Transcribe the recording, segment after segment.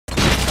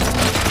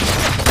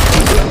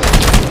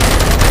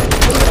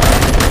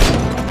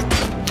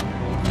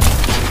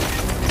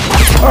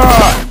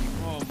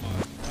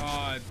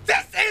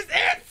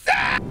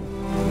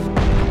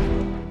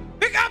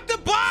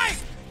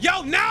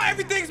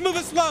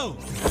go.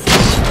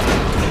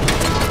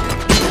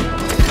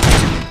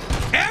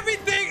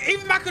 Everything,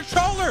 even my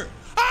controller.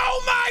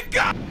 Oh my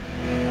God.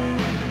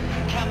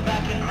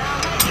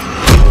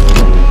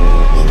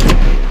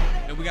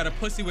 And we got a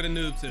pussy with a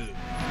noob tube.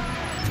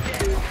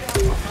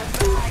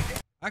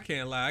 I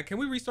can't lie. Can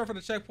we restart from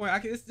the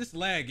checkpoint? It's just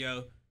lag,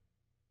 yo.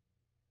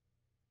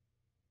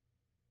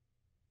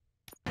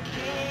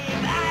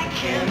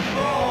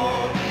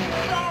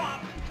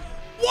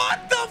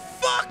 What the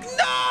fuck?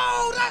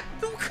 No!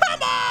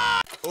 Come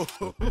on!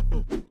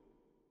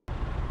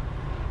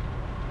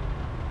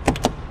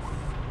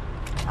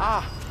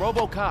 Ah,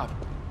 ROBOCOP.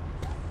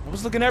 I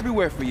was looking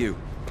everywhere for you.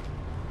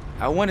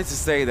 I wanted to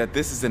say that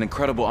this is an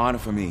incredible honor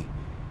for me.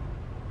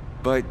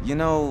 But, you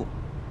know,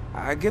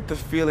 I get the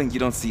feeling you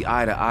don't see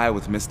eye to eye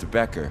with Mr.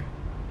 Becker.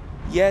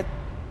 Yet,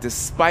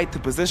 despite the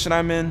position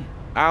I'm in,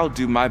 I'll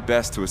do my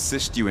best to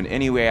assist you in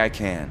any way I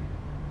can.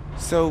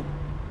 So,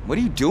 what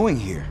are you doing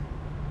here?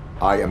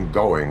 I am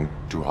going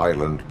to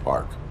Highland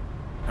Park.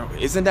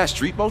 Isn't that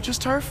Street Vultures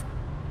turf?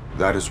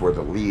 That is where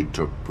the lead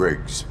took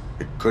Briggs.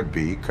 It could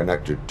be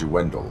connected to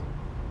Wendell.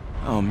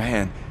 Oh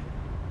man,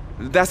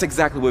 that's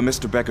exactly what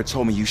Mr. Becker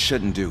told me you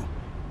shouldn't do.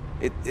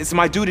 It's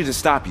my duty to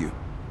stop you.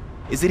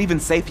 Is it even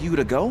safe for you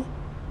to go?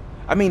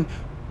 I mean,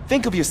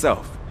 think of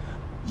yourself.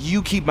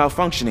 You keep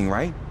malfunctioning,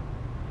 right?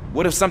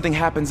 What if something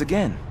happens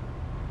again?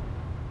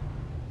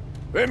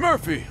 Hey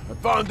Murphy, I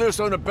found this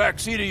on the back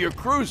seat of your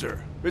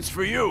cruiser. It's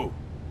for you.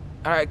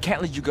 I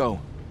can't let you go.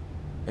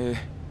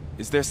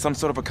 Is there some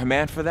sort of a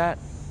command for that?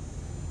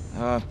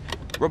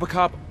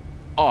 ROBOCOP,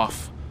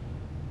 off.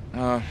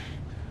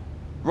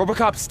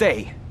 ROBOCOP,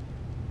 stay.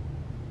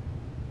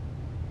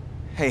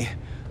 Hey,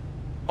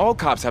 all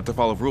cops have to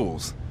follow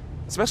rules.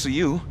 Especially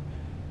you.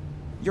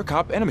 You're a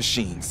cop and a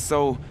machine,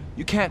 so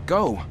you can't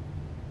go.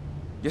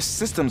 Your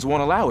systems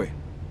won't allow it.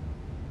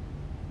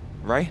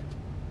 Right?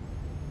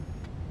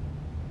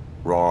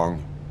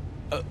 Wrong.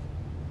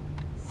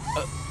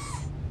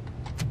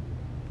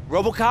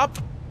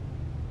 ROBOCOP?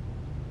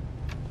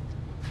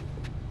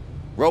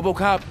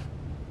 ROBOCOP?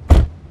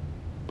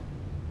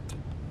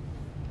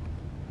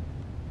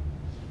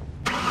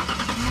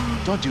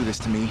 Don't do this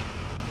to me.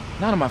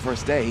 Not on my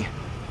first day.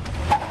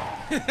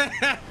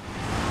 I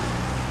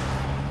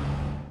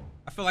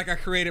feel like I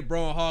created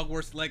bro in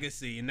Hogwarts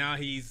Legacy, and now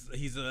he's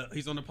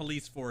on the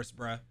police force,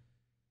 bruh.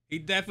 He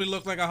definitely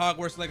looked like a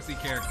Hogwarts Legacy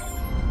character.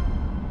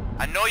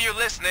 I know you're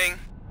listening.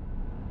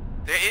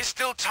 There is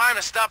still time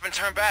to stop and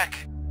turn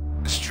back.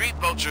 The street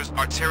vultures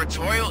are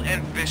territorial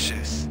and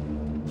vicious.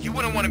 You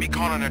wouldn't want to be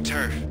caught on their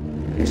turf,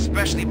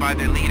 especially by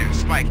their leader,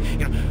 Spike.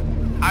 You know,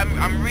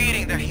 I'm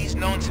reading that he's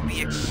known to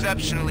be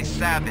exceptionally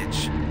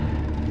savage.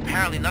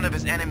 Apparently, none of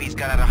his enemies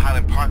got out of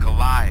Highland Park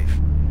alive.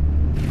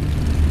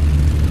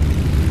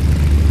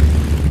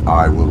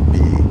 I will be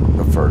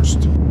the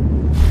first.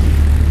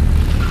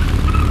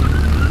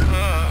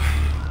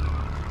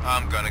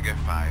 I'm gonna get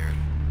fired.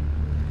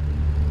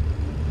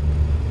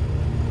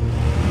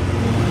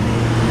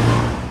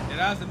 Yeah,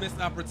 that was a missed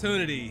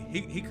opportunity.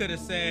 He could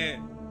have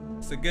said,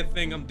 "It's a good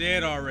thing I'm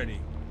dead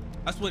already."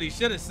 That's what he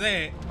should have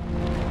said.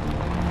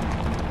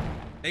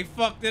 They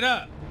fucked it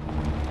up.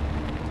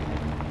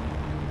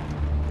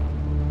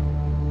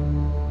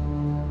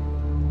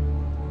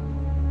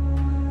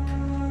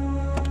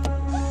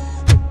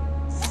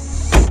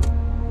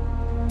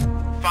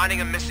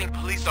 Finding a missing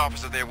police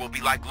officer there will be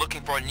like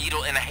looking for a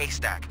needle in a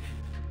haystack.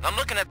 I'm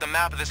looking at the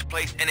map of this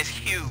place and it's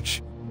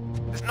huge.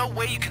 There's no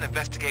way you can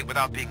investigate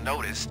without being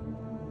noticed.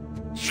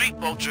 Street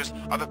vultures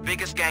are the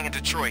biggest gang in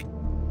Detroit.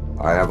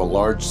 I have a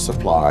large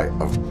supply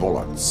of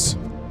bullets.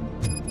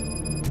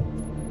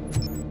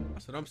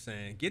 That's what I'm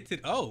saying. Get to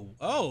oh.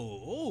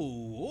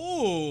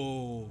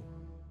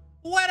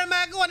 What am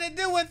I going to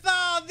do with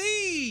all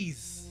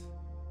these?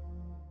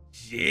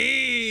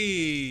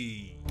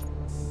 Jeez.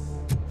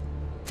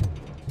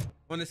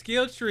 On the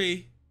skill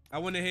tree, I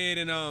went ahead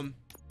and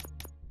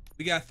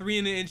we got 3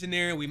 in the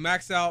engineering. We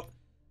max out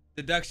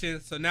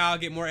deduction, so now I'll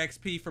get more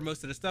XP for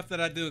most of the stuff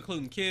that I do,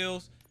 including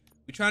kills.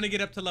 We're trying to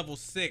get up to level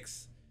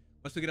 6.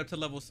 Once we get up to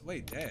level,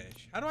 wait,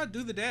 dash. How do I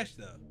do the dash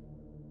though?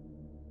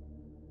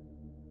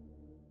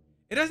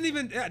 It doesn't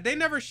even, they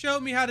never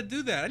showed me how to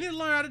do that. I need to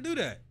learn how to do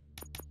that.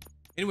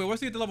 Anyway,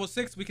 once we get to level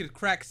 6, we can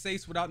crack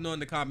safes without knowing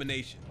the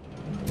combination.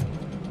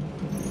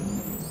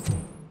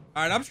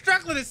 All right, I'm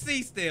struggling to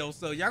see still,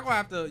 so y'all gonna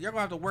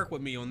have to work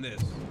with me on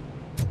this.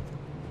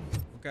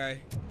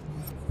 Okay,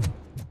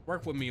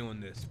 work with me on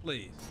this,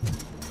 please.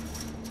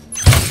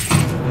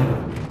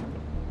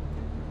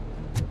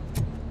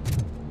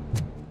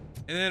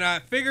 And then I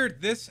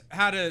figured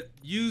how to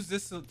use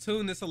this to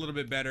tune this a little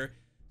bit better.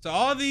 So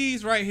all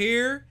these right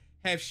here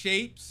have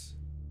shapes,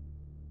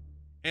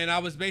 and I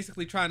was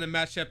basically trying to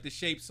match up the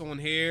shapes on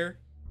here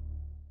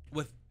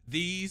with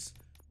these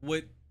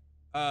with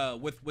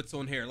what's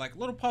on here, like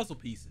little puzzle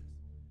pieces,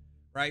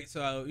 right?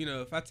 So, you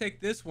know, if I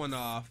take this one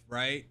off,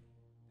 right,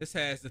 this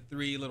has the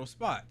 3 little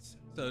spots.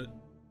 So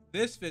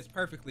this fits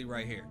perfectly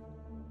right here.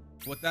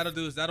 What that'll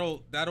do is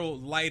that'll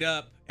light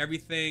up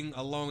everything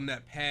along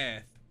that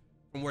path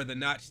from where the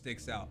notch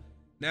sticks out.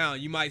 Now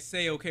you might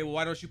say, okay, well,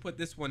 why don't you put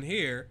this one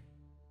here?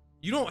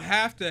 You don't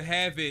have to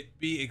have it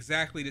be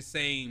exactly the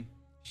same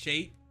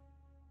shape.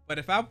 But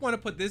if I want to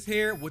put this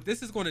here, what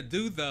this is going to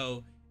do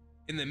though,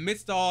 in the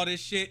midst of all this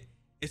shit,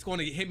 it's going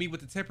to hit me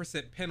with a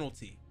 10%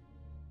 penalty.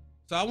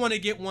 So I want to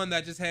get one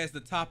that just has the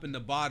top and the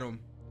bottom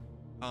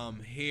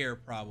here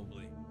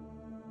probably. You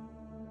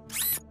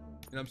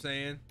know what I'm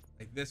saying?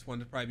 Like this one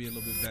would probably be a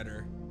little bit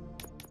better.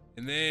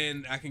 And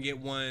then I can get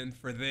one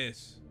for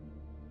this.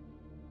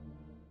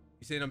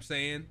 You see what I'm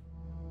saying?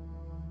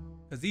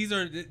 Because these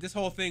are, this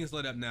whole thing is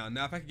lit up now.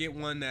 Now if I could get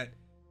one that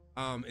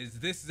is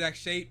this exact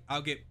shape,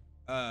 I'll get,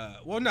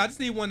 well no, I just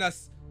need one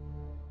that's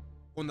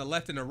on the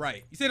left and the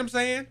right. You see what I'm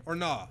saying? Or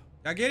nah?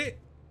 Y'all get it?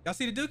 Y'all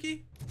see the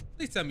dookie?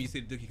 Please tell me you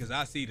see the dookie, because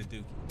I see the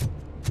dookie.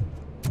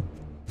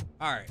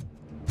 All right.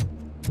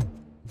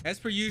 As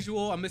per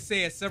usual, I'm gonna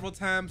say it several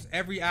times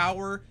every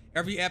hour,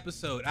 every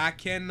episode. I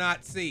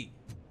cannot see.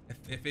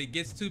 If it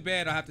gets too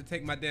bad, I'll have to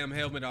take my damn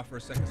helmet off for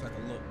a second so I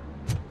can look.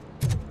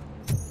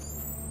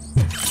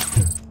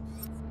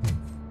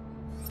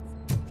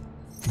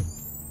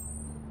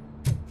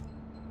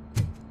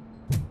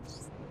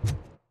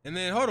 And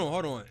then hold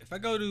on. If I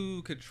go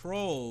to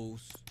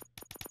controls.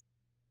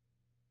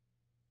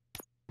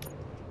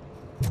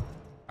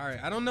 All right,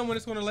 I don't know when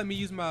it's gonna let me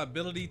use my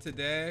ability to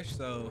dash,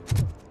 so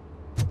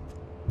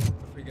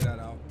I'll figure that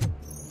out.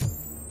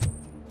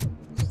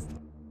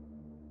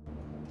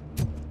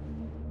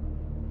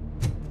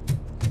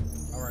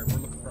 All right, we're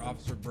looking for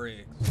Officer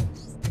Briggs.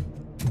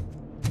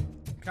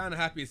 I'm kind of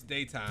happy it's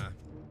daytime.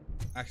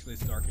 Actually,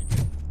 it's dark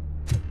again.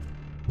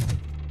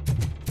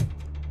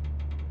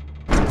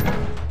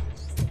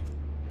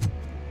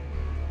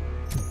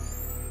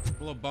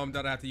 I'm a little bummed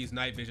out I have to use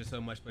night vision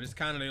so much, but it's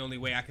kind of the only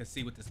way I can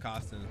see with this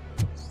costume.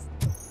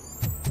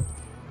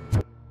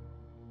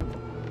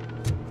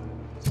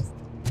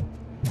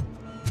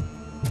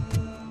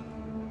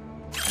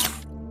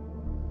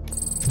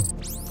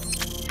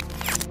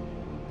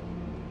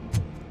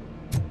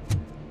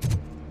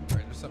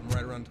 Alright, there's something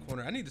right around the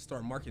corner. I need to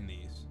start marking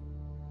these.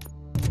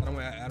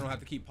 I don't have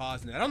to keep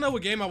pausing it. I don't know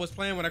what game I was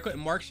playing when I couldn't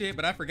mark shit,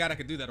 but I forgot I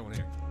could do that on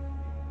here.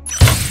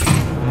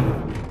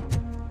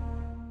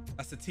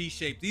 That's the T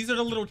shape. These are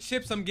the little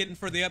chips I'm getting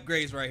for the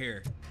upgrades right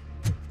here.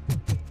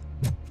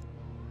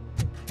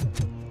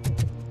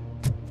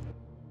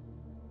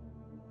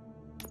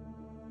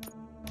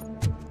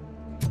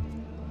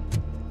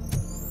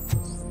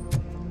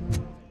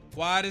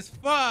 Wide as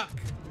fuck.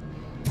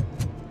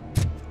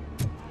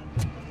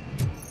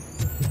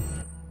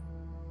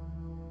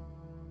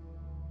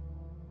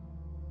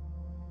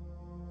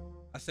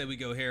 I say we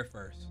go here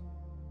first.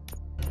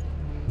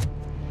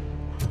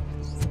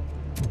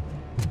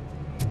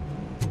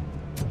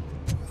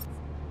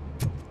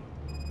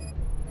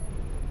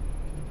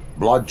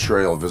 Blood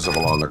trail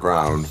visible on the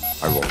ground.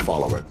 I will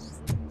follow it.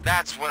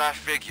 That's what I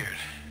figured.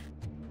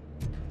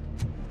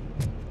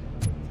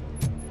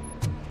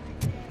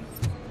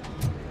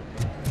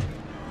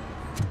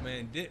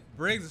 Man,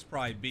 Briggs is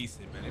probably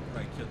beasted, man. They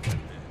probably killed that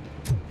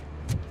man.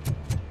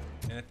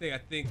 And I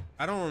think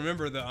I don't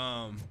remember the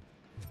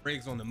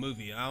Briggs on the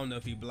movie. I don't know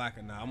if he's black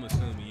or not. I'm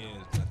assuming he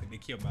is, but I think they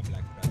killed my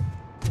black brother.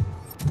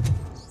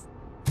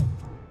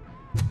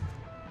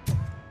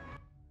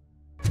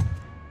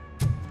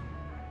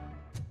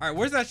 All right,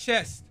 where's that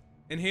chest?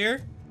 In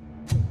here?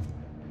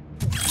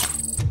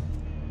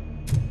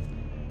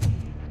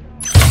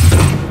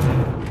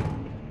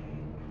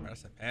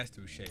 That's a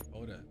pass-through shape.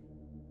 Hold up.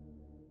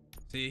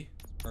 See?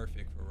 It's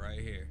perfect for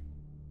right here.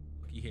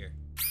 Looky here.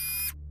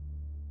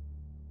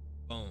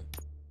 Boom.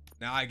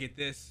 Now I get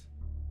this.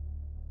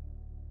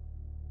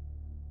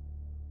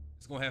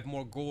 It's gonna have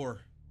more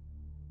gore.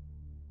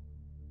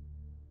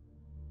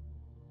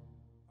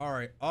 All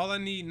right, all I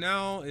need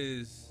now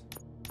is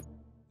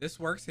this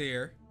works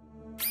here.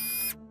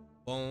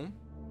 Boom.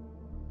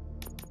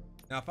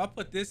 Now if I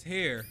put this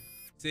here,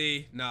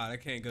 see, nah,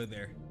 that can't go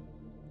there.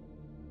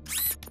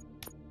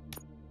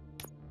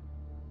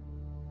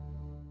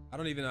 I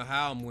don't even know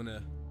how I'm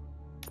gonna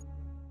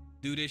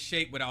do this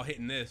shape without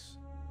hitting this.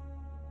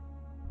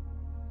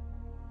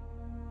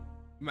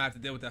 You might have to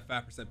deal with that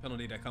 5%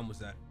 penalty that comes with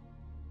that.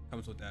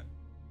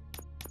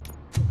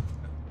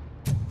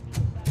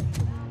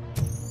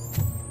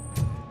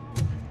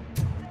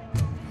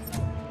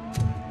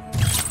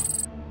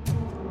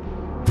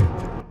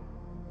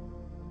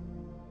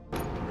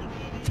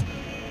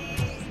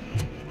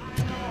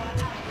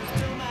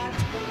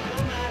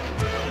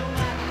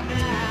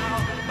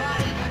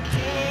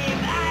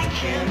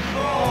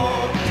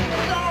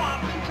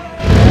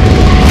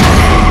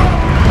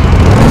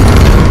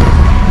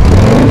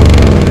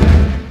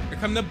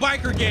 Come the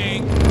biker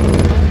gang.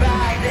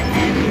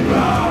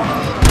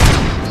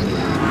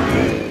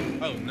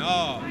 Oh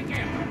no.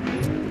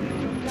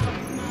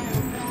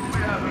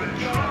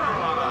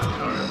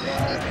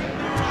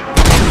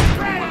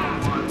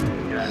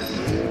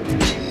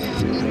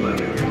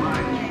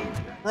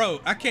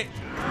 Bro, I can't.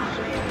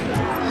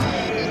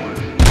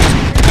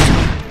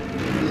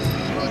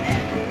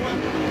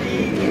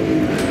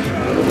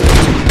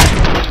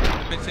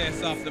 Bitch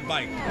ass off the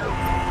bike.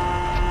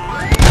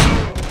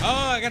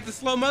 Oh, I got the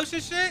slow motion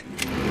shit?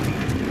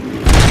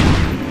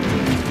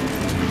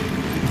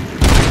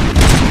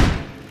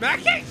 Man, I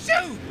can't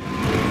shoot!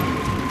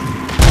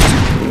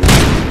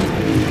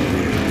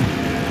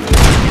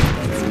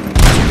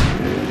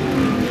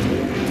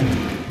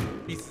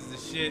 Pieces of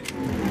shit.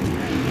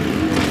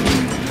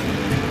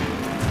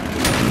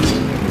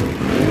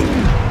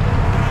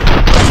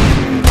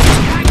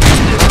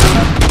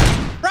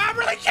 Bro, I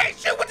really can't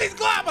shoot with these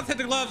gloves! I'll take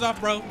the gloves off,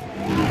 bro.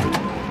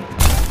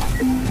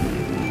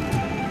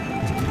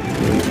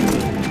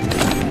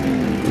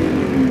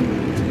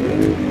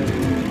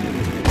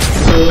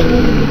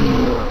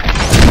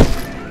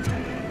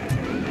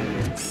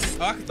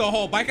 Oh, I can throw a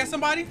whole bike at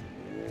somebody?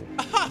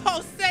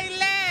 Oh, say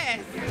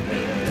less!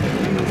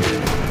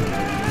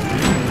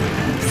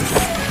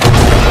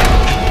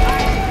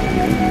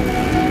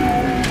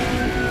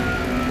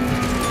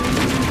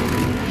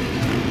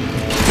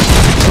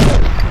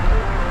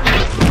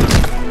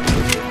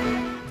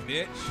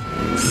 Bitch.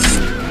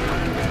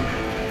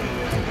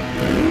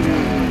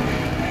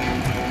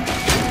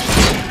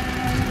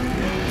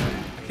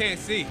 I can't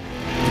see.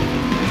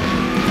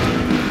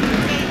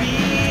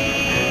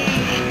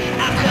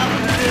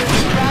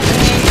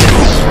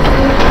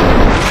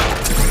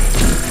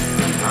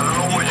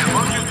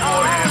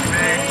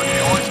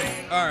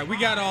 All right, we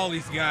got all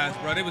these guys,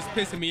 bro. They was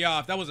pissing me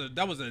off. That was a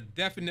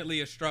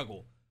definitely a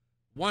struggle.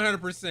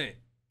 100%.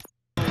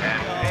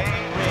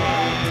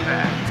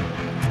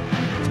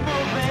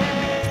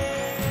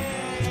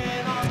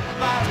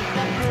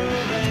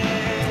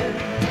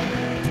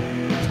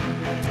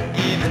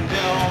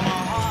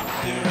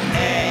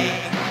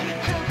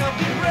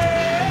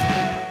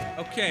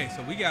 Okay,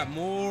 so we got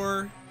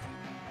more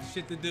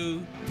shit to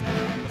do.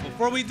 But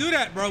before we do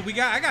that, bro,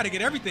 I gotta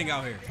get everything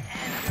out here.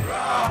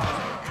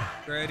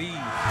 Ready.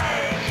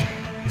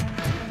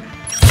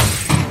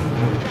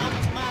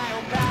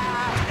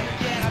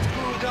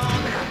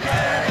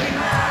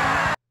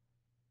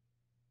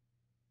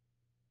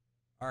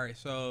 All right,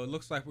 so it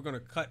looks like we're gonna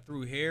cut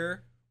through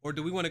here, or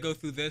do we want to go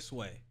through this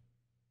way?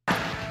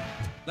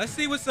 Let's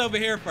see what's over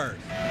here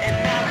first.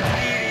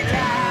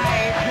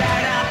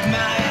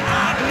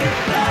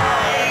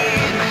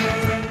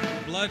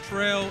 Blood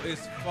trail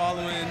is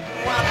following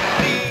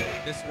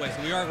this way,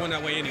 so we are going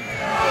that way anyway.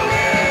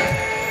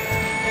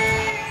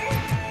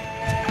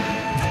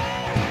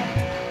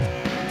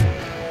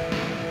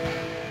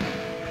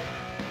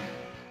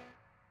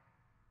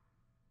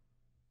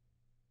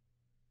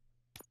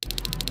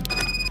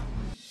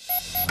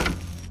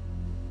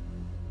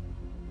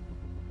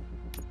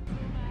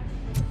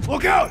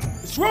 Look out!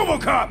 It's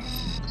ROBOCOP!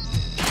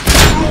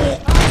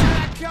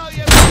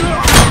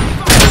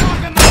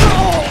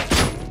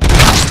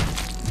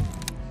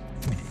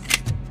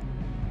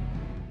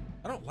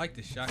 I don't like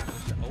this shotgun.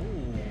 Oh.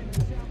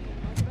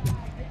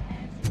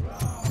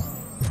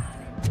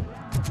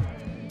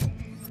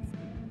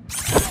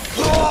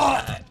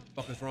 What the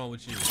fuck is wrong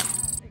with you?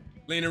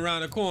 Leaning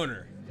around the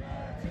corner.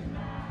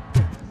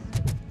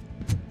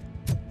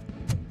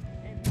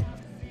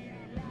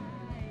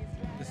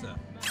 This up.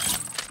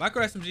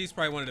 Micro SMG is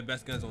probably one of the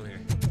best guns on here.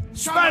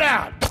 Spread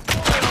out!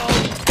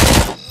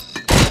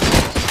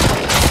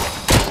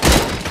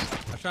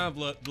 I'm trying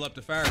to blow up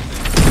the fire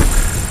thing.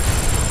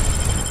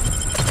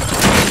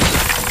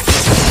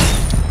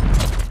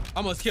 I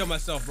almost killed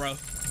myself, bro.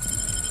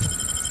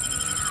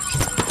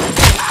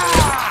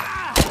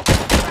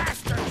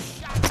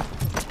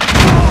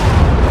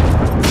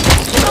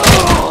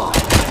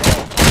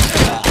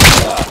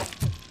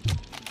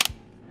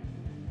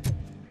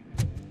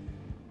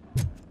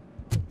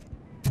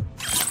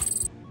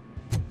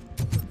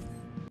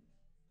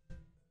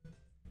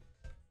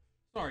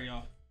 Sorry,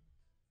 y'all.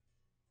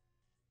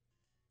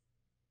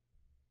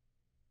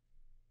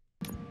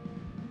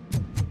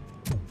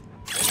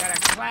 We got a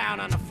clown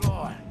on the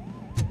floor.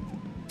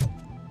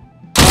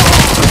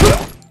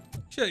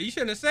 You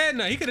shouldn't have said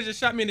nothing. He could have just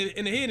shot me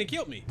in the head and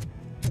killed me.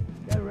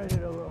 Get ready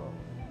to roll.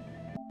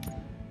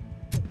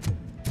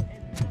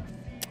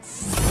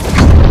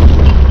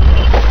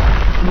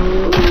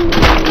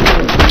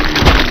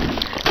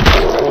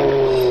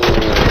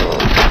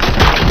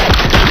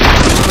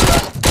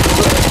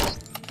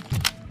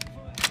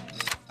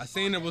 I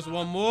seen there was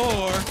one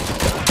more.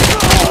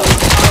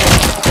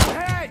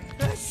 Hey!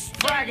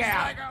 Frag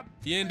out!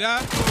 You didn't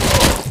die?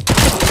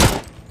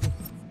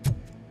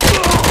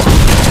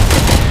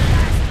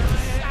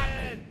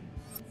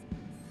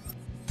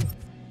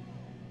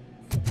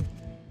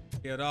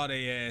 Killed all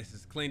they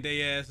asses. Cleaned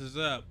their asses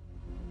up.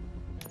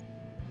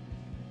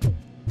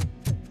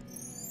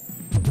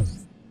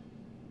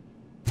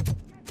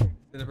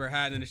 Ended up her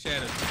hiding in the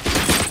shadows.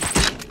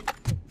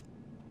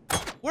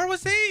 Where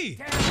was he?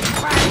 Got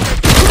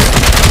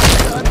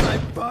my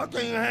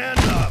fucking hand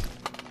up!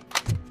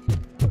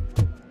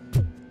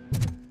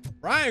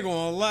 I ain't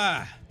gonna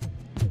lie.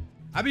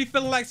 I be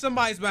feeling like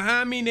somebody's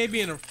behind me and they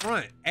be in the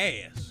front.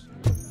 Ass.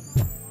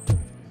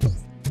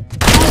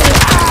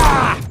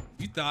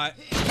 You thought.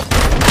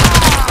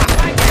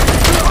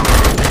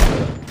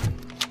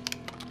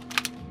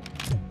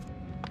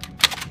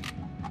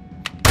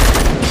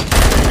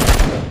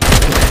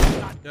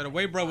 Yo, the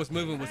way bro was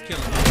moving was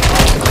killing me.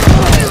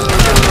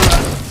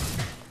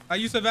 How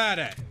you survive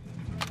that?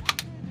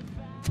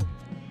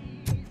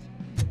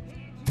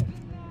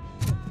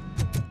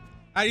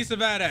 How do you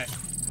survive that?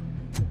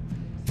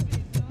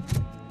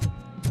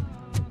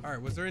 All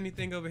right, was there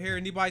anything over here?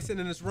 Anybody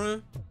sitting in this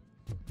room?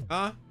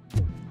 Huh?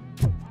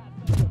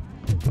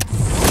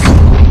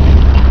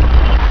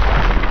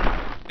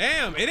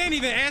 Damn, it ain't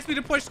even asked me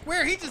to push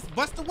square. He just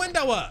bust the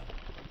window up.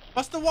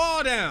 Bust the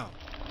wall down.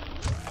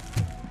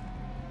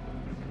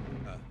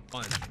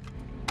 Fun.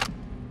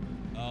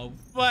 Oh,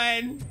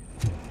 fun.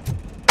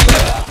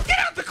 Get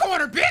out the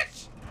corner,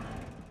 bitch!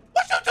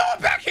 What you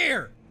doing back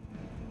here?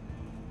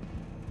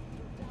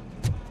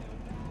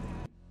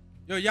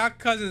 Yo, y'all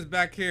cousins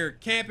back here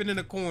camping in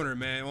the corner,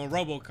 man, on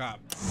RoboCop.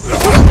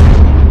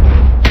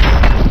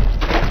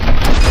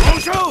 Don't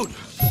shoot!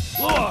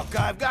 Look,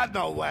 I've got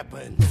no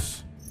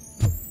weapons.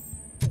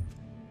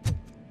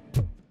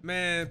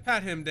 Man,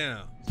 pat him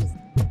down.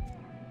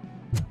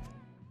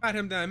 Pat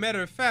him down.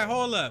 Matter of fact,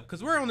 hold up,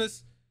 cause we're on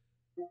this.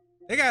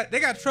 They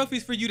got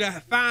trophies for you to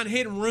find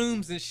hidden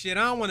rooms and shit.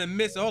 I don't want to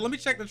miss it. Oh, let me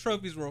check the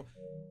trophies roll.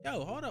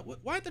 Yo, hold up.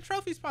 Why aren't the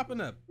trophies popping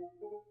up?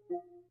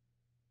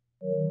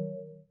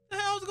 What the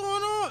hell's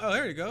going on? Oh,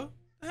 there you go. What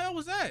the hell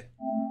was that?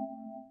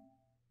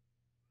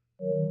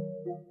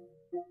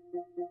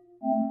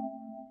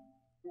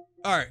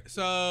 All right,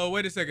 so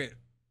wait a second.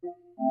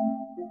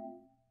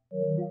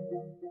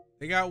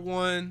 They got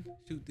one.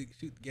 Shoot the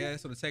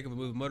gas on the sake of a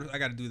moving motor. I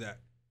gotta do that.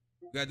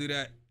 You gotta do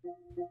that.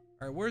 All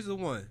right, where's the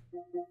one?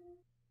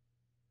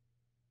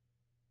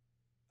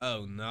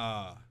 Oh,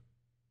 nah.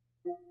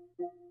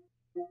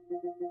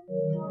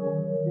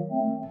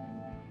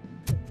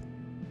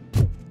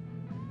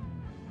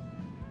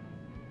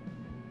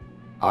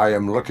 I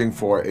am looking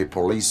for a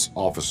police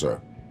officer.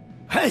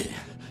 Hey,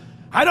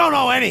 I don't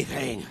know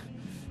anything.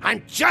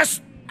 I'm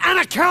just an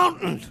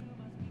accountant.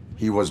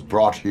 He was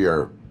brought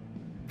here.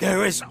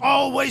 There is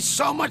always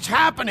so much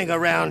happening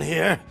around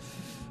here.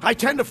 I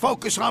tend to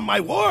focus on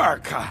my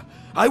work.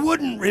 I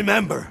wouldn't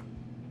remember.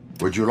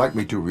 Would you like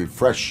me to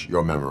refresh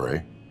your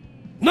memory?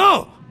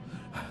 No!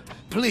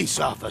 Police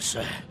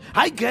officer,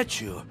 I get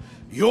you.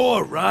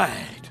 You're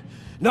right.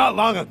 Not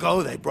long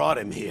ago they brought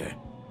him here.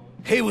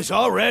 He was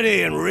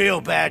already in real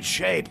bad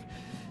shape.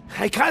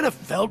 I kind of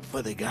felt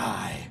for the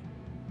guy.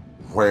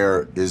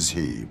 Where is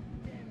he?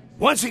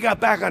 Once he got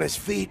back on his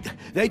feet,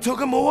 they took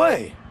him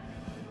away.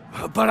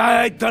 But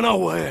I don't know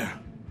where.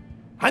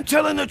 I'm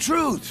telling the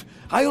truth.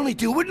 I only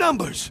deal with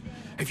numbers.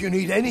 If you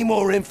need any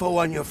more info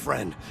on your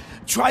friend,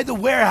 try the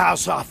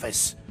warehouse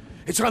office.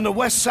 It's on the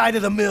west side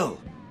of the mill.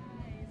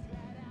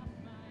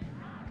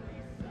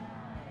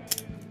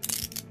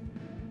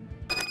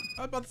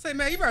 I was about to say,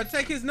 man, you better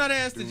take his nut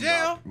ass to Do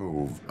jail. not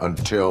move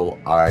until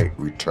I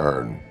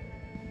return.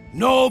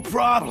 No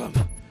problem.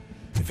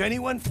 If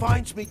anyone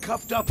finds me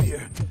cuffed up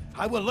here,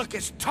 I will look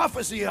as tough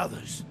as the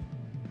others.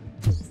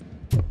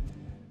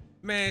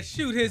 Man,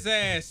 shoot his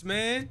ass,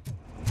 man.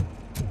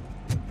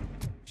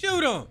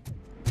 Shoot him.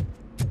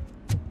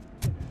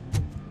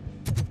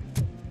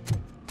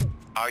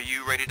 Are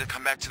you ready to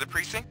come back to the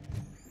precinct?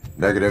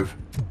 Negative.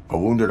 A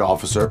wounded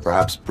officer,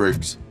 perhaps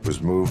Briggs,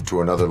 was moved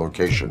to another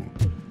location.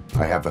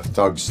 I have a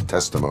thug's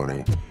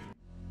testimony.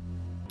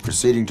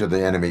 Proceeding to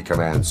the enemy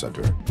command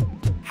center.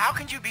 How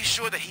can you be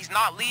sure that he's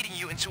not leading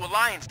you into a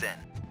lion's den?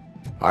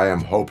 I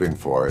am hoping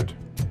for it.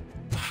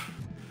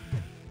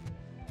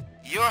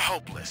 You're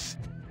hopeless.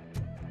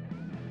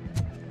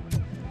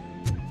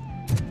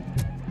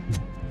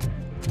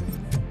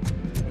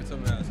 What's up,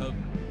 man? It's hope.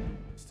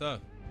 It's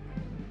tough.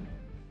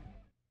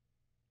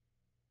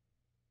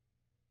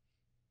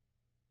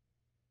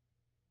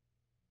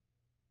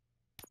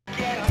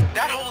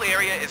 That whole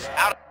area is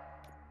out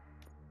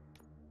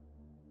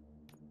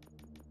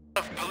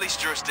of police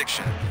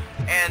jurisdiction.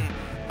 And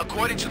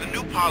according to the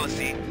new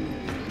policy,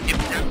 if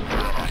to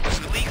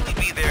legally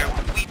be there,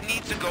 we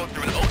need to go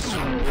through an oath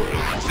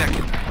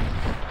executive.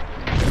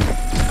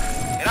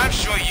 And I'm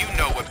sure you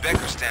know what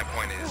Becker's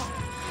standpoint is.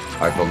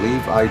 I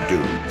believe I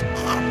do.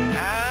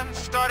 I'm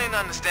starting to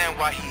understand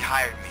why he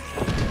hired me.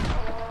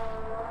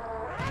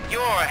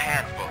 You're a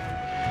handful.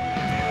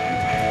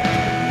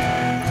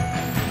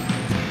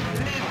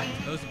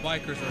 Those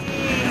bikers are.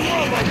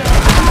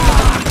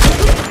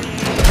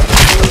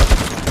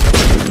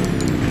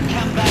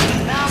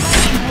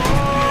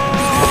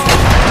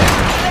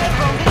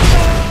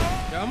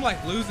 Yeah, I'm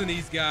like losing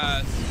these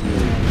guys.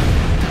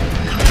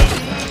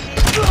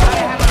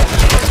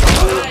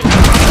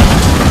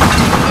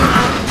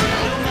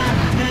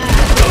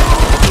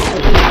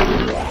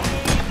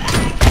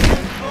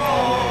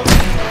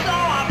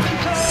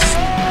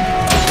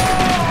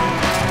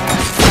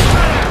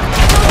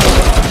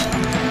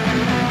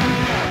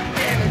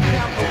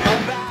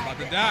 About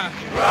to die.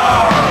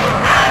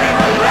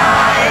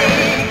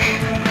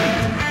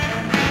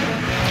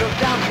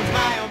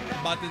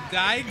 About to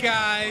die,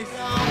 guys.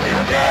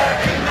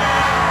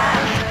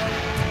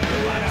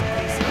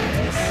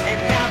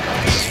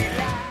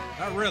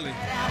 Not really.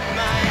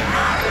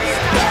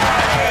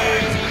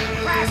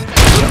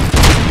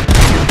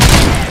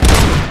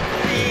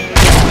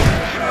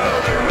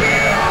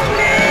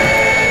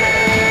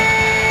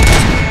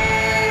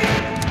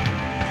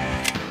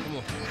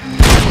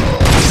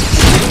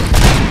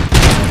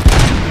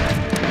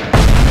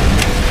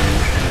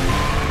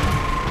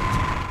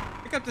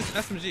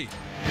 this SMG?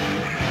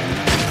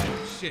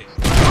 Shit.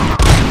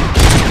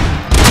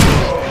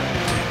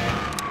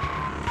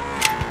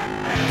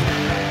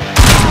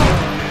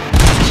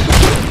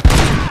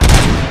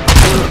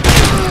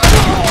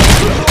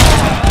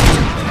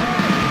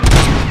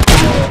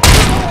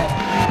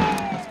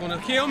 It's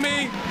gonna kill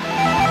me.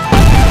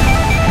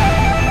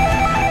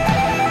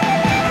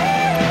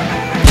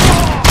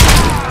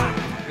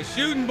 It's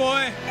shooting,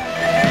 boy.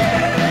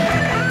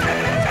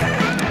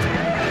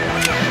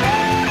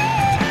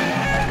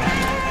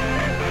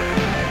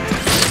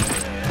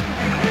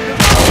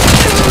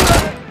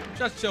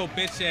 Shut your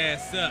bitch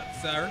ass up,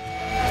 sir.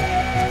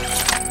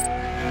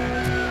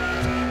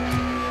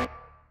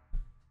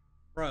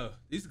 Bro,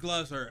 these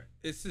gloves are,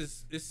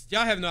 it's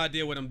y'all have no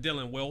idea what I'm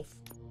dealing with.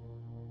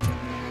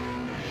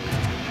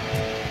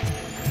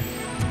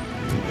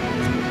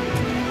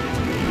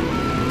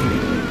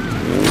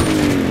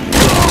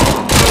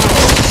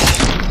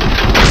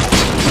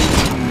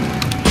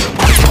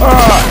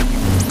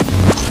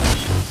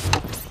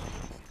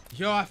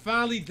 Yo, I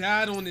finally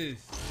died on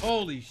this.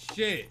 Holy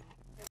shit.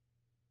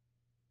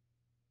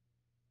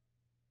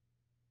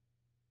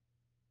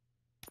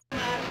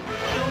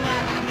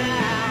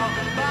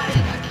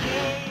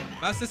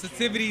 My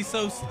sensitivity is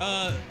so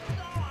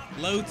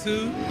low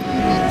too.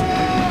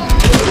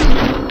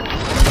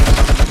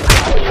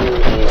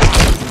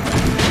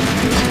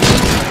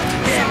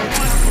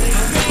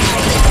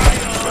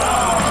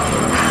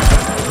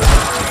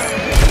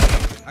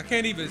 I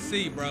can't even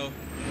see, bro.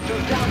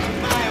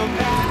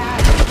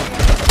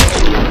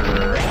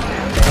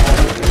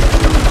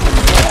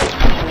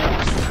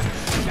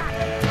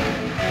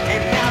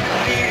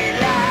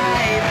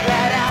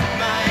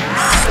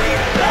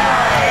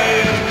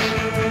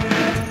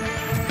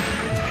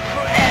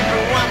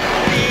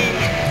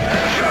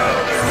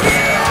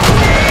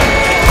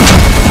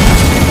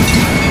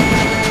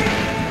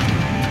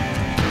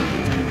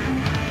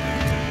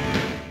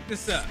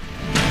 This up.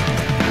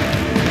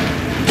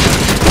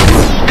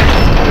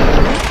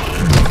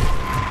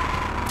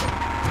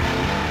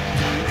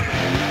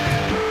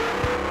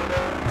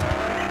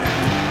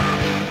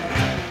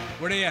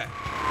 Where they at?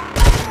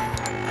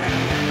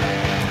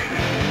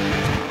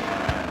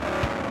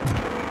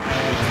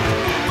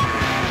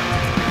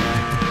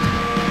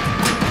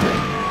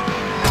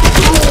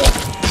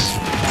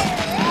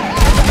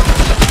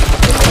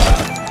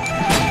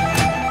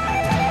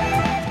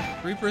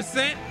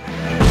 %.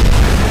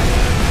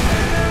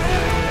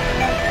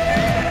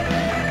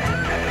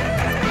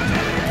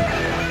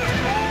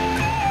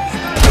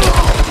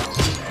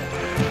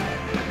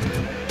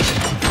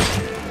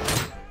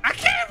 I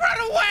can't run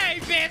away,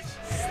 bitch.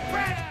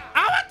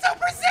 I'm at 2%.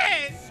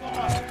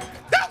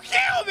 Don't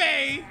kill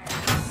me.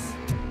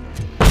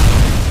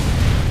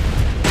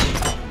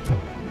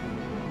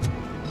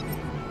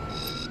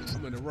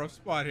 I'm in a rough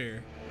spot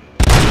here.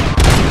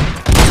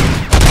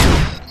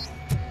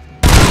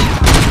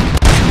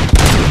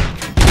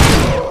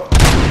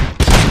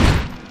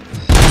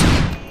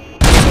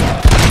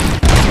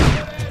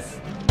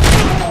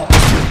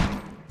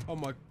 Oh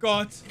my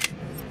God.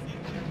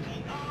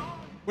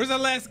 Where's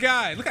that last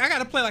guy? Look, I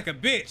gotta play like a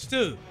bitch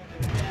too.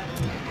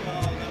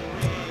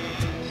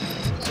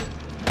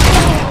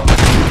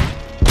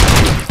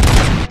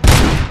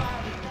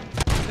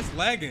 It's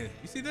lagging.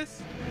 You see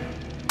this?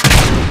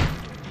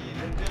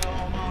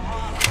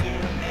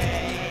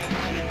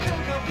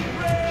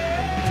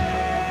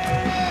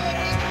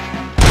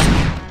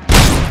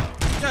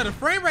 Yeah, the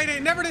frame rate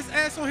ain't never this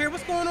ass on here.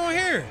 What's going on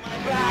here?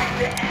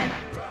 Why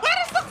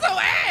does this look so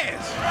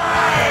ass?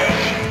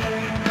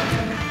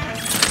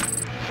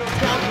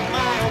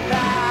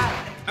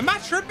 Am I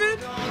tripping?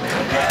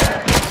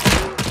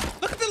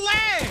 Look at the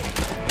lag.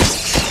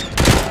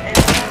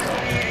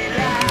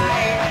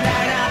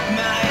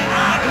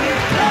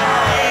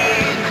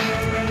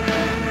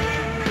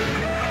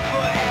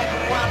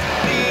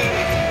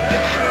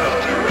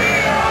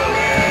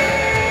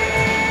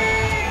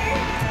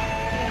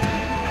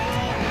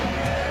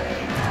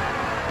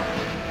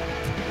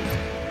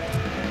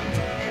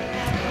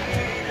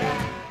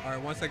 All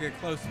right, once I get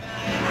close.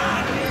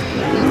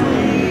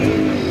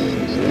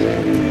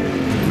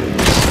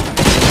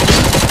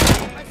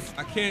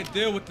 I can't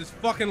deal with this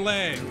fucking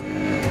lag.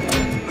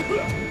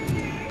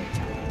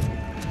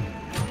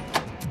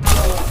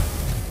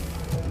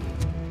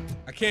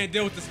 I can't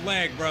deal with this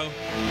lag, bro.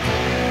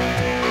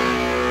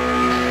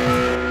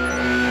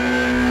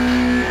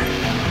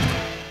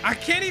 I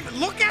can't even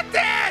look at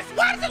this.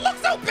 Why does it look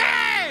so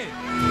bad?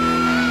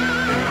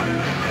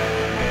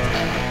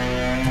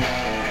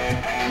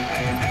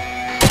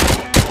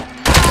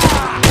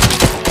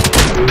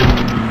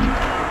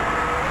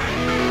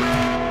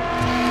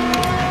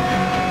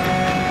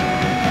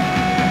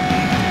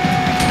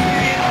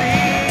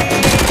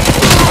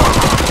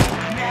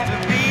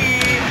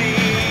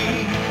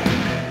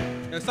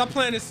 Stop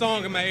playing this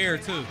song in my ear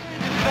too.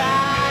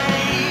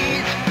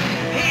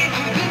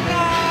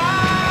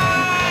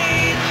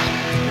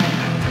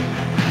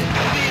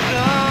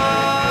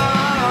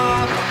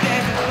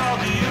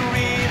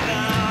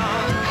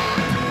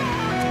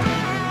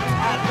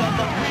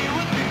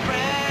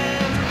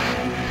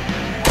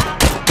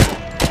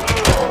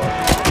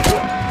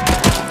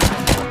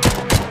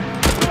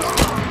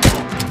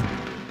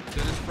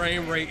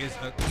 rate is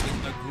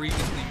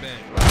egregiously bad.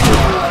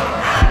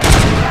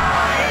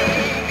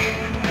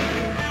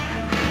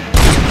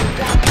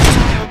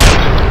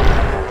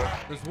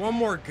 There's one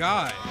more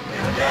guy.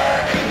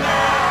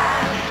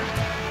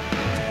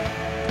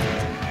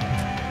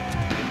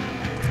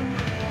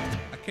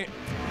 I can't.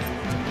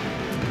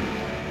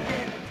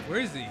 Where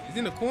is he? Is he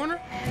in the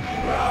corner?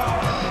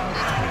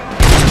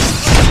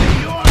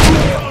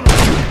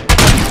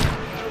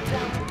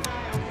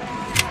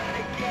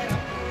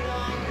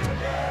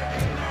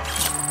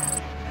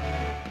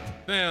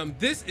 Fam,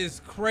 this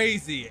is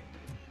crazy.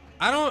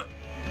 I don't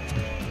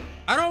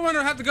want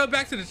to have to go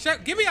back to the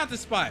check. Get me out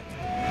this spot.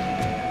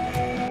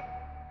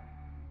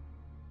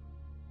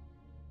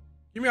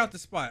 Get me out the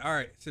spot. All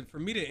right, so for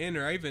me to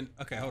enter,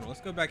 okay, hold on.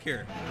 Let's go back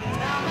here.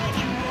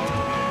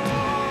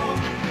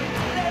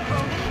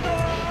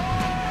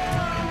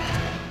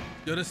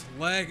 Yo, this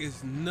lag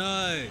is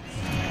nuts.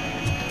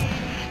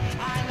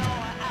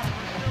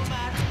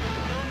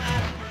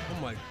 Oh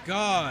my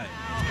God.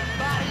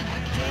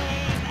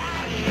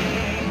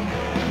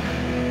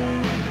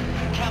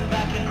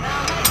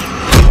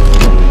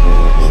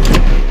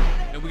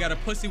 And we got a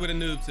pussy with a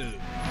noob tube.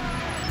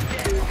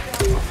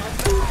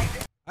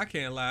 I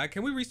can't lie.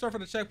 Can we restart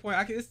from the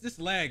checkpoint? It's this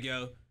lag,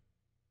 yo.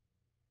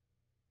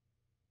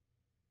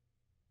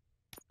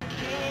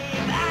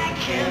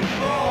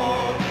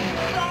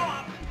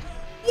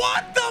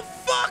 What the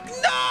fuck?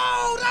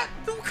 No!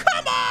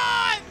 Come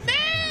on,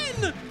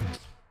 man!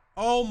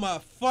 Oh my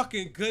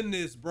fucking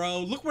goodness, bro.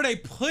 Look where they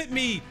put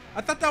me.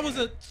 I thought that was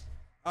a...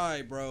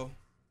 Alright, bro.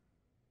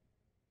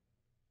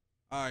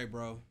 Alright,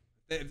 bro.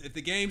 If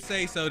the game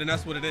says so, then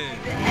that's what it is.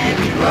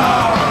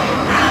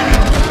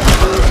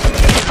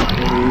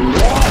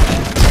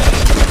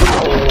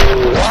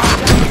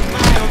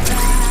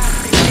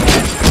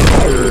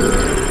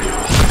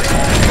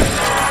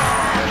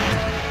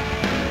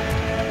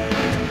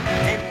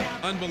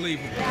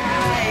 Unbelievable.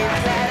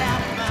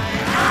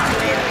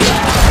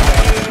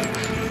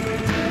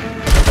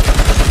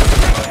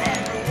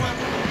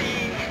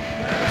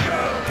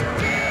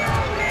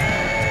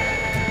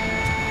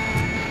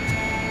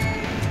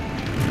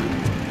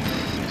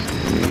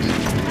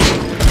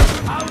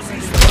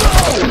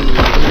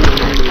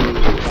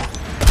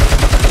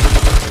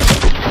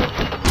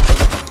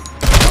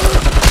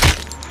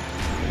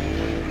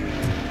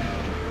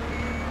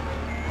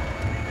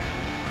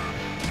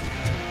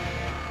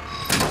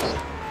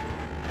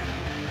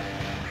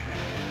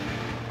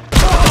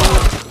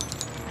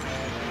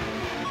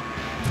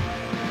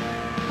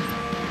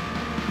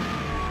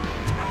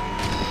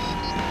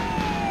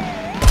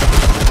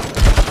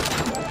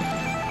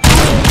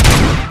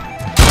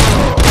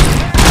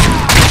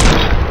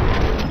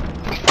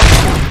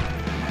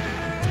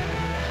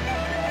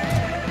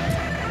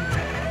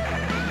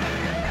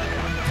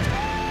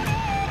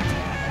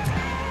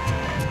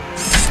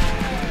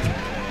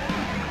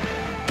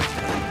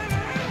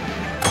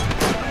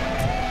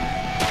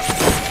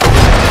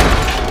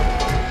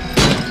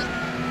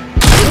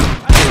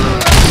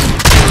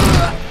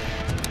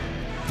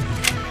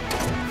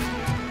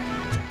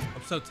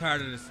 So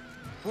tired of this.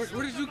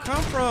 Where did you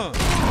come from?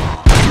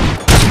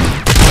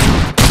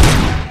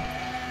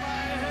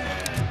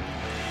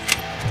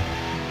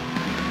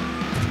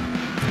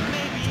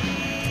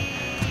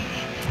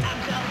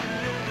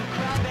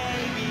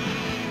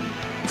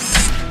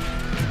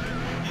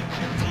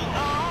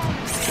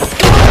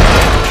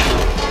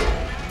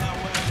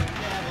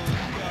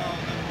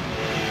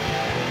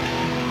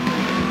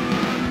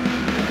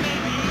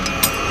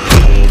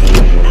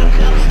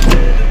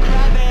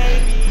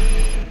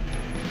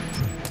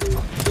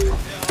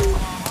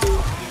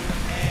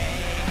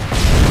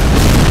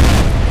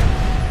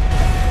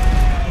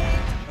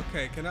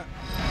 Can I?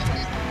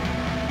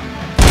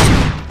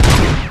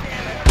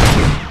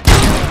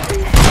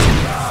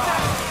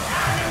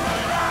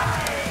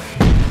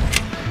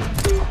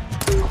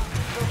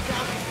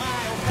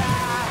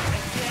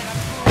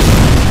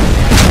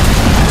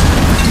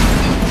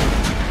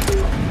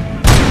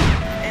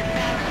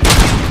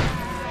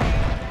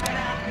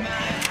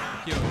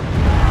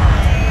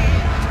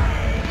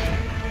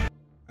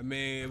 I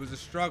mean, it was a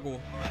struggle,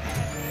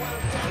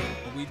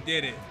 but we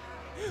did it.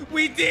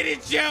 We did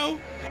it, Joe!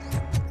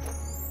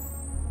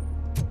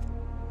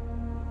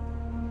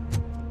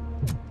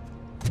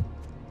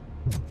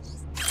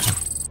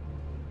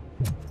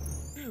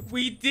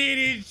 We did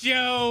it,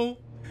 Joe.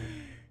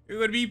 We're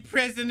gonna be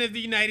president of the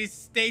United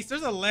States.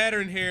 There's a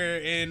ladder in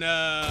here, and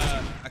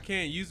I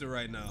can't use it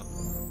right now.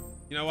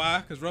 You know why?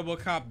 Because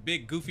RoboCop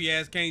big goofy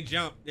ass can't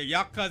jump.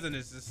 Y'all cousin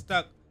is just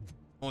stuck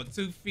on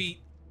 2 feet.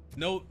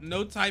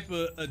 No type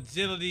of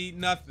agility,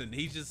 nothing.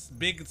 He's just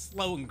big and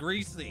slow and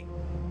greasy.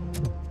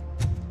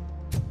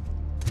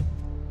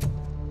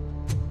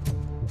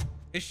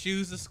 His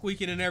shoes are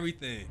squeaking and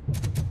everything.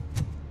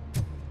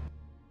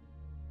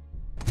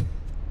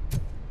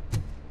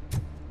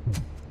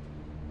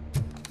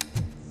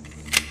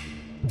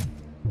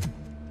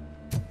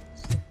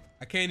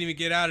 I can't even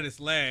get out of this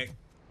lag.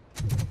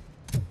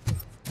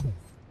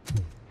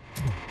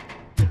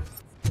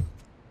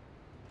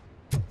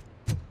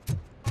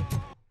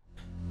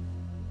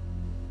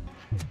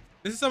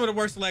 This is some of the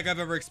worst lag I've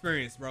ever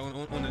experienced, bro, on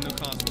the new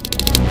console.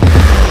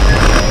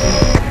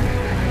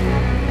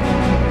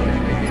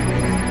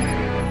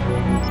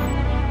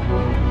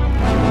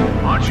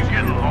 Aren't you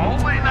getting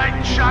lonely, knight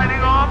in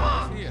shining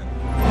armor? Yeah.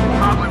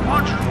 Probably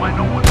wondering why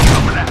no one's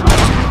coming to help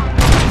you.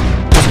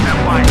 And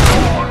why no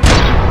one.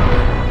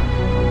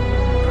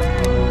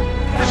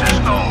 This is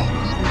no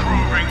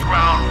proving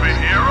ground for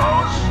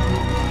heroes.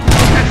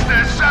 It's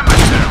their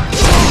cemetery.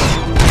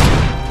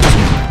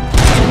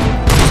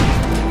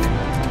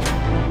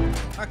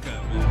 I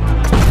could, man.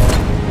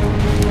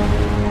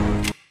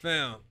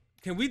 Fam,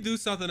 can we do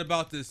something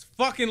about this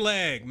fucking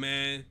lag,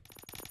 man?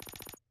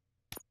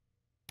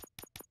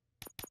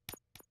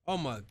 Oh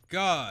my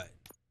god.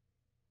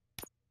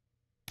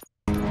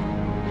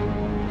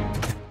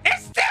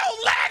 It's still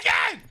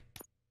lagging!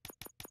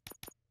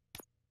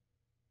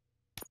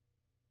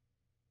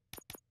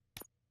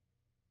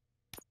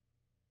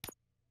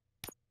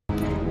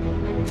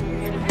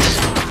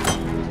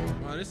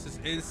 Oh, this is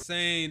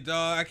insane,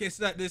 dog. I guess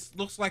that this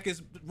looks like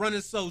it's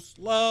running so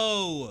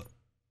slow.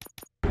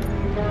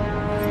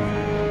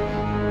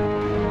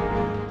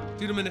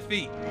 Shoot him in the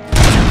feet.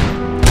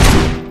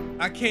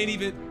 I can't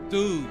even,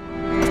 dude.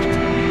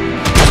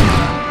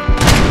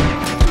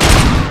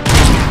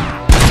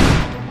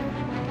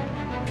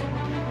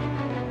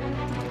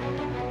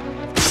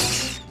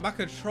 My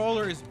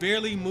controller is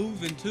barely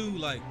moving too,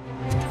 like.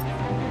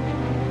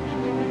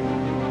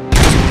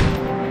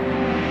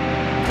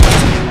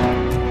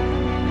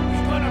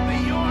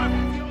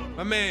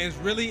 My man is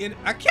really in.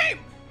 I can't.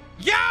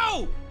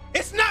 Yo,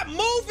 it's not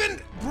moving,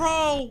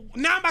 bro.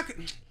 Now my.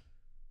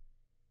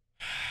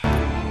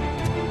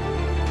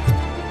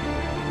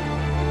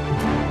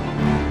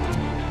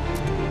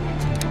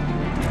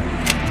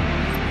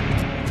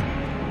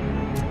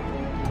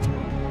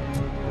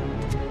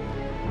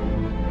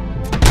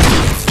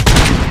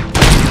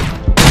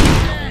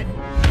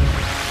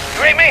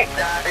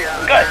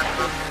 Good.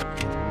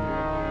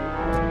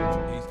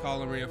 He's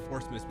calling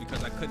reinforcements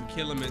because I couldn't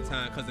kill him in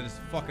time because of this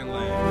fucking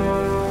lag.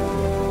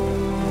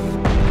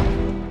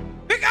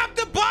 Pick up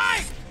the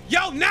bike!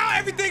 Yo, now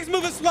everything's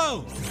moving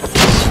slow.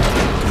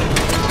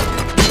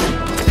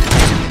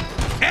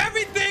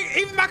 Everything,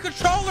 even my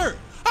controller.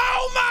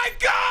 Oh my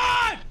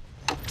god!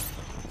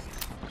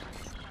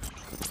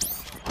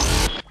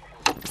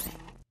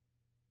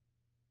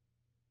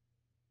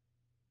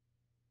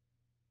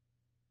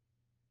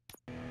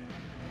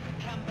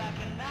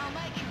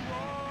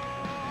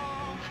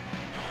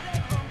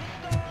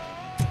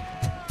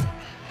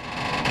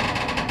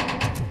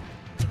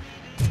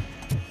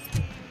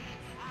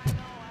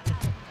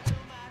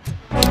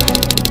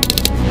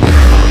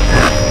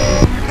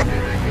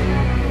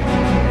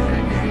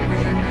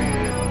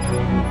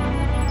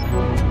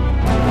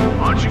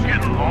 Aren't you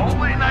getting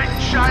lonely, knight in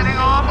shining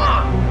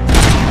armor?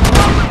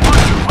 Probably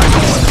wondering why no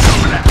one's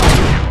coming to help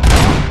you.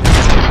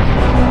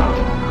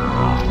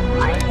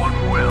 No one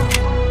will.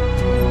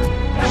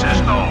 This is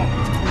no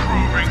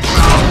proving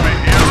ground for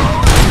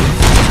heroes.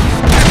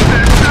 It's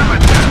their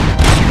cemetery.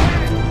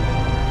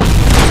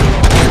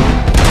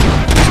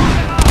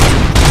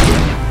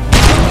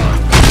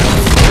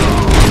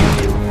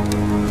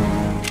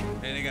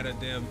 And they got a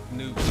damn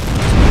noob.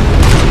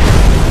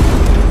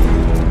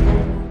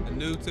 A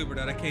noob tuber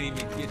that I can't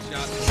even get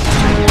shot.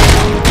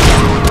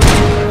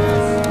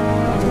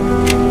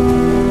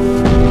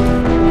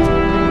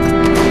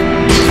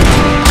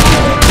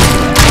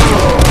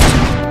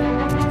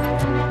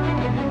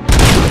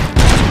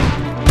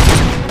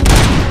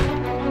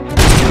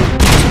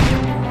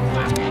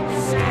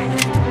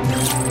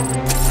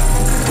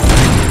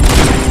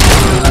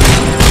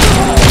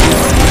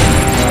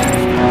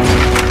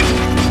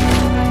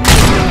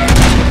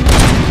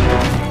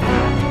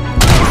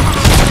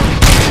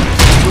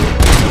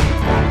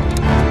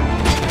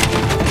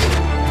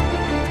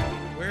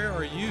 Where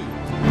are you?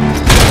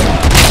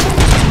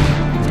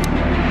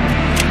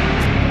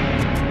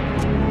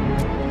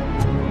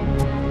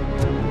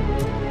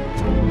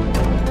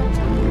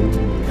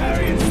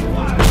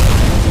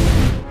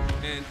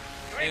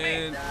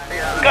 And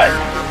Good.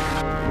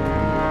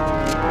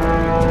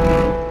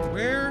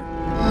 where?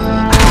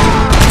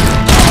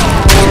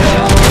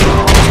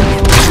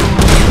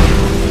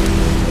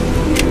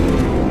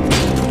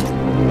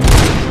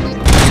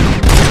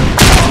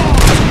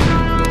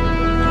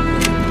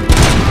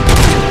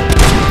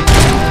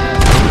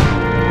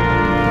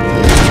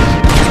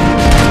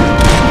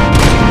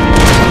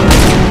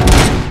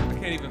 I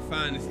can't even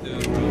find this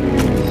dude, bro.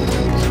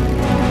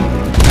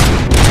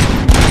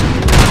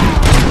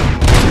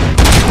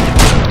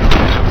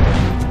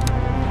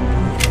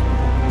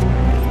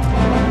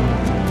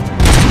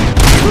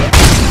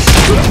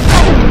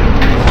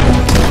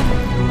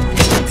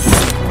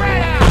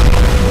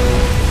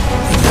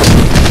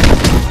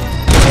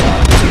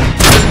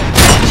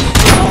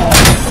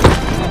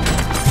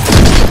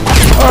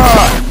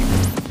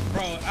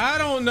 Bro, I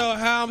don't know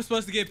how I'm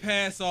supposed to get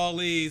past all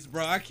these,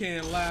 bro. I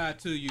can't lie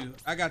to you.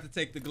 I got to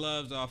take the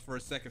gloves off for a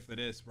second for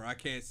this, bro. I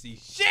can't see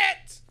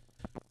shit.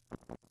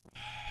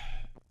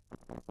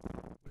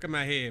 Look at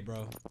my head,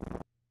 bro.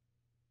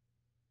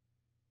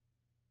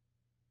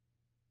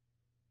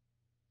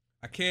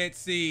 I can't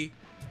see.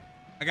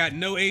 I got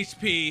no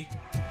HP.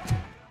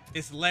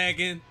 It's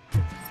lagging.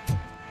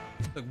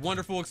 Look,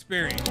 wonderful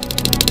experience.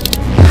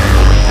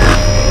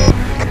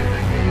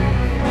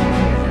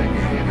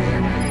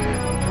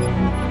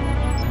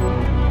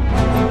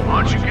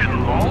 Aren't you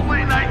getting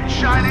lonely, knight in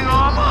shining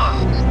armor?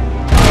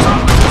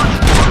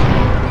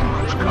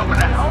 Who's coming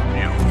to help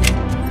you?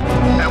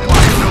 And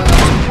why no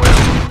one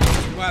will?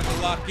 We'll have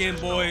to lock in,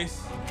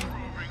 boys.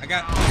 I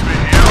got...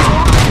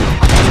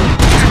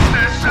 It's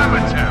their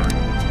cemetery.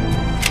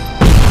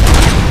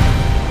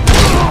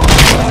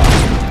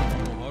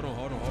 Hold on.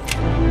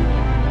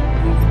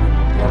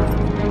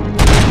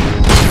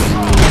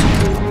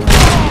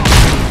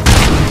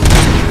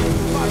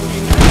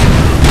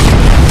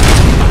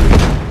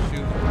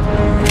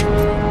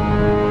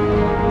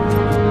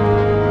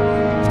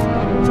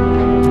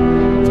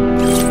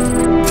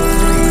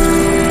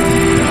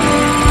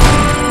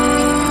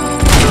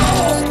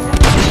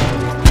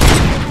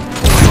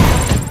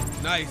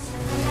 Nice.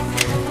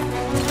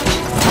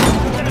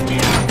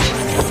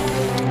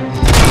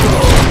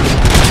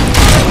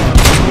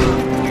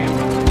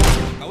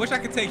 I wish I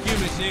could take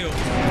human shield.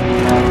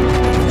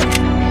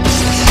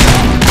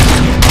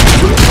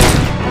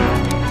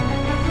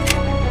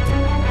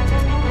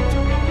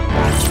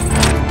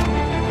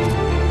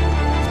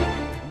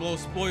 I'm a little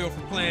spoiled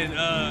for playing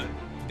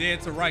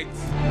Dead to Rights.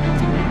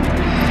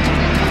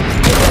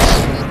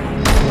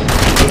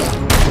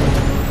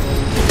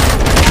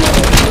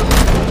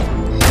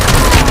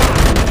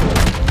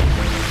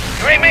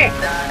 You ain't me.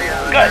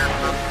 Good.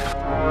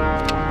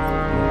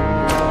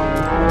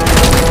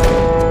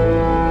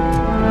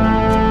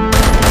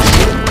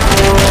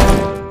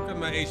 Got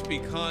my HP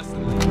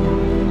constantly.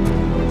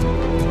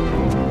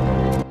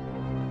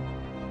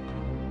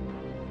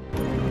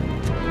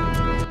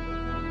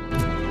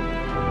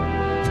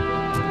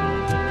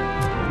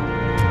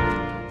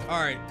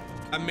 Alright.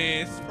 I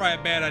mean, it's probably a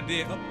bad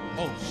idea.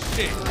 Oh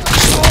shit.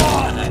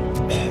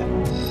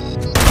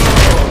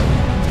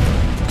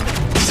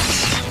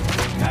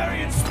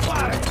 Carrying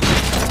spotted.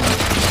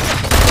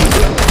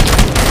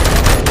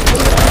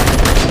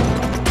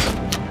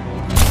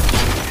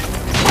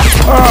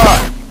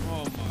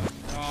 Oh my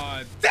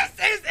god. This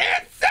is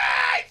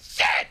insane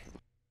shit!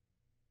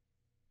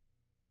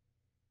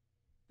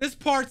 This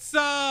part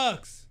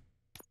sucks.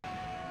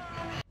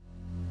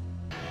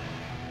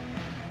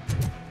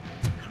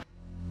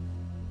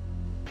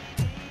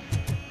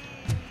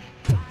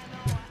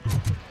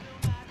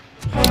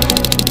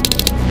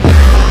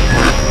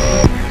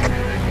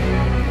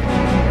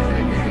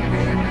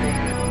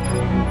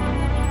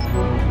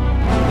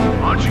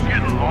 Aren't you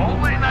getting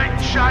lonely, knight in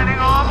shining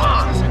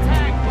armor?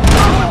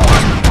 No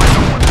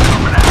one's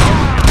coming to help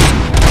you.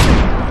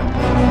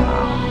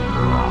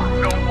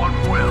 No one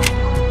will.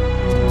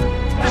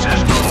 This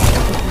is no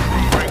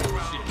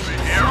for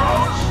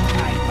heroes.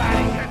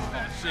 It's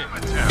their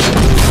cemetery.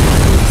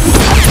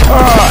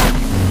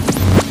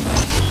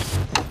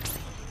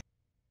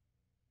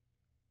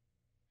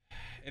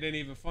 It ain't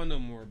even fun no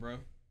more, bro.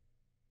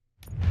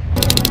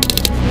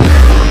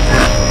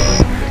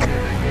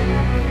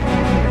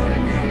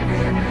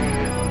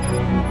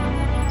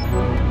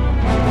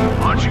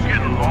 Aren't you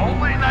getting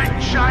lonely, knight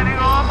in shining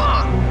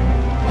armor?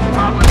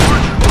 Probably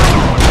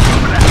Vultures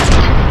coming at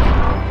you.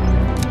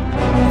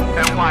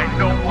 And why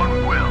no one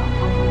will.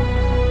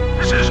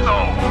 This is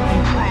no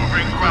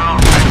proving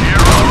ground for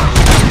heroes.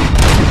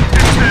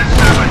 It's their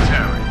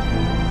cemetery.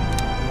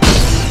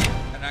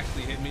 That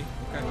actually hit me.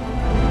 Okay.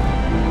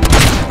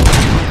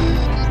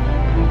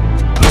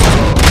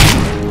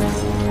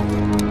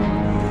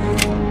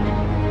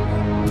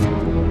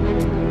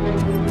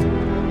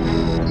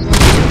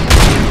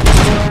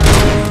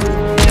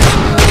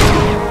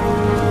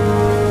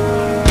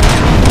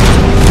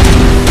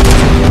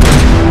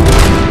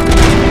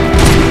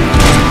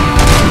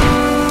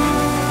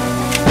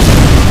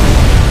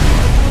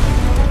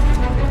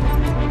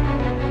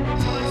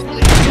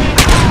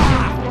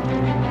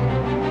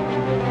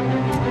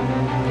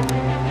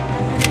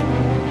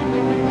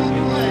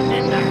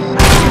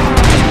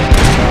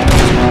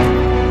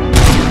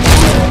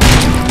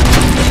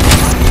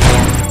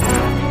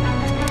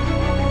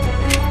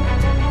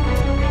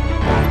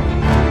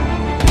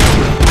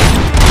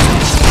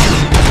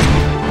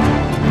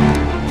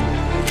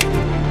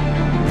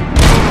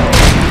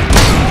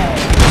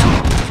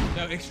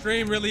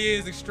 Extreme really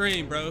is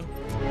extreme, bro. I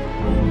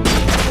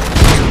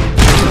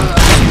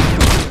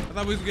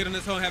thought we was getting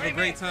this home and have a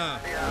great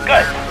time.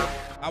 Good.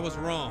 I was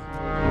wrong.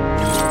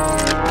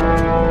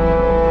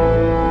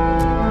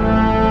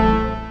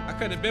 I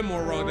couldn't have been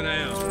more wrong than I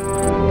am.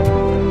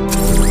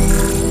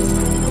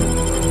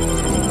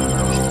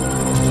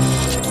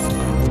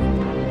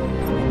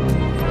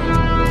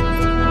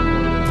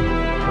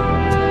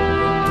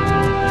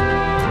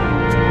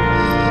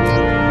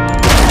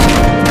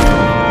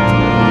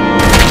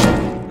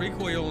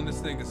 Recoil on this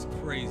thing is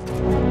crazy.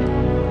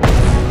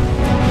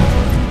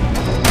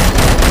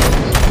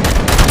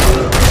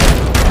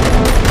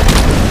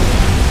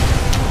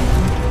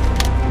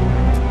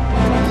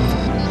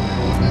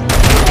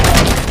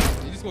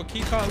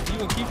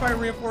 gonna keep fighting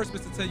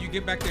reinforcements until you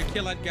get back there and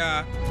kill that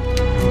guy.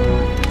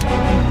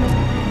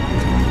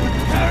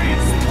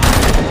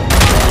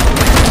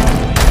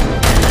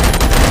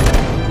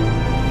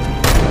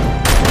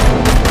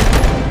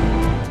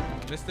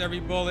 Missed every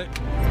bullet.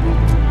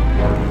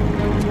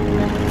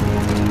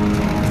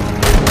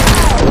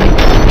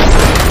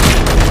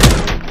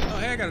 Oh,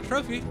 hey, I got a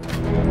trophy.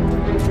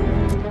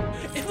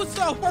 It was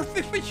all worth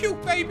it for you,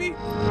 baby. It's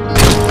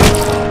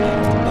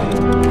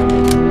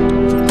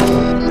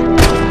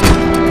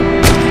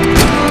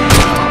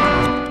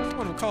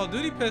one of them Call of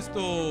Duty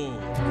pistols.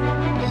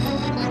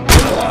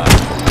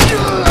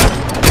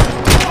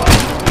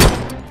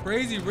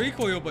 Crazy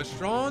recoil, but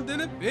strong than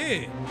a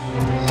bitch.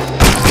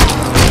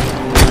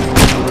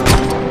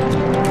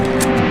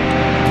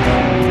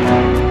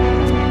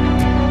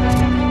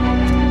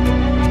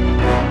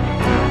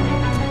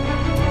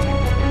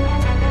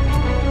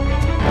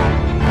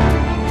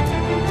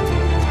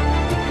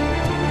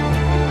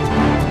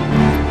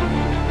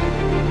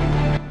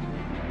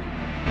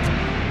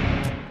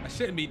 I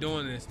shouldn't be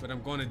doing this, but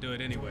I'm going to do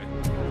it anyway.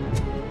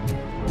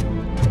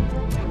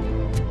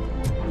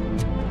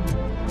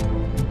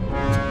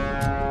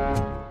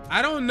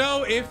 I don't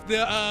know if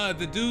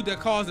the dude that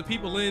calls the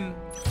people in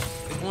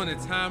is on a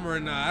timer or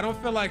not. I don't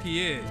feel like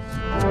he is,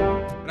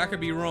 but I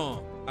could be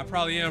wrong. I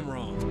probably am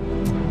wrong.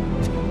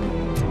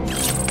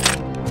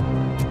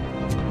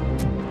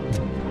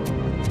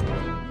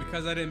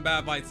 Because I didn't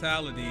buy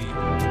Vitality,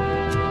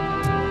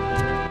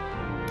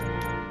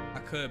 I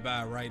could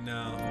buy it right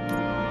now.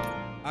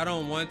 I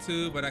don't want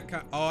to, but I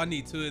can't. Oh, I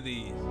need 2 of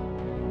these.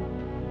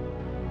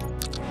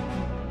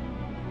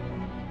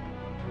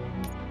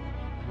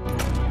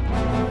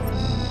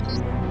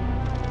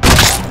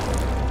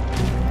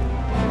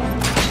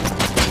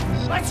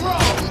 Let's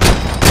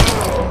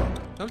roll!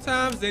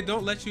 Sometimes they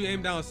don't let you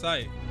aim down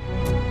sight.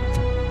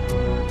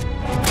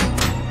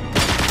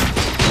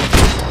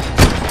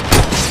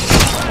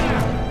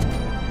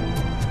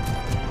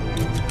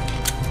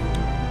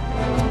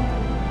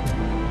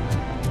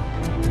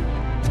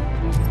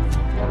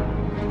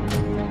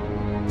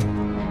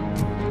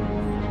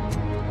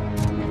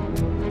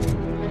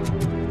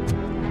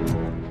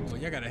 Well,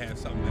 you gotta have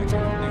something back here.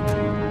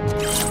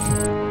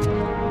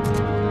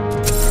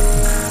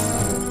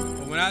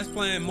 When I was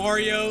playing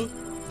Mario,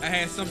 I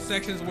had some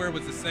sections where it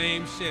was the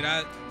same shit.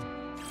 I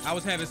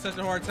was having such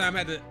a hard time.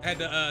 Had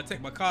to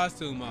take my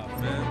costume off,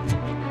 man.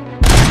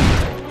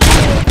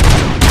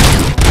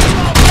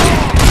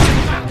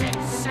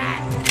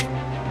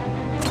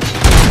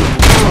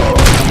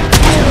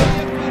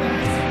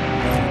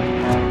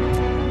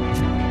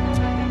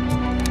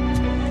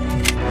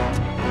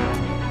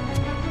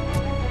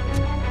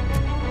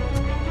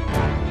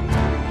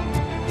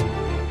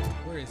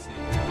 Where is he?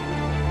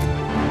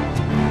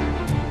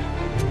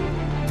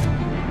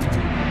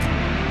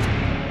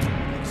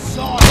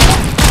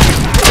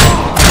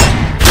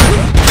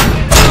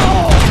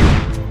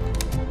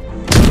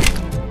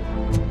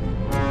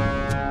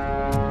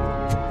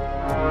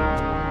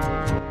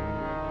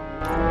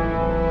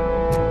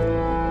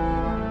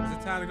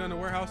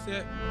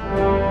 Yet?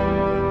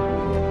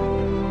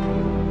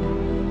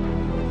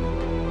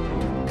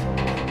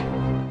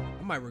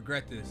 I might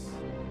regret this.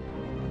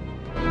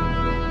 At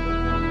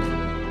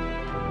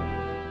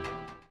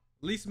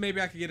least maybe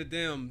I could get a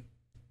damn...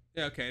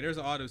 Yeah, okay, there's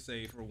an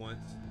autosave for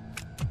once.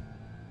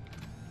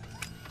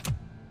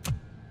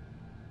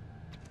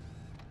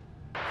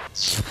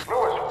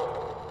 Lewis!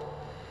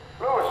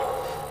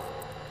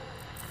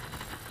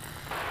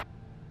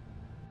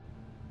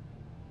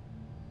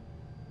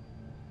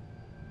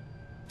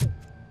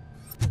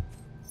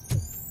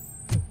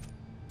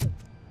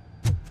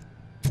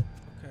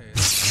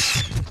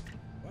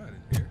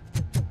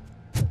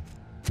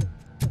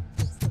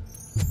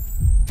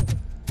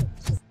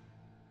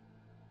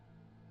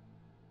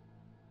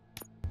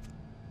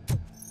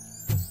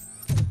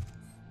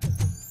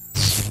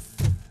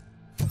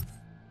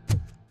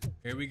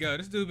 Here we go.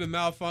 This dude been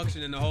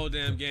malfunctioning the whole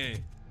damn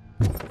game.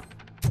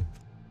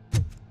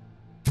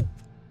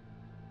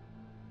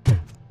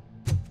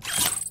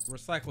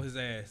 Recycle his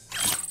ass.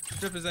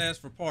 Strip his ass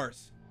for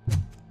parts.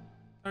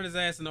 Turn his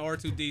ass into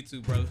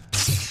R2-D2, bro.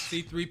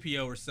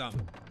 C-3PO or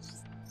something.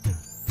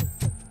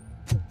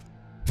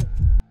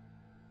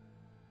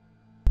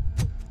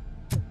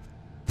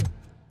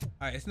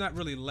 Alright, it's not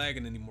really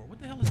lagging anymore.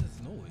 What the hell is this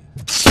noise?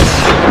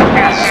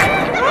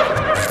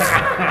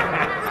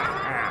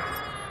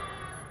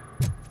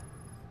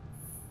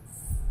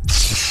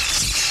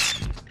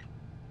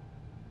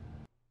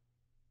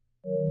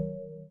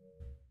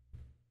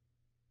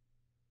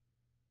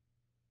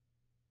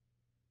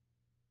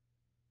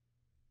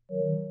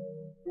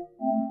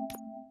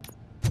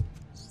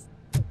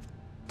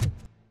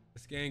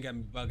 This game got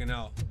me bugging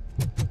out.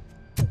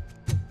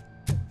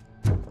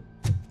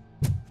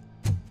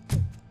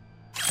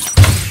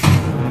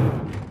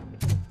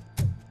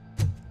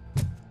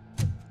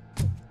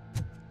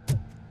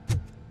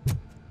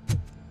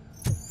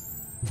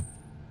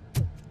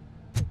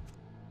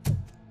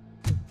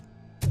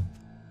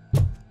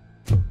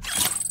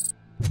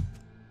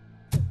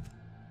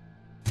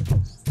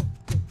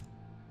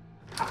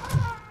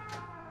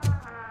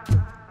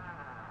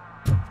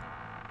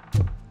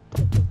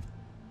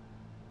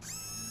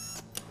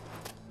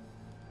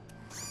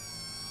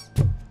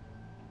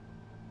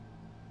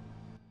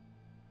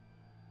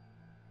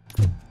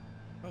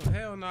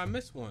 Hell no, I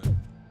missed one.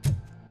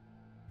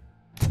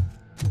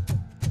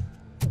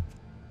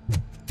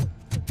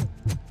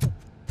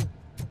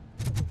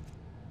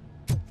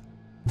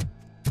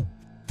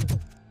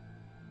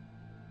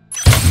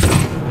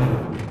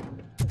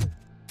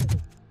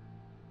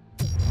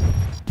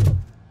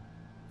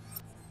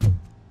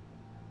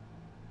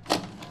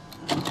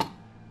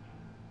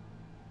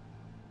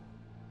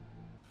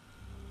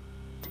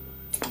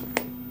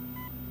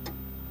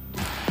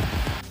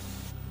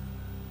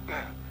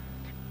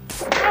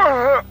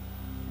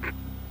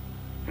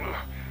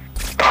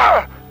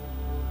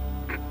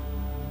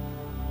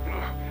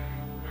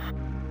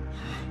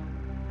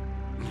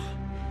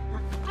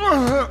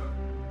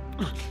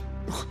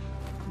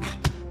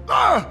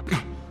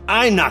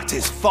 I knocked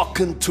his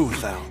fucking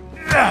tooth out.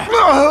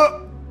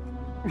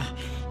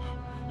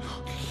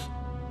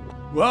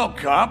 Well,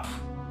 cop,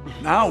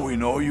 now we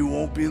know you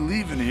won't be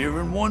leaving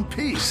here in one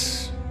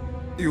piece.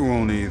 You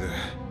won't either.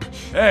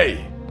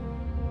 Hey,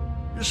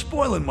 you're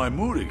spoiling my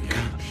mood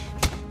again.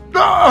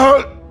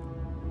 I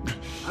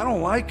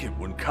don't like it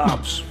when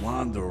cops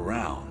wander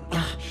around.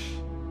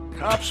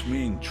 Cops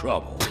mean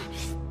trouble,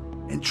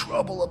 and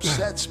trouble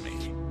upsets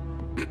me.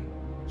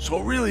 So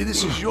really,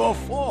 this is your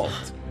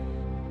fault.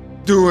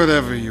 Do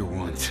whatever you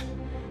want.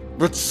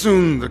 But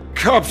soon the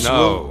cops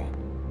will...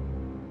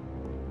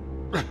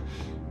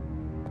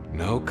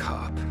 No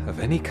cop of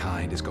any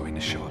kind is going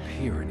to show up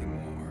here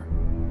anymore.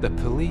 The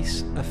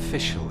police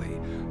officially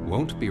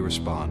won't be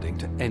responding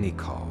to any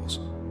calls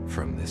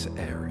from this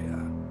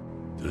area.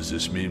 Does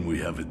this mean we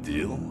have a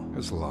deal?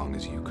 As long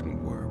as you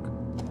can work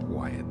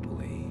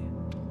quietly.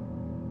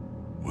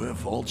 We're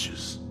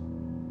vultures.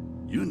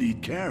 You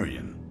need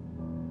carrying.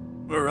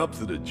 We're up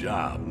to the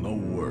job, no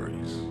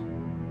worries.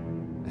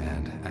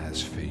 And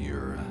as for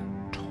your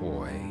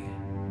toy...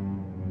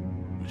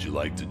 Would you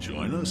like to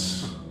join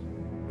us?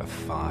 A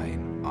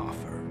fine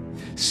offer,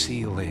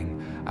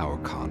 sealing our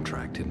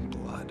contract in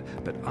blood,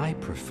 but I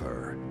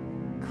prefer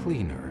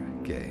cleaner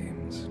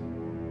games.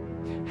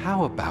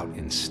 How about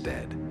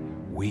instead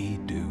we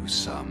do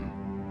some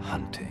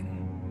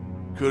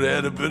hunting? Could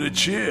add a bit of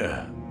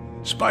cheer,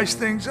 spice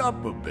things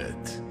up a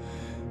bit.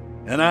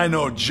 And I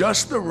know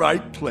just the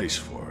right place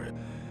for it.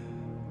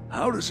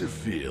 How does it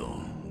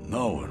feel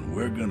knowing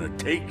we're gonna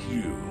take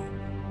you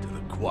to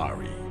the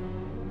quarry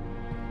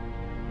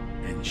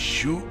and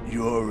shoot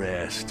your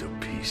ass to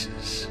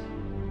pieces?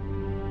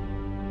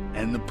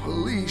 And the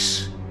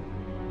police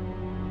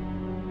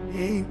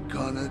ain't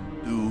gonna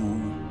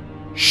do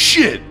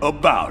shit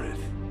about it.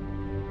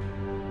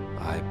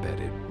 I bet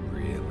it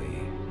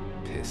really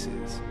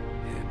pisses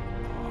him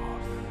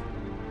off.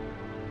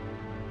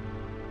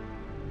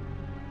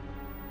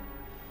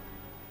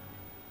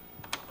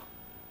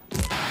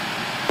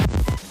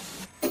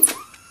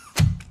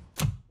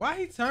 Why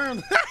he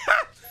turned?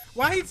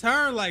 Why he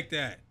turned like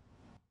that?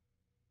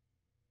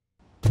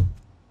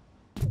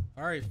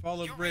 All right,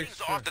 follow Your Briggs.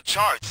 ratings are off the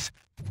charts.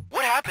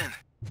 What happened?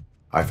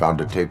 I found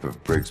a tape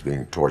of Briggs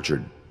being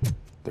tortured.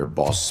 Their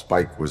boss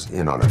Spike was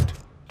in on it,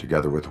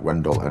 together with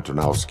Wendell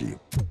Antonowski.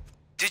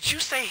 Did you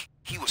say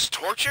he was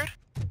tortured?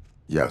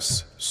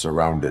 Yes,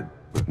 surrounded,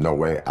 with no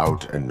way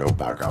out and no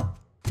backup.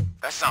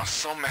 That sounds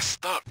so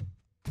messed up.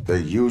 They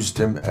used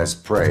him as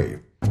prey.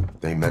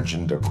 They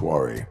mentioned a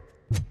quarry.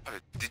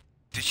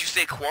 Did you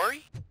say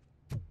quarry?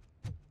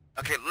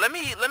 Okay, let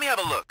me have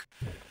a look.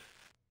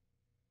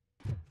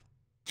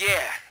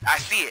 Yeah, I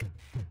see it.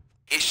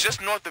 It's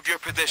just north of your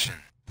position.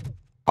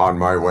 On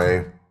my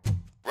way.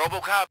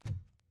 RoboCop,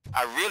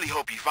 I really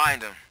hope you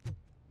find him.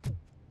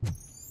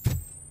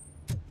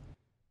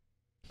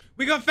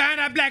 We gonna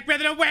find our black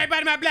brother. Don't worry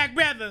about my black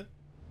brother.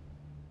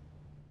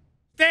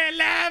 Stay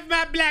alive,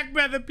 my black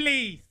brother,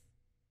 please.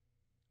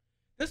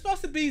 There's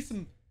supposed to be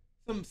some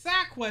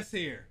side quests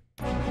here.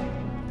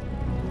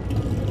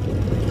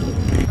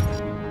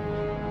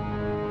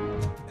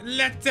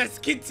 Let us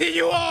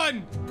continue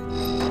on.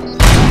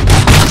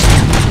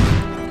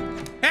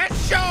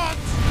 Headshot.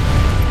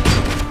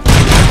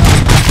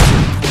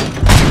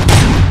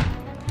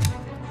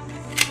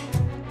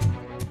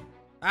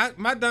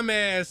 My dumb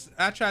ass,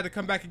 I tried to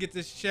come back and get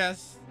this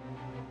chest,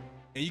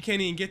 and you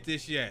can't even get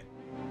this yet.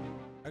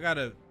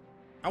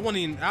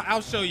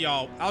 I'll show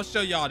y'all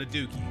the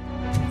dookie. So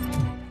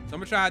I'm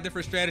gonna try a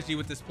different strategy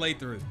with this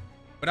playthrough.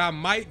 What I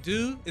might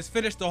do is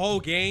finish the whole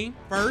game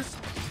first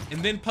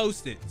and then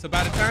post it. So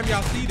by the time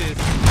y'all see this,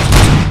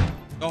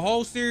 the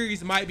whole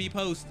series might be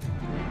posted.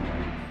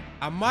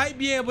 I might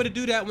be able to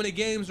do that when the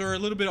games are a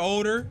little bit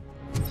older.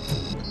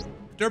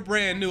 They're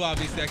brand new,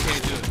 obviously I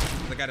can't do it.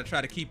 I gotta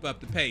try to keep up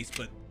the pace,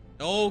 but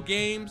the old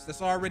games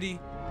that's already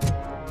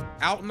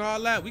out and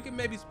all that, we could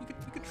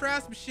try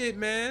some shit,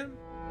 man.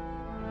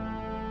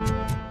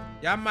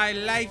 Y'all might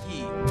like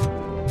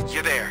it.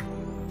 You're there.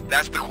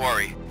 That's the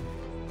quarry.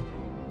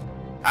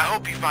 I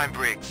hope you find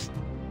Briggs.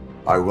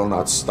 I will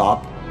not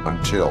stop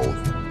until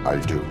I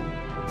do.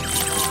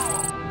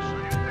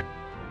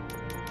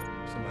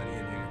 Somebody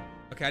in here.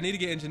 Okay, I need to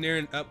get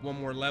engineering up one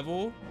more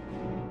level.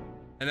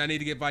 And I need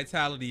to get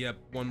vitality up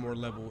one more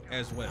level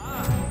as well.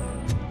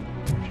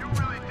 If you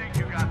really think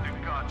you got the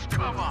guts drugs,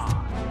 come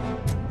on.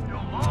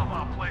 You'll love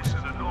our place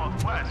in the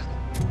Northwest.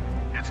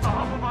 It's the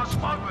hub of our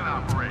smuggling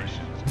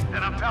operations.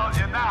 And I'm telling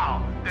you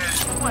now,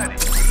 there's plenty.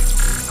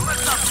 And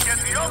let's not forget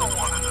the other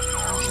one in the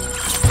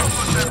north.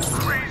 Those are them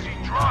crazy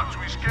drugs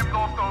we skimmed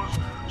off those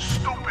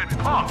stupid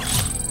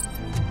punks.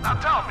 Now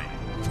tell me,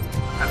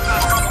 that's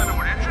not something that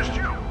would interest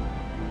you?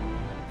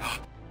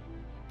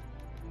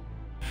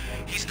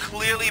 He's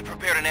clearly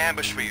prepared an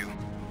ambush for you.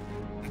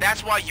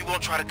 That's why you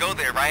won't try to go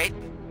there, right?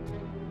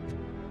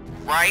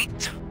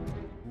 Right?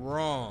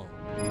 Wrong.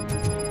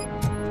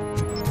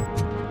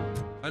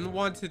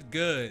 Unwanted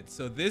goods.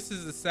 So this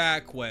is a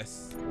side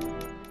quest.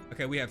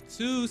 Okay, we have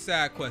 2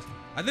 side quests.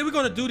 I think we're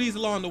gonna do these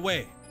along the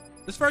way.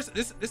 This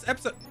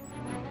episode.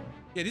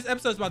 Yeah, this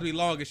episode's about to be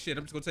long as shit.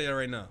 I'm just gonna tell you that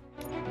right now.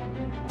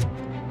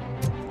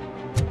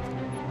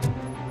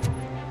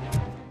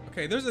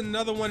 Okay, there's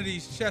another one of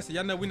these chests.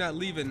 Y'all know we're not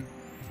leaving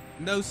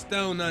no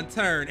stone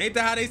unturned. Ain't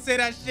that how they say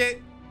that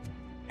shit?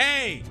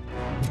 Hey!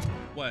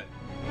 What?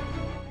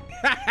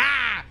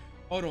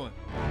 Hold on.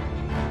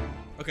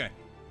 Okay.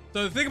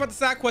 So the thing about the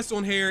side quest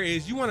on here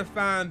is you want to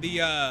find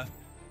the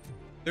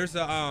there's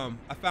a I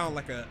found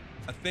like a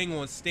thing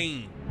on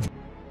Steam.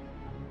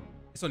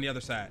 It's on the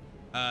other side.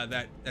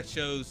 That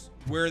shows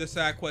where the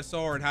side quests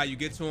are and how you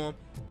get to them.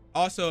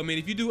 Also, I mean,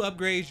 if you do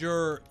upgrade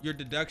your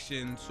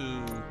deduction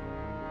to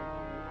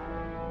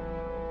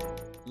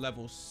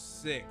level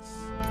 6,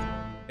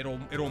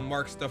 it'll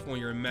mark stuff on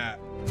your map.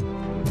 All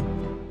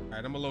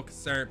right, I'm a little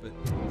concerned, but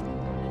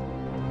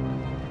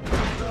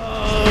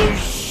Oh,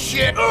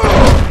 shit!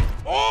 oh,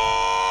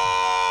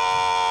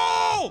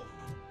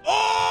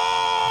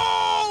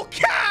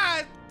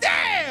 god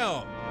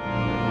damn!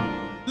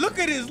 Look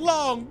at his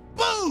long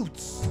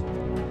boots,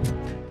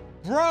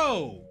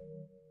 bro.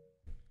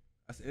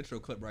 That's an intro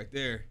clip right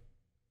there.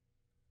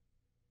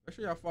 Make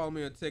sure y'all follow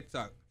me on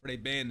TikTok before they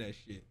ban that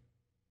shit.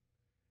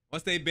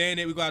 Once they ban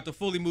it, we're gonna have to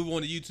fully move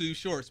on to YouTube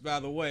Shorts, by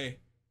the way.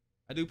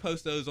 I do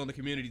post those on the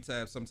community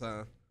tab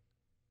sometime.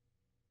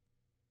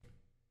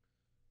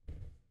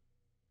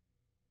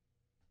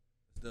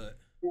 Let's do it.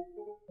 Here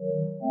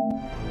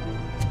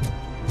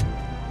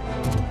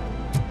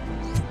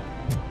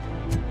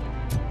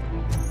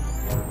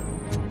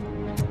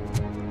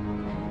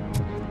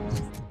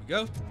we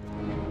go.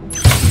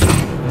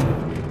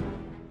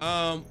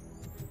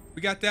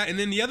 We got that, and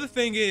then the other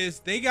thing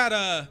is they got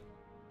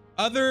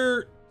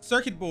other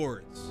circuit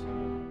boards.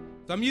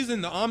 So I'm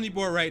using the Omni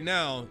board right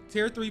now,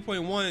 tier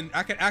 3.1.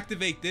 I can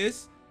activate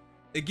this.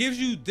 It gives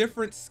you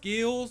different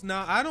skills.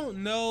 Now I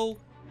don't know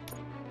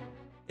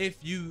if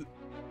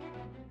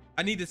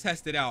I need to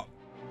test it out.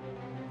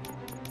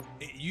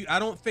 I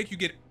don't think you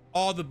get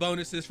all the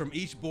bonuses from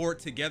each board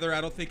together.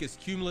 I don't think it's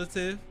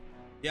cumulative.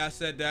 Yeah, I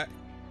said that,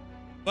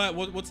 but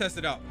we'll test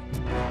it out.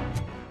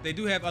 They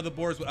do have other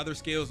boards with other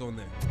skills on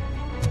there.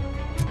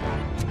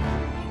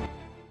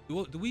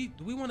 Do we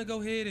want to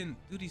go ahead and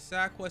do these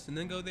side quests and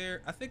then go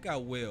there? I think I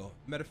will.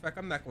 Matter of fact,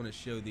 I'm not going to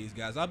show these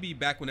guys. I'll be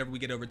back whenever we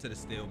get over to the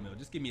steel mill.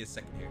 Just give me a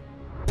second here.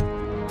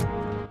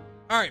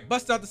 All right,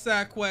 bust out the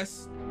side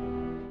quests.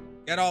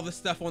 Got all the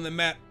stuff on the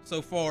map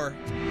so far.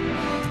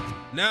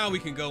 Now we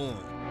can go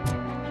on.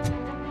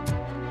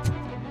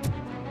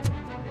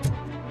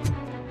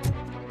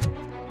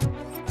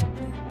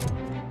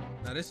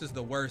 Now this is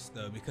the worst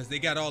though, because they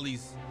got all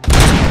these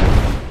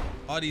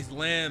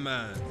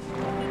landmines.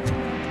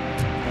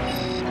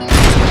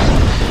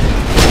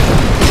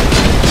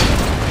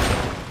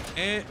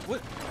 And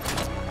what?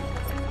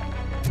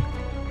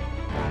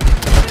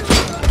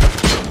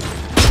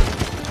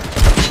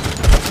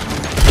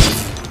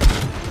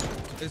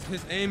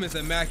 His aim is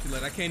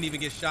immaculate. I can't even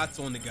get shots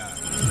on the guy.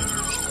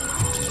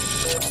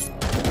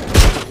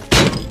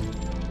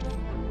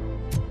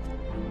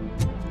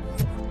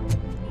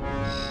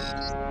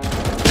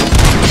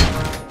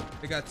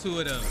 They got 2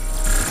 of them.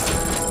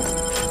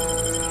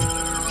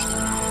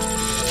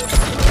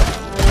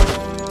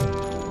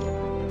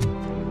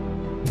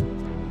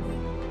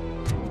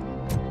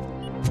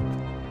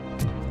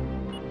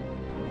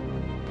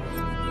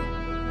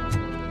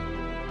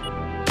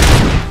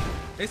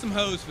 They some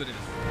hoes for this.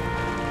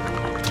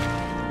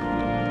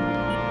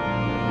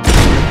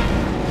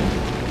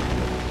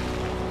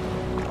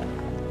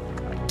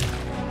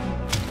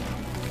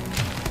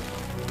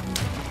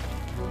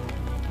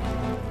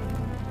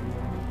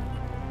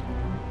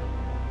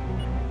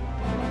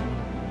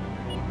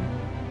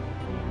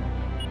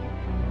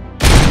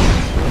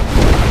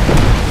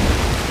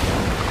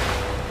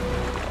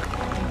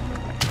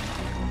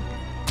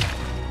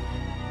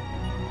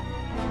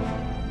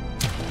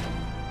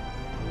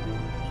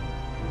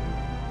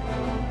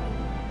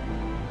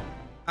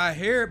 I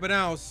hear it, but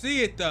I don't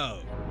see it though.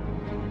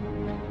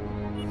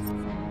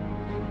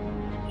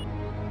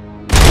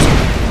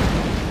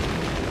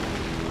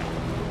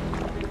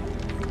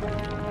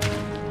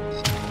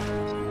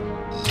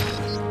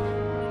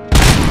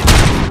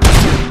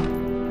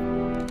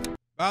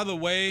 By the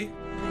way,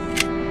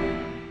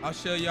 I'll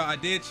show y'all, I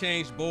did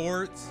change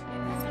boards.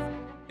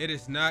 It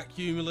is not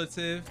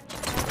cumulative.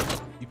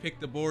 You pick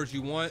the boards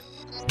you want.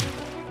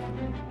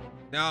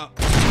 Now,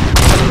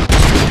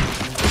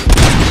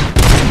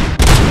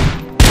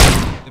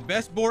 The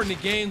best board in the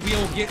game we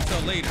don't get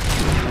till later.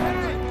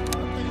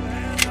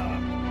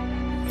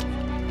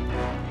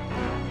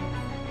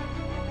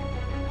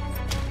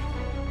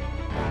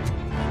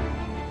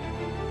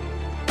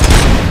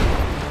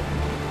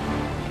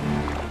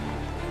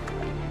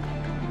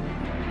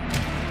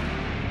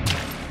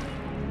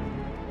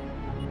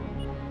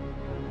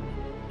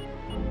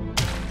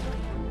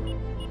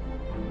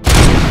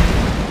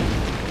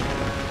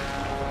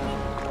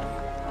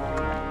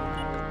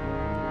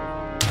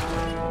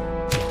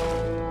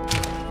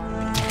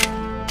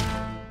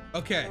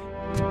 Okay.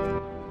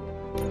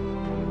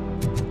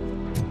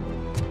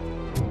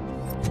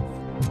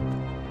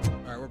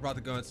 Alright, we're about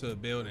to go into a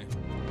building.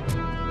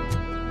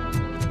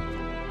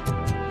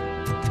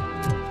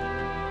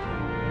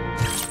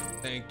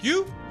 Thank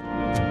you.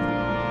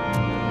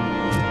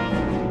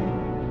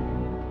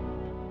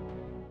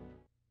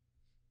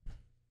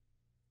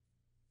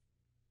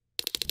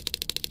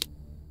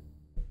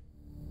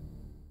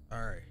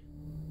 Alright.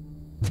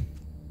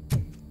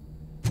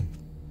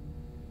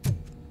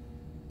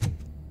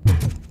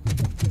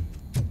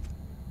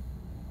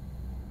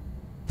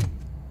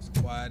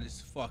 Quiet as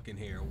fucking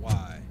here.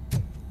 Why?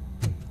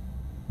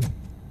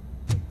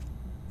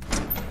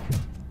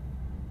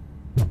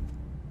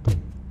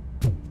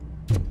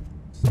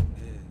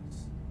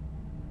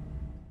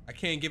 I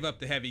can't give up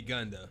the heavy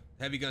gun though.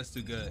 Heavy gun's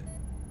too good.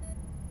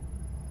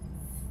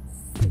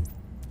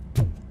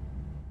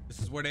 This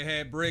is where they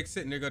had Briggs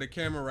sitting. There go the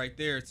camera right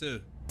there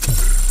too.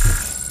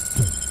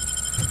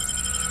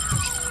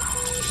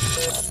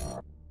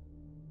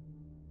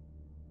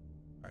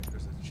 Alright,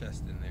 there's a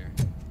chest in there.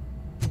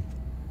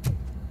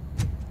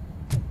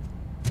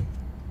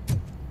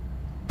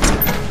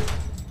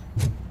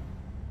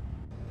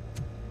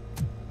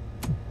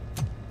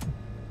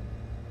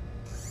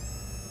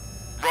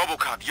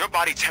 ROBOCOP, your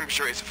body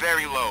temperature is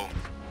very low.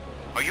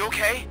 Are you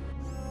okay?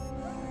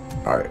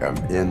 I am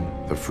in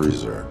the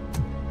freezer.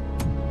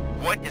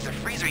 What is the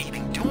freezer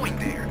even doing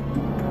there?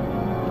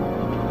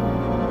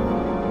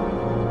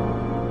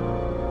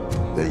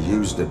 They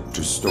used it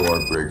to store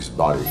Briggs'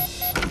 body.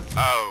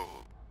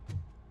 Oh.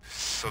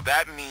 So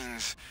that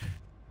means...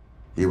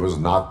 He was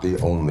not the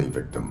only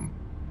victim.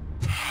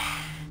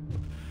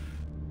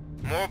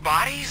 More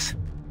bodies?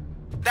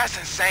 That's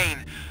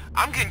insane.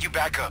 I'm getting you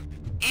back up,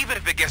 even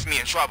if it gets me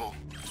in trouble.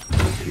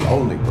 The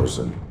only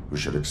person who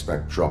should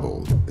expect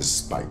trouble is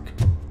Spike.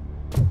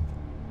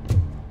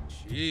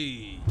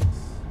 Jeez.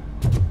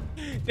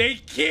 They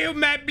killed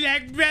my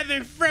black brother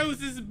and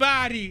froze his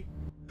body.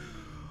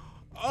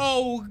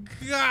 Oh,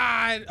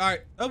 God. All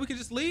right. Oh, we can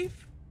just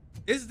leave?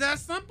 Is that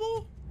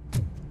simple?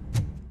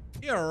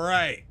 You're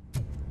right.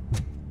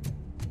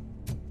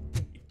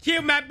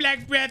 Kill my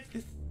black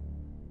brothers.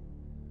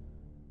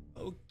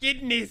 Oh,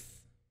 goodness.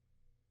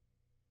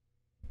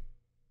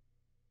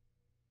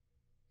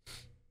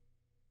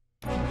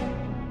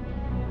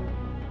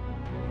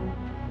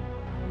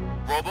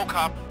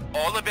 ROBOCOP,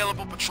 all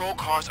available patrol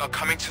cars are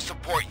coming to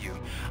support you.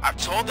 I've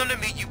told them to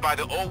meet you by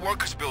the old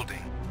workers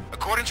building.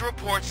 According to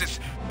reports, it's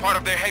part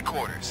of their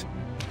headquarters.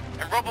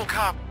 And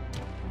ROBOCOP,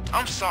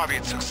 I'm sorry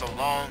it took so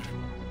long.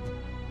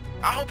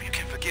 I hope you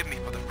can forgive me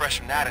for the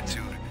freshman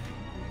attitude.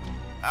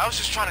 I was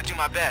just trying to do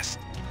my best.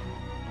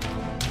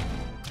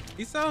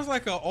 He sounds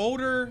like an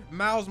older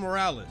Miles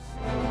Morales.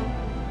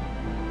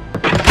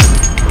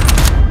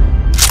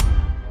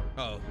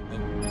 Oh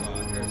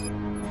God, there's a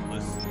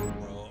listen,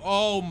 bro.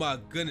 Oh my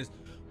goodness.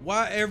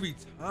 Why every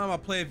time I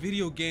play a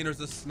video game there's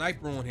a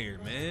sniper on here,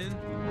 man?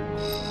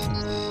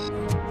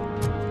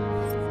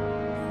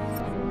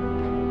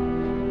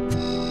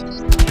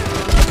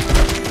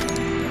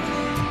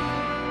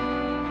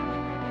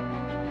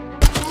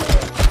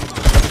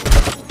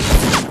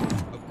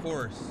 Of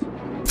course.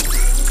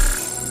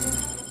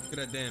 Look at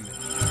that damage.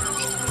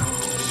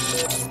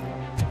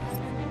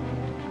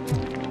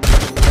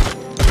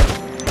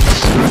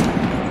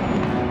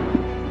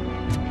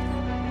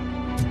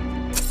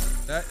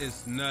 That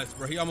is nuts,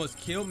 bro. He almost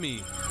killed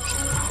me.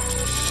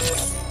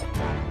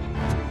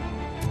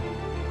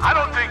 I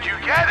don't think you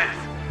get it.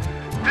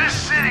 This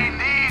city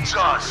needs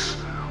us.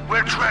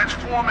 We're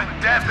transforming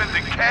death and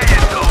decay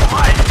into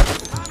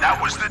life. That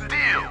was the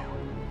deal.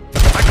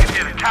 I can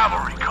hear the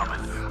cavalry coming.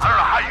 I don't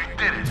know how you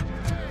did it,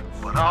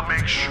 but I'll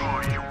make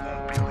sure you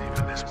won't be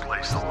leaving this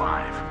place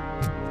alive.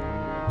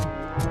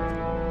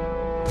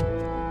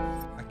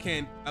 I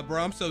can't,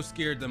 bro. I'm so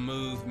scared to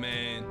move,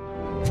 man.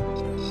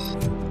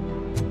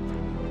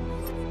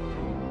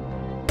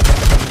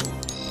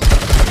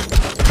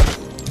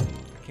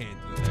 Can't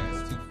do that.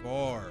 It's too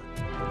far.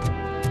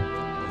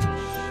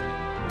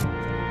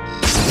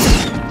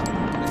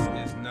 Oh,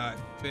 this is not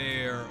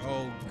fair.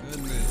 Oh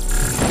goodness.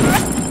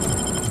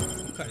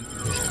 I'm cutting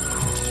through here.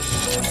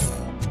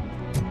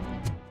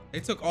 They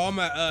took all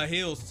my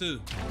heals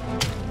too.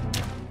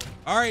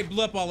 Alright,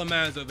 blew up all the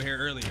mines over here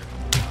earlier.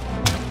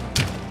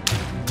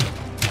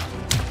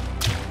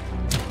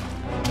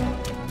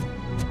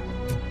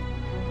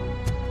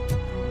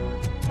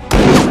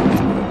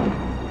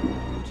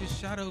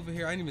 Over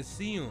here, I didn't even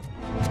see him.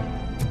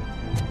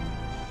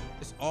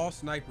 It's almost all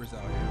snipers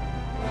out here.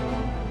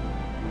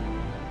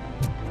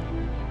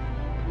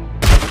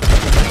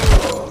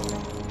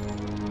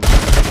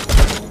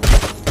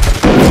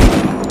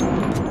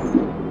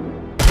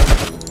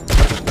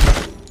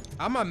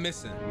 How am I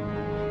missing?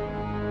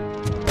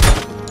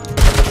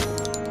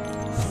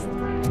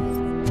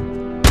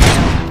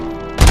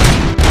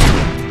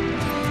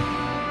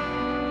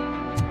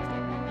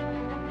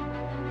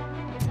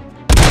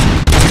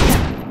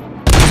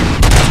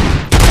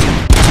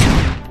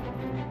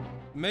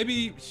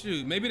 Maybe,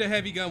 shoot, maybe the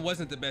heavy gun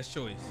wasn't the best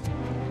choice.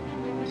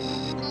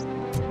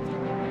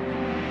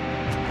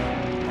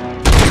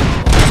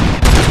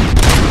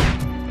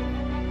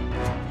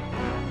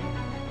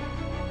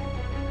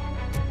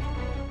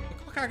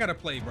 Look, I gotta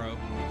play, bro.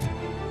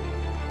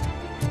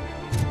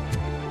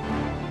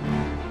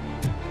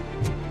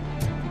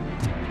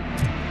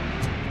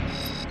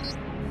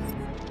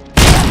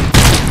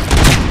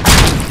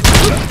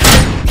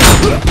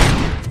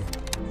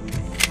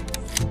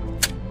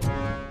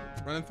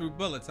 Running through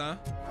bullets, huh?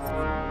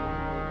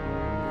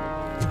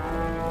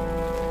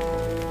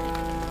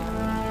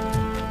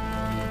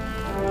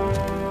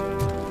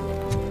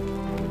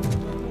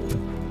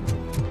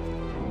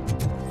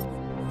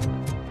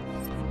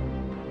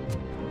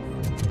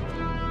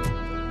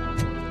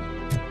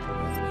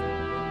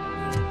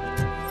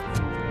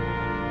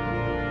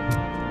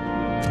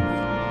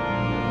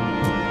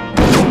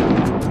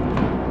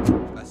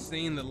 I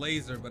seen the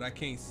laser, but I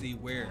can't see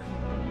where.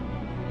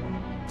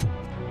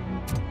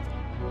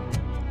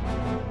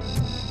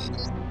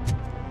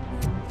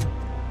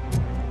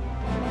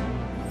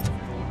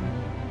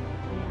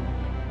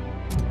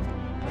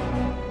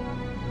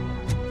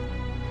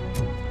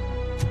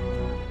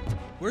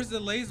 Where's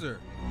the laser?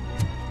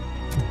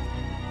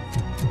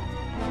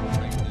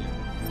 Right there.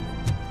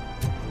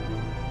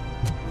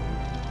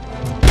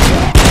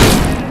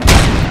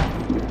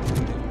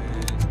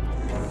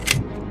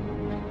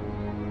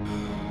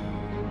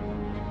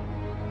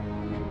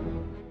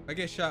 I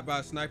get shot by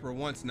a sniper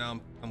once now,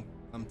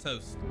 I'm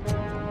toast.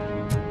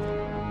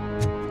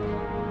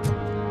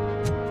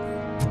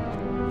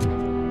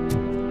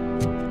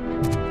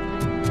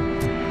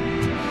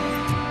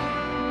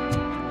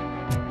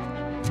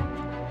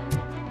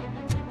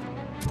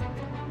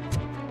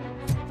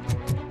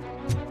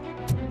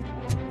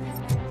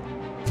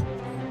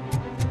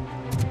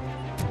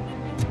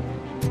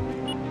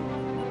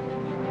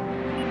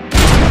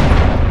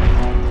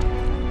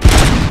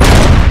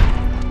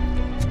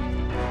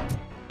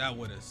 That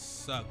would have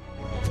sucked,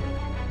 bro.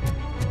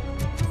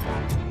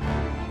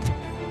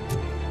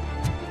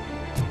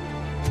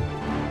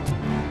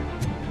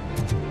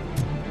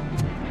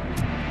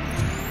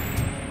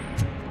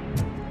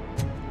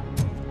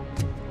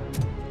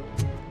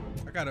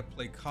 I gotta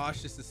play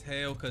cautious as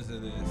hell because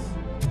of this.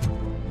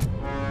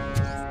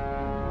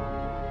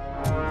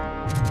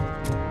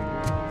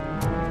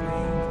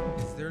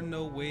 Wait, is there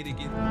no way to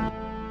get...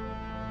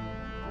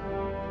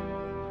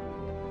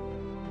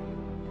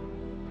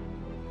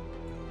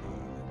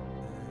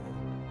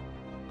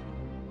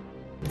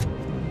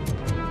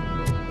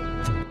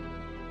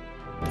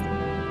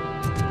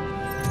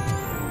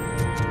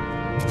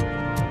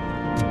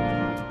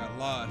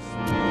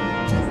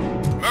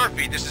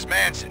 This is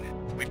Manson.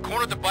 We've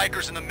cornered the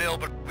bikers in the mill,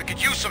 but we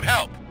could use some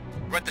help.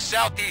 We're at the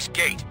southeast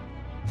gate.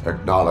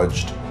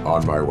 Acknowledged.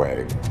 On my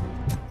way.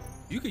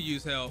 You could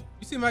use help.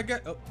 You see my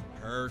guy? Oh,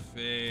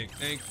 perfect.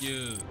 Thank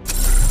you.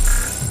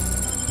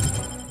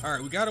 All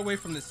right, we got away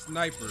from the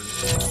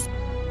snipers.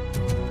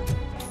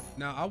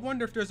 Now, I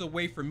wonder if there's a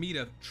way for me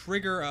to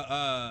trigger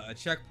a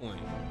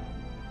checkpoint.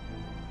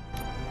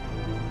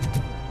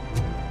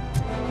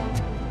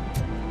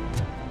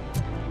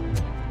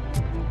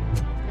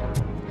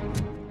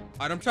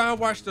 All right, I'm trying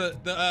to watch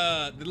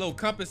the little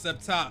compass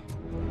up top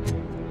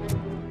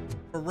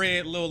for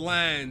red little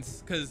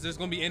lines, because there's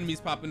gonna be enemies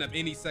popping up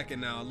any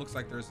second now. It looks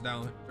like they're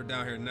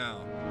down here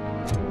now.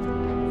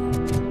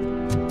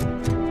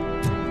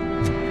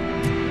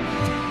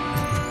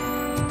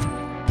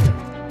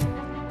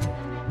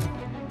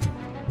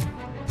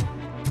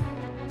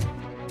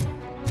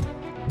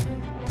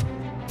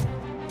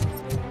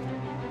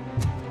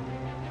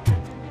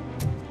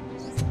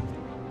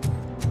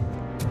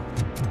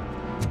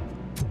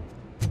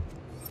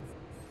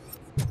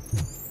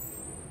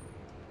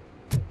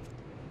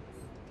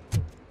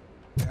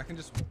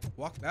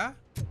 Walk that?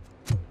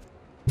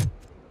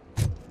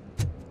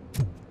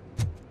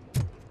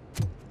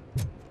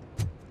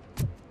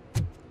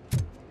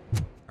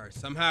 Alright,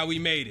 somehow we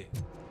made it.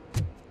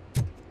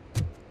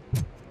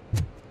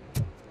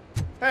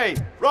 Hey,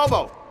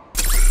 Robo!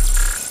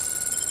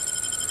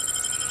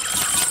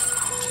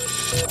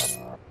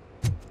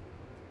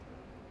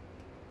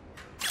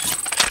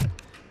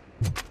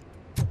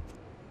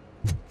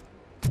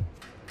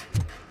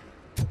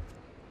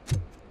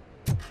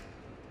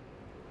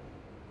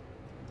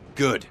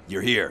 Good,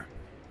 you're here.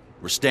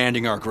 We're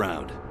standing our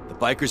ground. The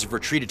bikers have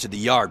retreated to the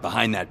yard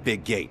behind that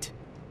big gate.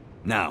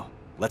 Now,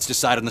 let's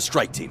decide on the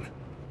strike team.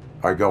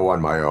 I go on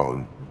my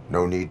own.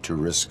 No need to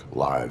risk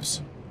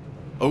lives.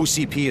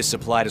 OCP has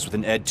supplied us with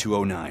an ED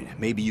 209.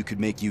 Maybe you could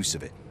make use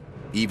of it,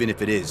 even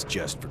if it is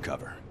just for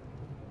cover.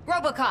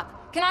 ROBOCOP,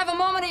 can I have a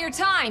moment of your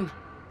time?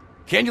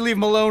 Can you leave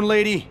him alone,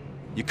 lady?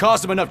 You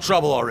caused him enough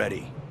trouble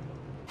already.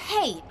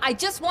 Hey, I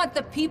just want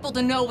the people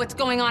to know what's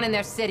going on in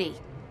their city.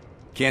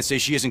 Can't say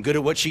she isn't good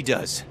at what she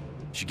does.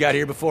 She got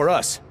here before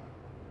us.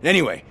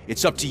 Anyway,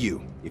 it's up to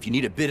you. If you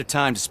need a bit of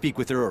time to speak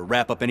with her or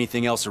wrap up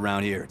anything else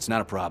around here, it's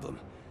not a problem.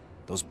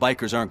 Those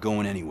bikers aren't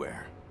going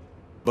anywhere.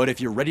 But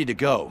if you're ready to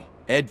go,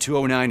 ED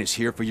 209 is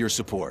here for your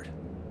support.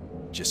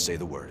 Just say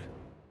the word.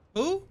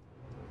 Who?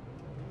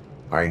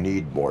 I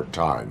need more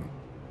time.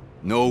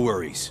 No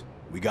worries.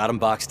 We got him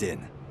boxed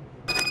in.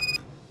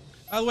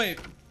 By the way,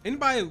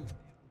 anybody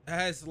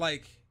has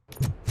like,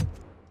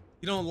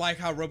 you don't like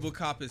how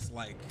RoboCop is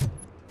like,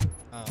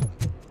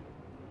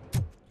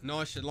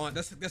 nonchalant.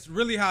 That's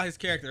really how his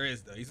character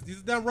is, though. He's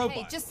a dumb robot.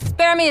 Hey, just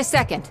spare me a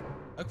second.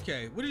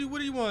 Okay, what do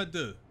you want to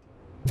do?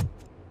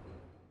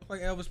 Look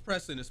like Elvis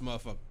Presley in this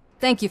motherfucker.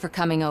 Thank you for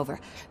coming over.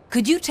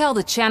 Could you tell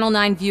the Channel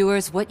 9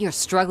 viewers what you're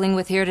struggling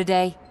with here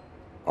today?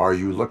 Are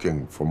you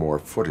looking for more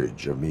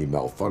footage of me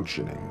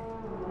malfunctioning?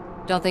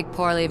 Don't think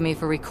poorly of me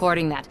for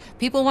recording that.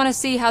 People want to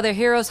see how their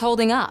hero's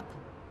holding up.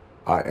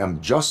 I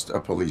am just a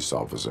police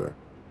officer.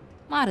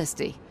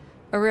 Modesty.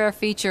 A rare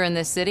feature in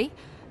this city.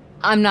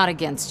 I'm not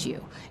against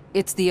you.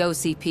 It's the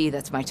OCP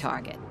that's my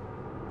target.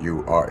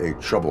 You are a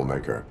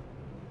troublemaker.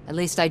 At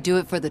least I do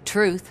it for the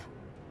truth.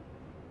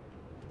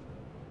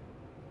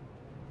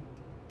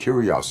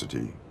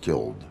 Curiosity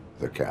killed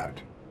the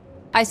cat.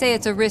 I say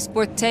it's a risk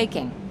worth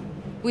taking.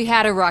 We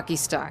had a rocky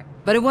start,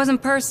 but it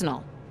wasn't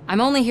personal. I'm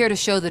only here to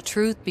show the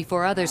truth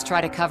before others try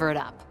to cover it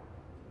up.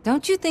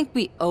 Don't you think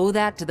we owe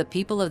that to the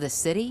people of the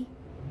city?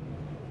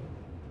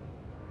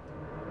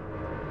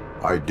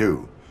 I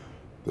do.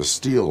 The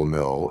steel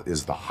mill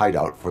is the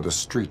hideout for the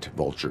street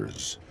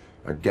vultures,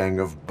 a gang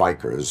of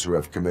bikers who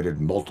have committed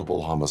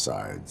multiple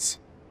homicides.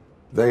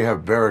 They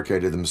have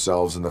barricaded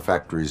themselves in the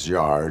factory's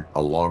yard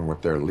along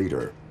with their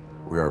leader.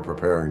 We are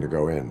preparing to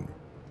go in.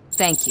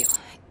 Thank you.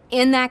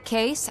 In that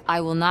case,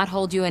 I will not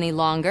hold you any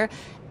longer,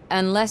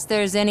 unless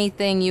there's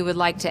anything you would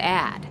like to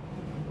add.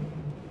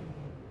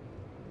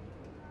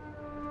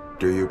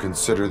 Do you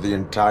consider the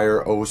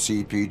entire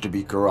OCP to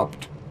be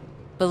corrupt?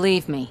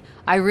 Believe me,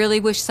 I really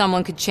wish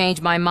someone could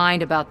change my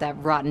mind about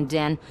that rotten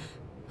den.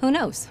 Who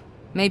knows?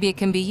 Maybe it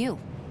can be you.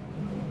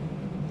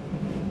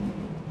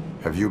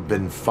 Have you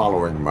been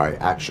following my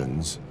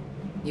actions?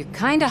 You're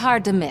kinda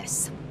hard to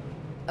miss.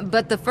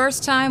 But the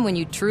first time when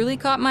you truly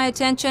caught my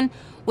attention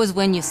was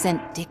when you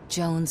sent Dick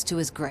Jones to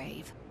his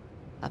grave.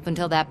 Up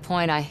until that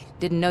point, I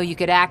didn't know you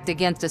could act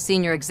against a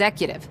senior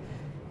executive.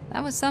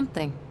 That was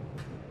something.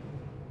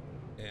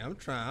 Yeah, I'm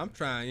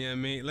trying, you know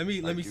what I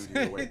mean? Let me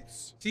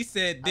she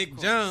said Dick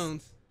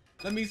Jones.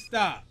 Let me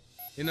stop.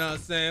 You know what I'm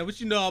saying? What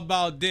you know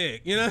about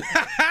Dick? You know?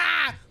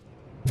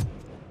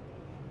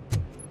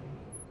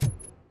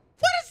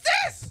 What is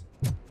this?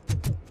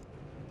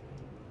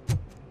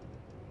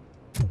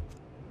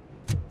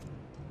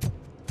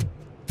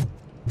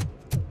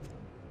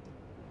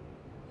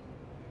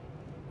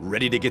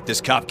 Ready to get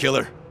this cop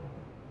killer?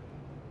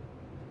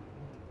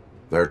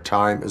 Their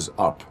time is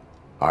up.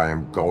 I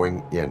am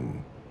going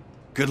in.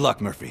 Good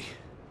luck, Murphy.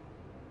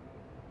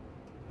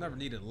 Never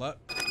needed luck.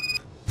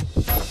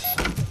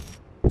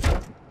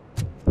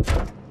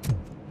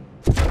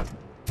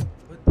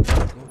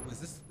 Was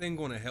this thing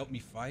going to help me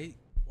fight?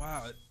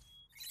 Wow.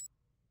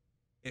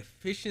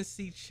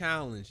 Efficiency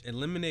challenge.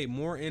 Eliminate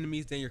more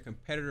enemies than your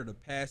competitor to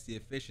pass the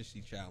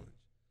efficiency challenge.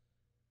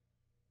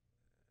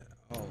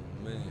 Oh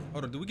man.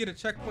 Hold on. Do we get a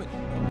checkpoint?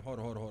 Hold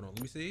on.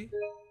 Let me see.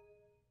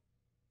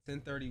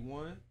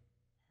 1031.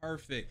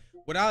 Perfect.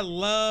 What I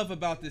love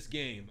about this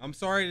game, I'm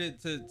sorry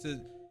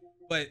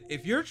but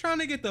if you're trying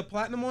to get the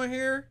platinum on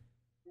here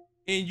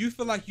and you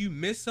feel like you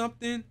missed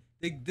something,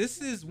 this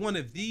is one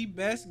of the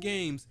best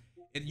games.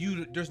 And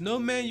there's no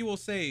manual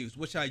saves,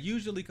 which I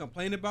usually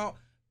complain about,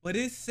 but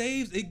it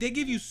saves. They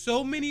give you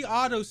so many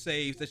auto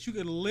saves that you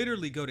can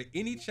literally go to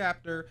any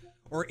chapter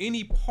or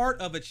any part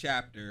of a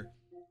chapter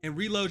and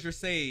reload your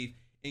save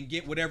and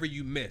get whatever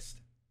you missed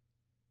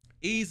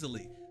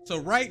easily. So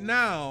right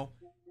now,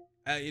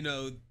 you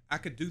know, I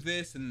could do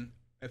this, and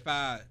if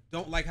I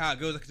don't like how it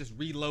goes, I could just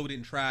reload it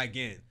and try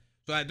again.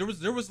 So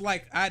there was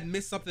like, I'd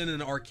missed something in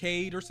an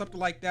arcade or something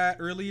like that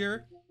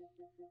earlier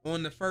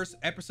on the first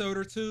episode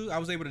or two. I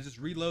was able to just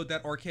reload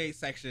that arcade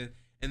section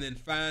and then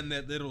find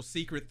that little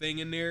secret thing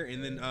in there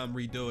and then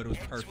redo it. It was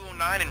perfect.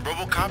 209 and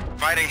RoboCop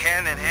fighting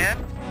hand in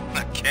hand?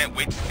 I can't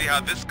wait to see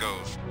how this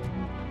goes.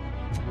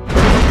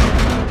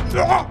 So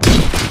you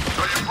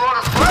brought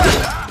a friend,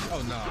 huh?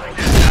 Oh no.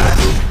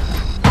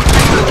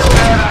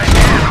 Bad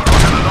idea to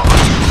run another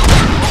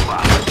stupid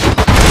robot.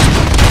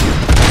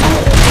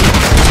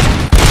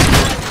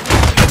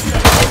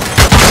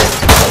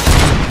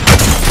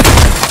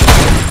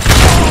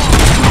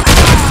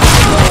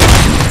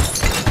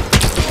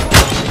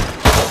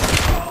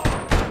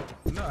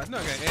 No, I know I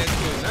gotta add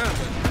to it now,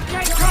 but...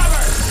 Take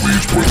cover!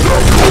 Please put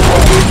down your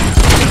weapon.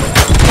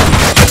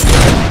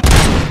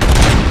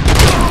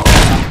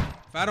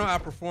 If I don't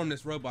outperform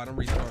this robot, I'm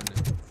restarting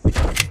it.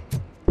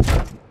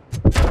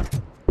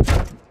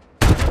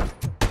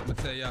 I'm gonna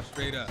tell y'all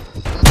straight up.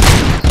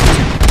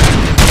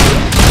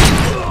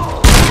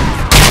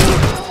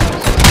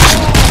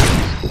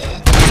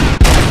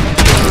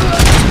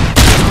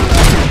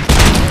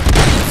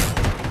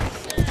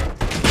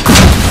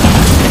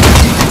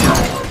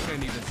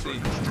 Can't even see.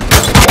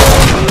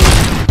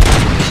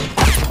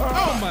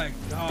 Oh my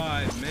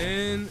god,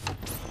 man.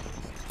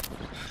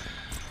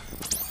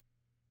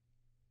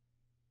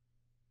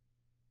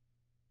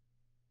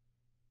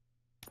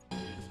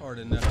 It's hard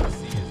enough to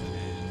see as it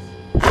is.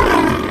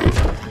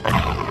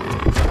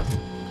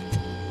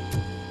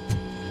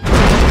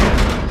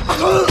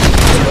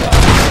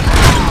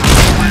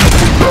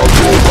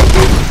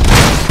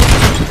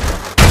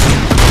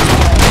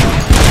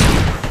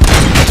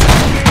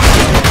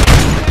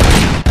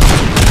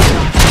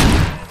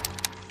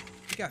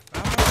 You got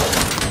foul?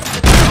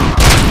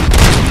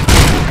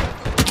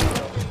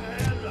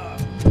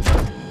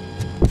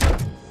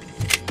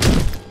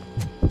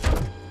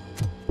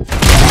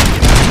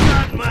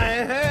 Got my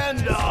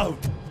hand out!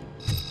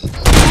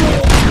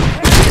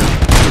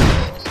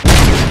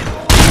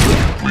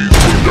 Please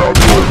put down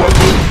your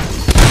weapon.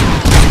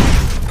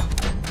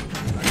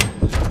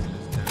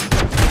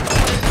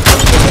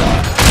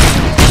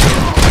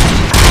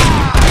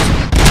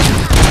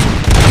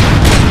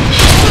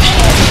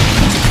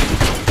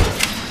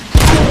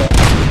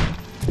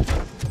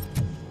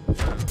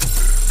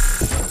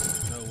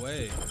 No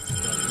way.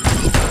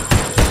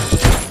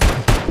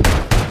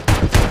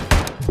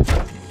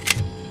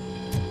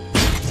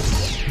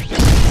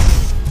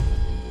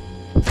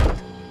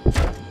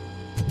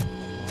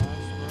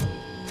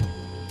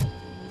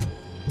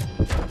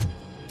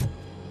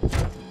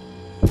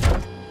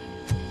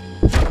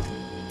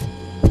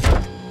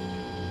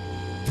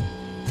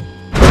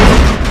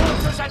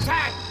 Vultures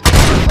attack!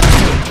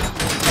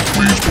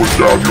 Please put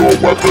down your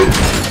weapon.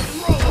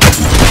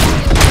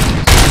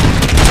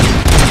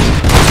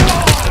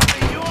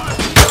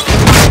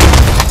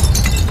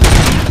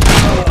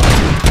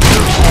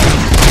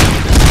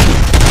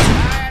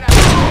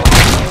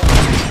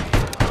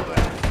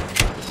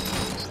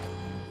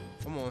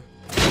 Come on.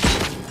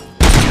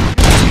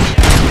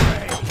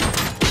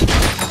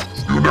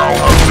 You now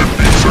have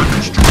 15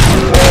 seconds to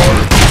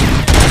survive.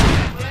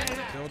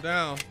 Still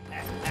down.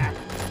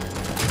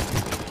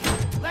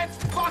 Let's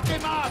fuck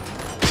him up!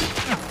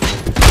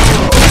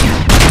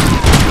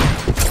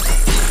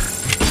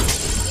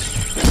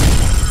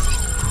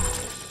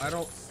 I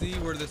don't see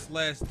where this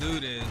last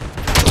dude is.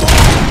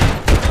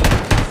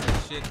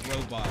 Shit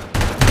robot.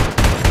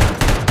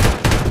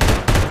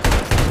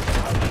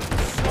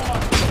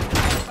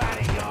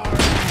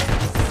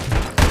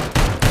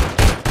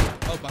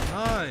 Oh,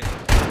 behind.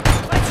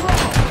 Let's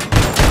roll!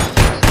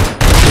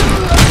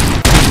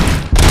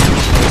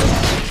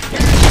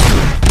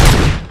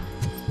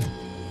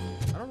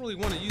 I don't really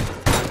want to use it.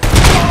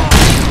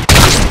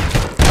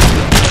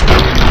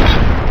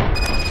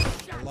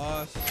 I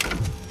lost.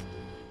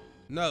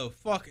 No,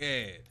 fuck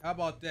Ed. How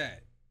about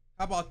that?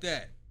 How about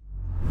that?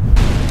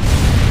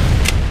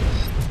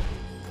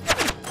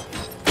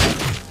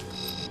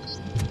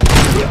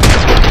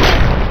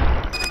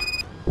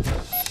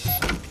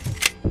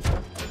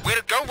 Way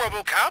to go,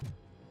 RoboCop!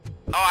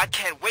 Oh, I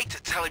can't wait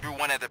to tell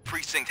everyone at the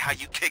precinct how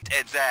you kicked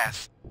Ed's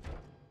ass.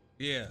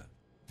 Yeah.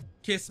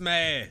 Kiss my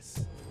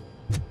ass.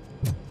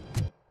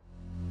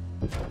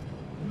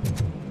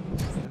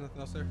 Nothing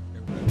else there? Okay,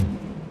 whatever.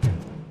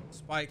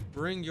 Spike,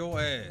 bring your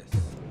ass.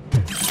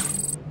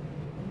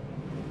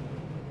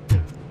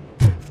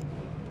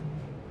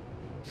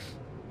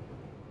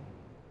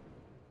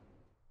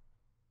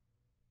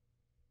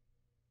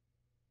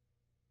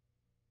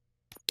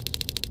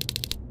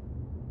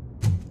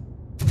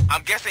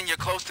 I'm guessing you're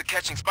close to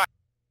catching Spike.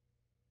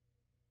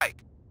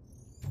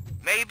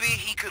 Maybe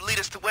he could lead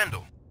us to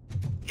Wendell.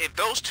 If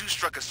those two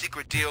struck a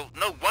secret deal,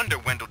 no wonder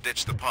Wendell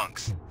ditched the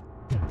punks.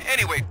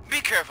 Anyway,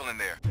 be careful in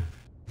there.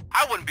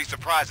 I wouldn't be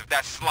surprised if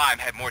that slime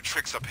had more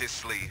tricks up his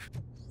sleeve.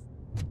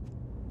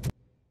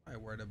 I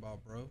ain't worried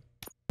about, bro.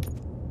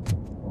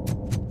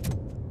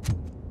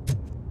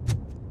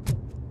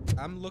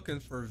 I'm looking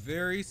for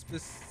very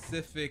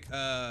specific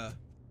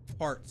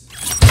parts.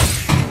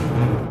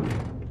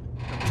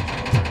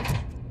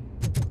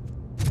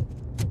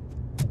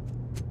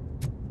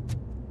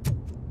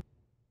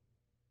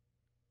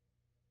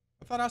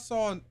 I thought I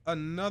saw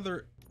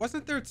another.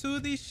 Wasn't there two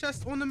of these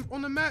chests on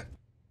the map?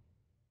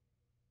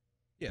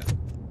 Yeah.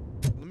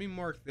 Let me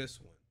mark this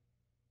one.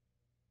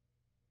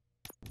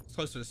 It's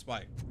closer to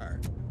Spike. All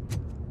right.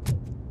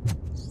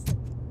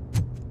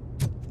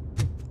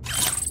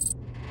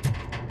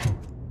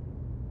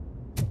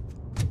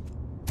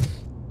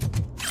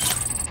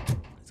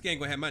 This game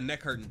gonna have my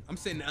neck hurting. I'm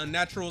sitting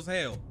unnatural as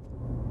hell.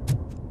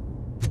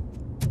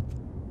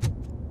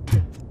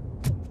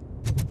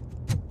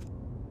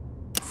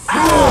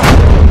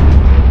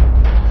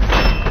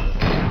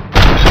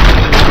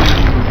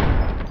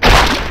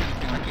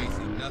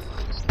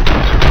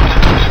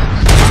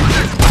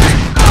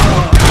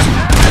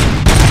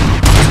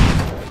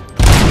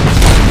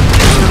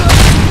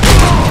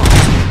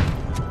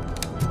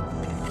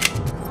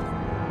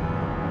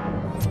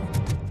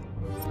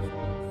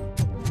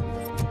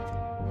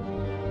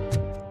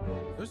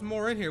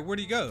 more in here. Where'd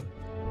he go?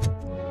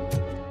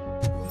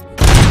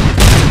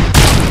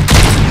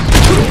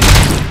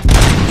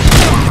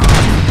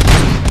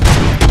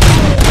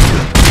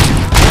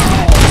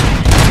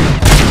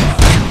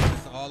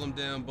 That's all them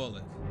damn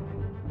bullets.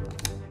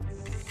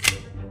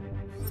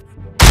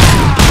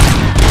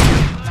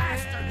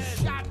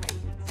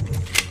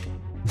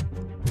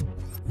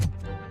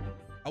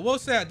 I will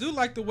say I do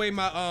like the way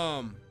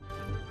my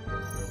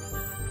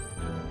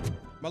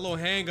my little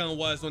handgun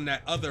was on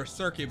that other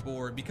circuit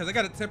board, because I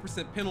got a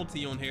 10%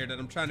 penalty on here that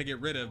I'm trying to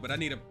get rid of, but I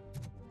need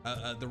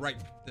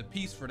the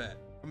piece for that.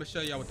 I'm gonna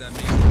show y'all what that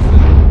means.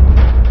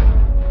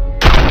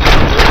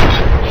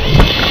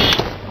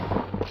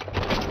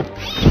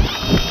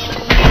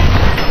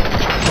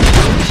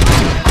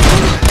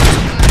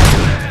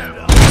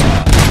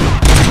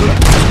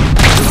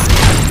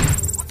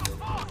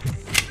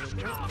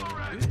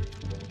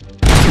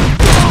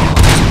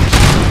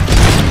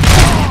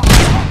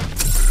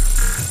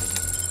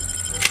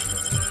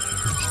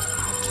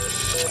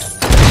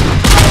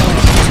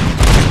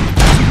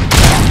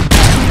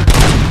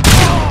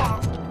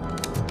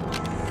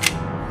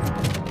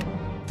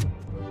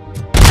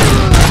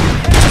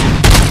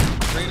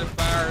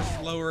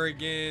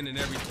 Again and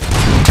everything.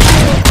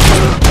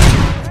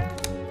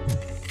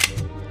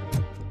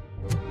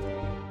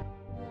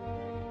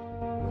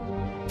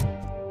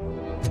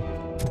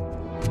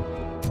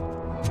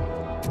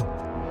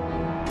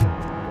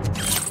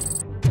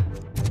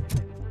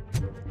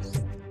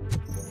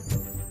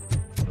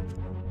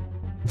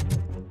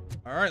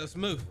 All right, let's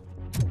move.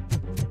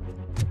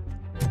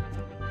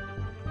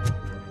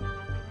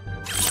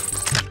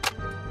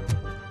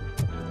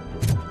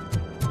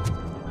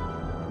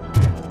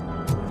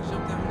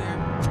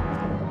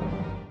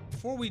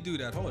 Before we do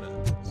that, hold up.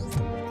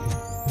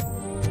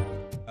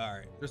 All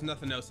right, there's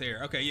nothing else here.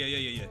 Okay,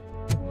 yeah.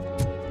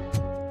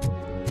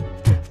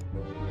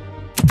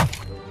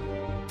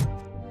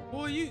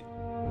 Boy, you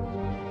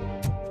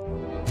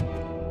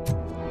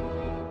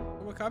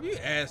ROBOCOP, you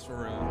ass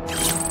for real.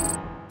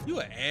 You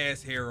an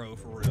ass hero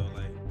for real,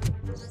 like.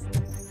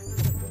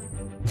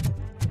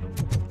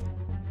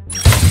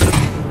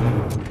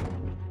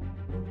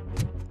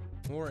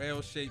 More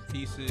L-shaped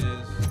pieces.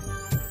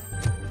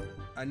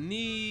 I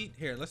need,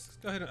 here, let's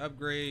go ahead and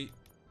upgrade.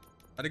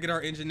 How to get our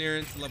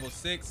engineering to level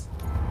 6.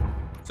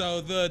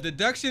 So the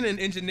deduction and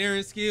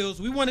engineering skills,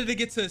 we wanted to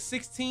get to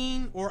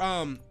 16, or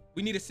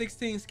we need a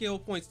 16 skill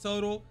points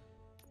total.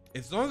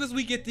 As long as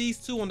we get these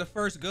 2 on the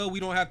first go, we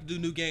don't have to do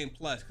New Game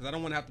Plus, because I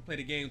don't want to have to play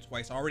the game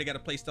twice. I already got to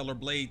play Stellar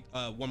Blade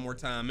one more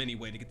time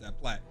anyway to get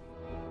that plat.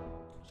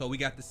 So we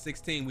got the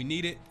 16, we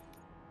need it.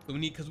 So we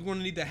need, because we're going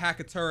to need to hack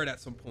a turret at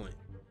some point.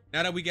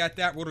 Now that we got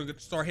that, we're gonna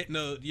start hitting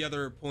the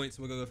other points.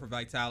 We're gonna go for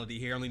vitality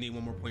here. Only need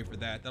 1 more point for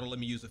that. That'll let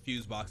me use the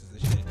fuse boxes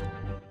and shit.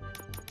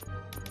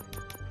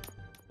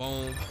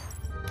 Boom.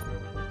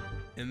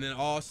 And then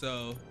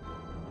also,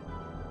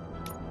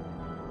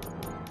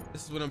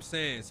 this is what I'm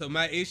saying. So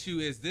my issue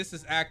is this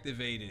is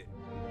activated.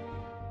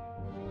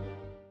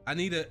 I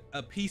need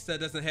a piece that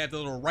doesn't have the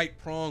little right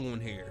prong on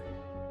here.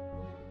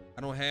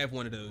 I don't have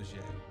one of those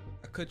yet.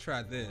 I could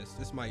try this.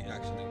 This might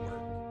actually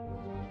work.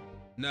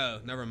 No,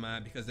 never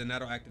mind, because then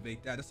that'll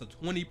activate that. That's a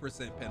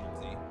 20%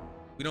 penalty.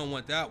 We don't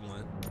want that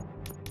one.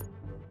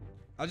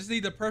 I just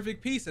need the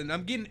perfect piece, and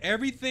I'm getting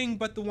everything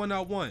but the one I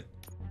want.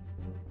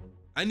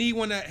 I need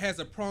one that has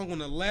a prong on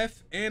the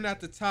left and at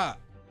the top.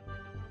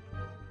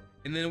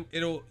 And then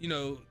it'll, you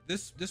know,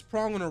 this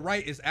prong on the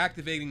right is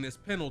activating this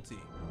penalty.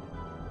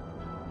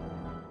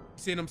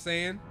 See what I'm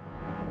saying?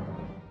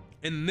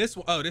 And this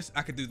one, oh,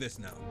 I could do this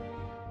now.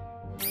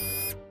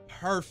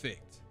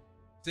 Perfect.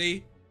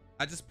 See?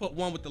 I just put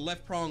one with the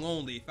left prong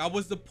only. If I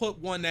was to put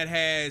one that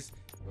has,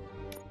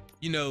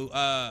 you know,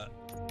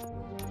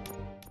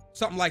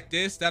 something like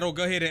this, that'll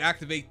go ahead and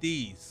activate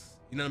these.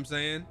 You know what I'm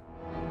saying?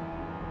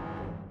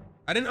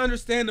 I didn't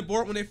understand the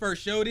board when they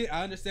first showed it.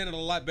 I understand it a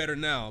lot better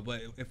now.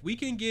 But if we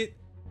can get,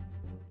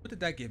 what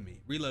did that give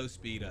me? Reload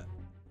speed up.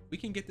 We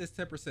can get this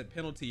 10%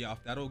 penalty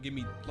off. That'll give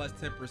me plus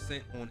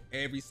 10% on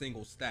every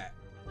single stat.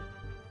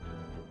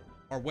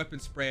 Our weapon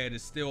spread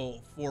is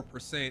still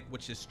 4%,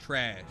 which is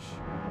trash.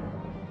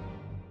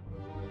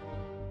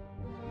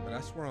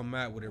 That's where I'm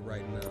at with it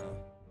right now.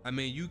 I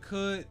mean, you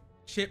could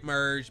chip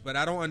merge, but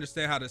I don't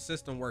understand how the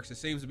system works. It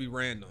seems to be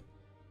random.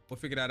 We'll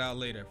figure that out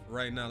later. For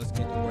right now, let's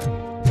get to work.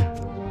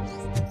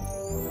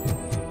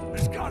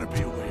 There's gotta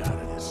be a way out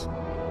of this.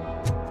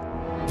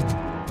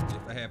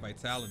 If I have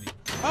vitality.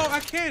 Oh,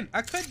 I can.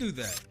 I could do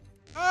that.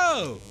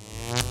 Oh.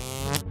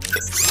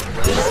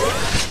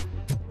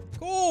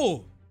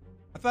 Cool.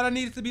 I thought I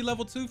needed to be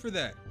level 2 for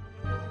that.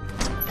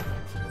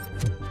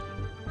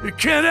 It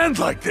can't end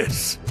like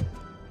this.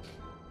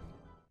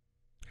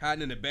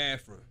 Hiding in the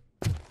bathroom.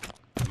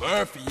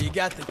 Murphy, you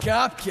got the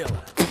cop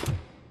killer.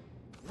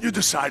 You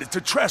decided to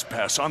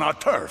trespass on our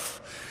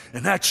turf,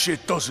 and that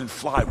shit doesn't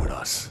fly with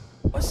us.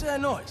 What's that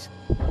noise?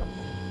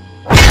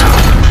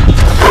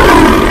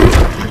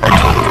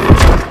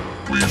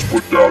 Please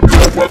put down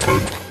your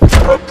weapon. You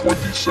have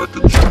 20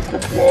 seconds to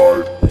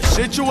comply.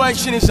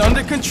 Situation is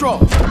under control.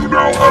 You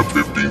now have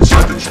 15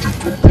 seconds to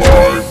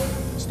comply.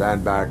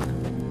 Stand back.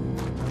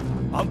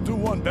 I'll do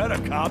one better,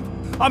 cop.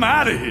 I'm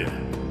out of here.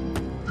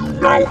 You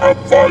now have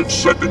 5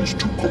 seconds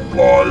to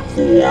comply.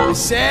 4,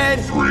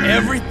 Said 3,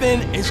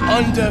 everything is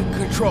under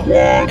control. 1.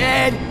 Ed,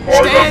 I am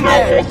stand now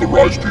there.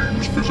 authorized to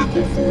use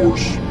physical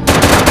force.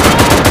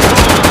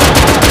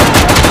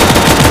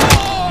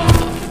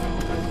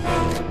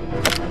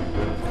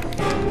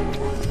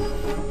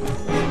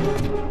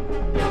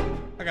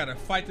 I gotta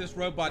fight this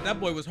robot. That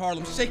boy was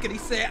Harlem shaking. He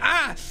said,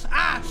 ah,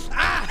 ah,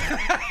 ah.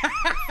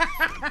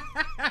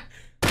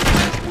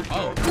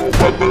 Oh.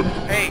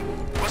 Hey,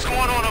 what's going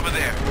on over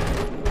there?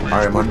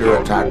 I am under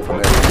attack from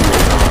every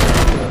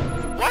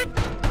What?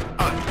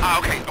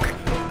 Okay.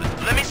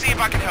 Let me see if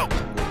I can help.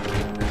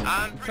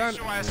 I'm pretty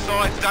sure I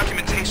saw its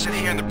documentation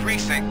here in the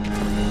precinct.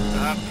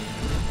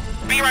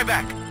 Be right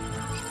back.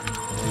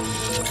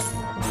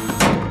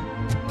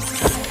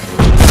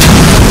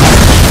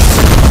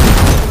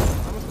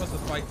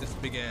 Fight this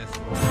big ass.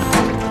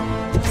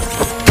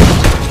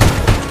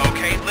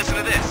 Okay, listen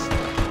to this.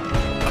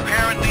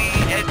 Apparently,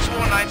 Ed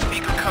 209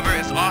 speaker cover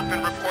is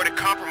often reported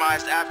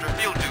compromised after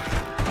field duty.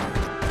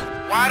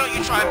 Why don't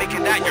you try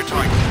making that your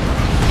target?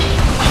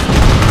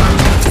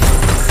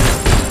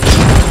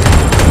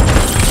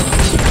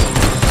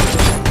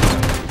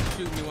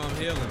 Shoot me while I'm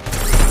healing.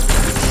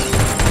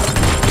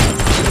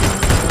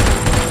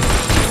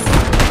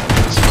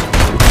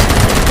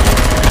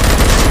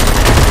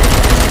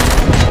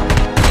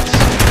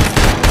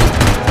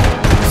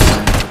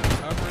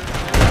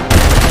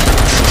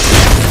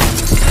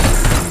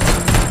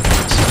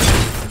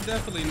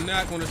 Definitely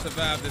not going to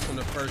survive this on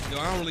the first go.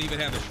 I don't really even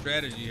have a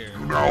strategy here.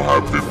 You now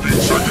have 15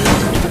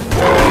 seconds to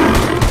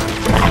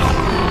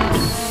comply.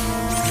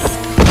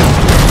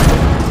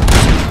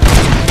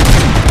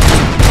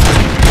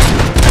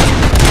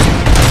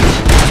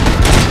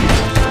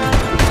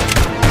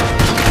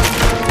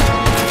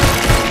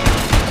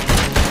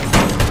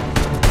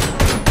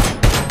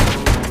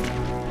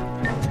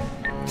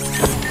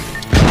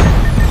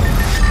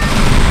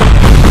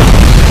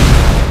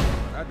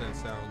 That doesn't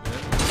sound good.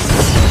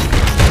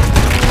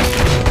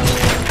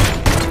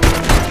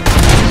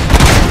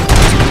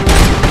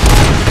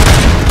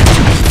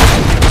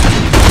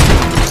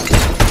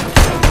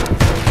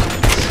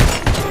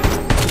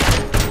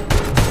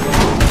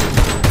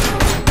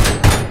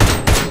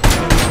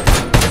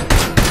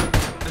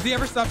 Does he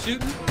ever stop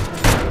shooting?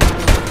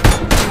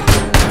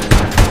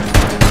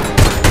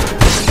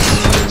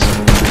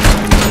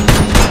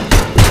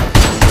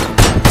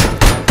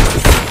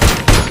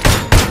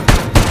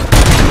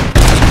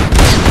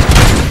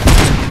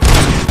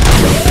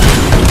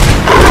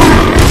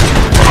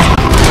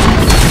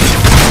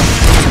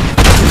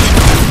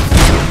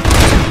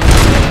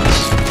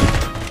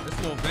 This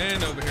little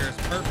van over here is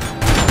perfect.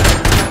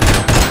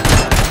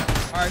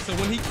 All right, so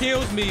when he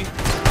kills me,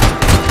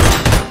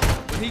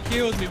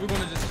 we're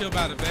gonna just chill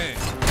by the van.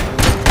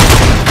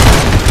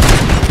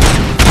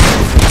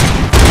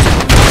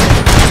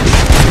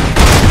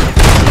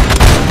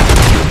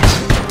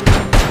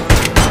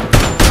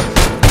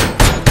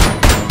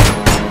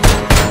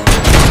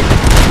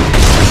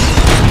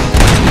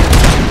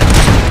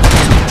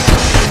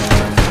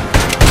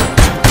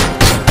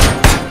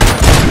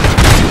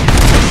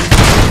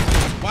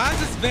 Why is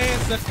this van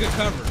such good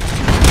cover?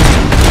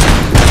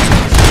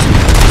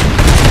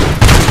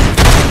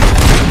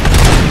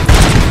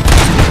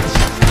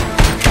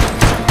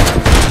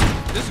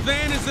 This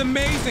van is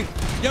amazing.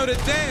 Yo, the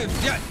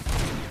devs, yeah,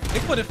 they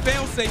put a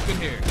failsafe in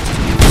here.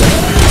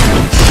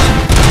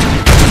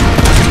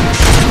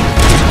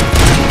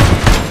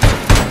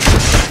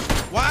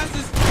 Why is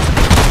this?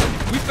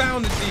 We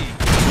found the G.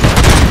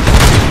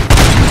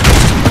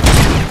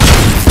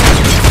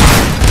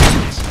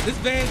 This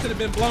van could have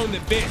been blown to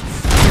bits.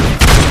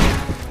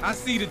 I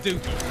see the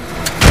dookie.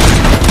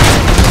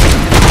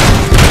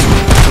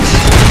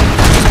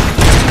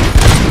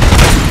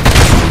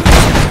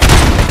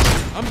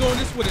 I'm doing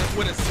this with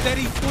a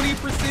steady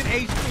 20%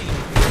 HP.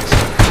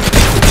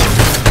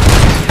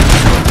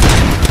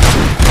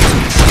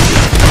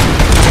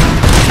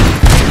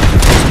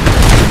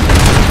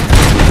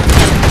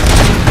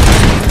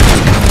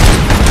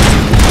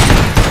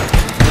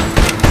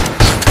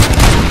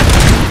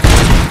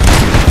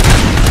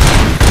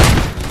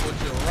 Put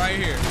you right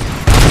here.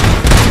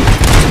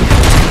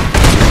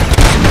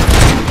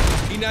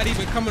 He not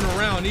even coming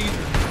around either.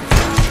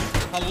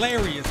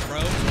 Hilarious,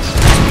 bro.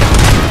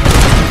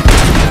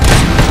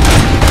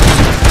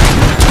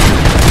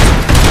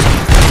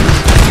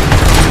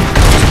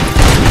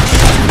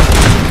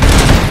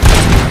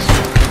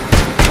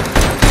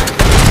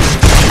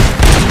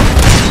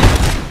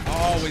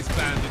 Always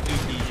find the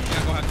dookie.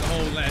 Y'all gonna have to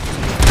hold that.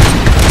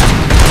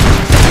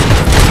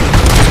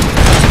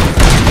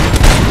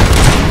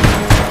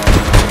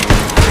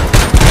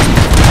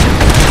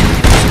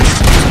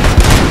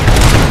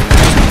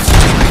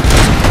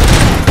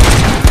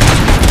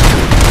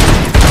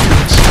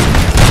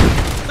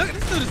 Look,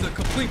 this dude is a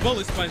complete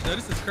bullet sponge though.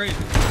 This is crazy.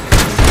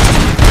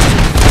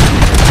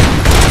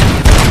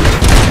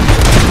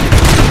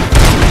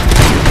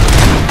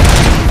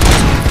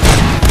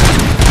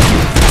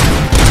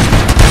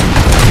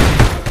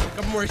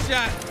 for a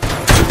shot.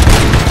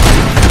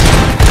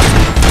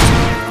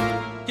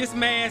 Kiss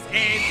my ass,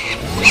 Ed.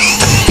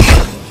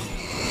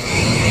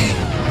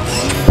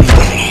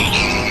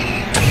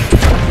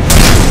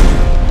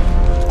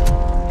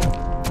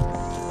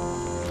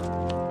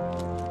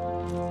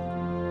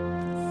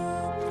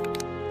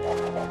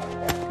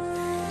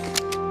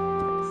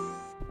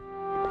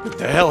 What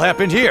the hell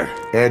happened here?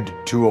 Ed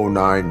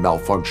 209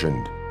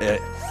 malfunctioned.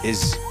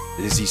 Is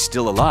he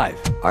still alive?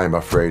 I am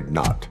afraid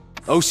not.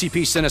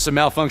 OCP sent us a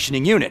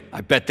malfunctioning unit.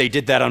 I bet they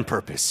did that on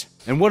purpose.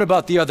 And what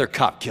about the other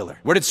cop killer?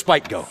 Where did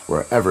Spike go?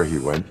 Wherever he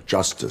went,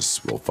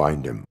 justice will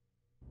find him.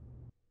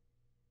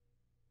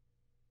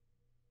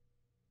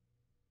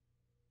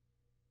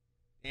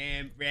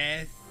 And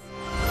rest.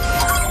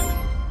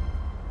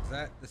 Is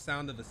that the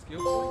sound of a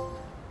skill point?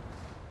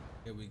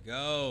 Here we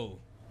go.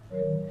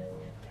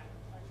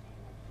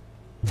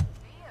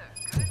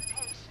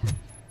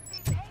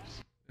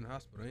 In the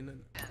hospital, ain't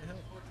nothing.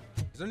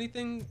 Is there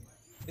anything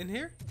in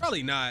here?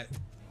 Probably not.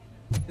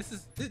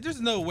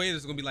 There's no way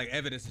there's gonna be like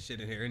evidence and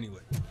shit in here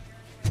anyway.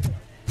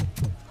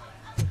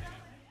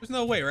 There's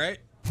no way, right?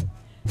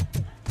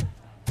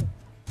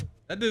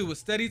 That dude was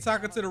steady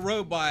talking to the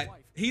robot.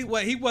 He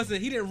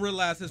didn't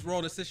realize his role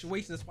in the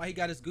situation. That's why he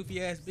got his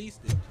goofy ass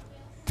beasted.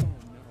 Oh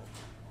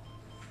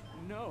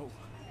no. No.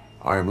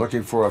 I am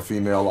looking for a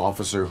female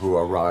officer who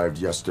arrived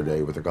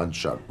yesterday with a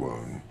gunshot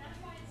wound.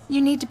 You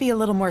need to be a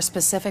little more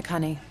specific,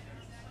 honey.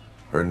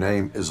 Her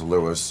name is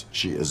Lewis.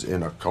 She is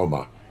in a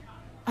coma.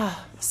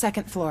 Ah,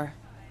 second floor.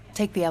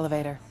 Take the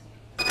elevator.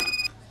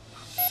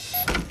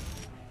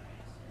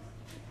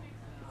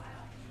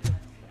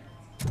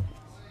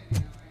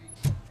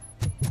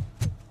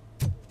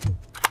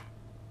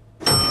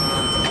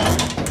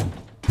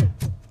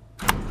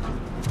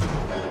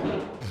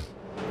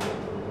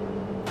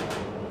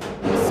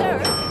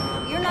 Sir,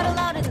 you're not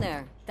allowed in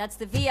there. That's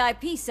the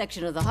VIP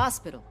section of the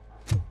hospital.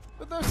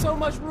 But there's so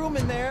much room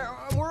in there,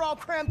 and we're all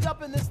cramped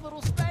up in this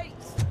little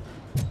space.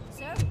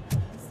 Sir?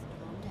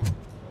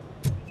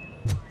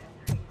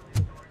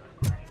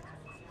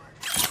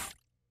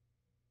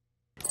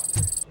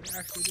 We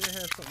actually did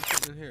have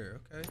something in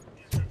here, okay.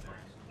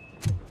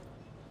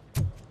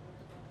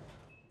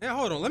 Now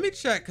hold on, let me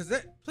check, cause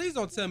please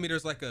don't tell me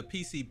there's like a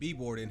PCB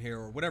board in here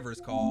or whatever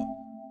it's called.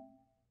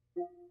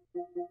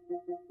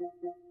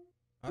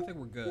 I think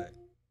we're good.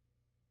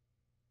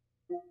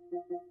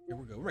 Here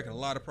we go. We're making a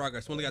lot of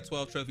progress. We only got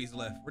 12 trophies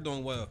left. We're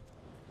doing well.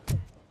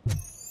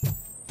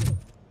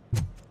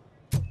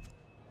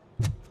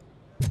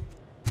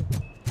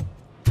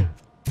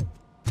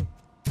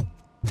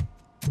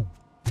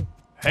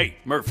 Hey,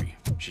 Murphy.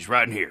 She's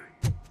right in here.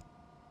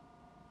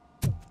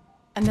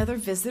 Another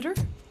visitor?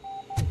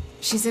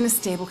 She's in a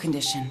stable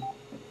condition.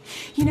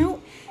 You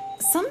know,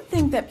 some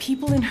think that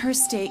people in her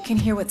state can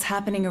hear what's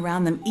happening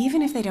around them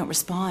even if they don't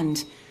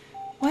respond.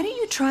 Why don't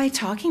you try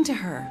talking to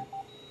her?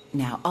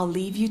 Now, I'll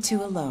leave you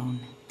two alone.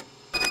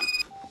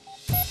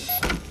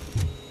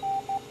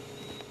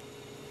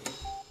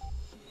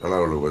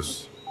 Hello,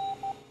 Lewis.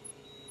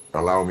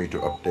 Allow me to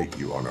update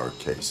you on our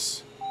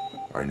case.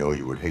 I know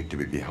you would hate to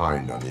be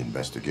behind on the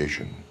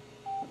investigation.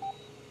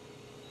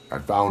 I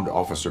found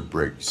Officer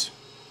Briggs.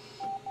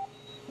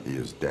 He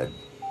is dead.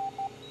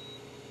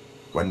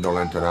 Wendell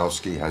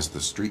Antonowski has the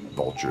street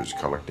vultures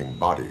collecting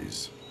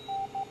bodies.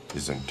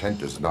 His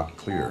intent is not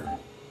clear.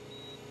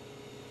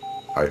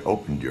 I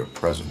opened your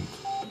present.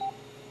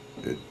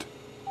 It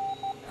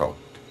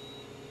helped.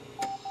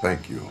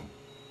 Thank you.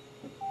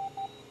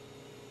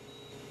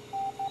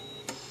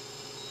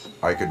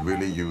 I could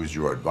really use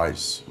your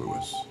advice,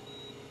 Lewis.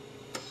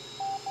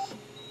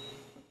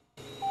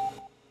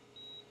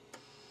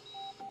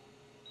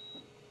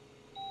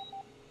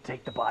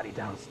 Take the body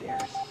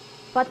downstairs.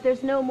 But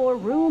there's no more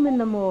room in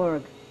the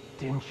morgue.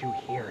 Didn't you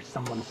hear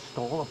someone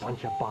stole a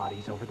bunch of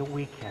bodies over the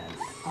weekend?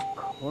 A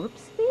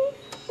corpse thief?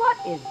 What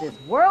is this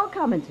world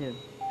coming to?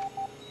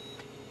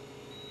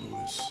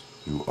 Lewis,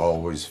 you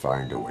always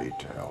find a way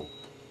to help.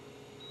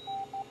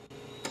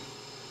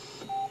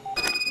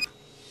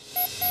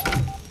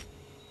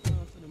 To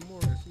the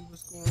morgue, see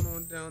what's going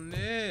on down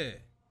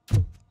there.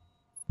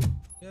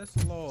 Yes,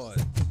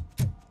 Lord.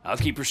 I'll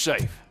keep her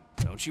safe.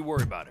 Don't you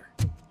worry about her.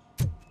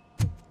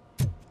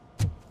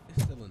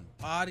 They're stealing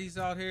bodies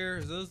out here.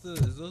 Is those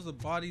the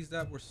bodies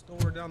that were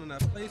stored down in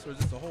that place, or is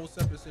this a whole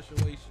separate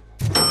situation?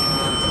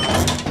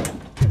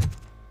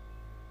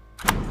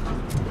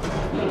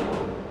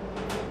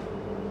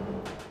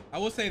 I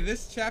will say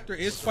this chapter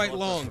is quite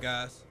long,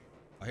 guys.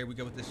 Oh, here we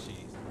go with this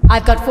cheese.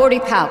 I've got 40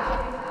 pow.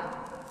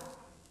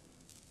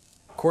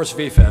 Course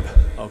VFib.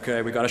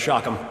 Okay, we gotta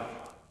shock him.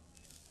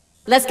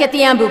 Let's get the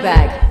ambu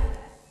bag.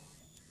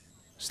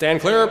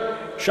 Stand clear.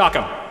 Shock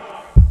him.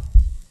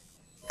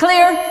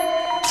 Clear.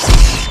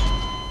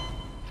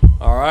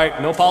 All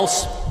right, no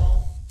pulse.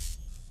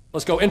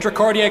 Let's go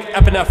intracardiac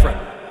epinephrine.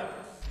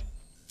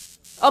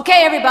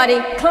 Okay,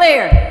 everybody,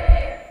 clear.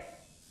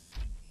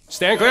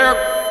 Stand clear.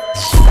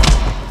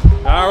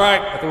 All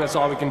right, I think that's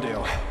all we can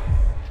do.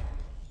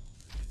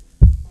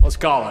 Let's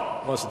call it.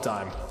 What's the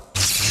time?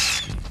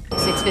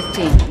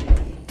 6:15.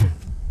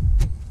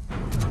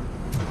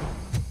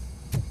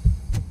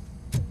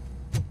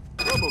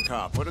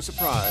 ROBOCOP. What a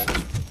surprise.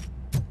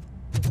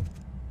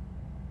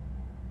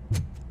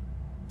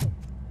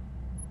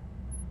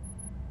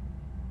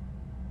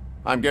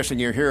 I'm guessing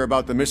you're here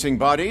about the missing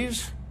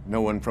bodies?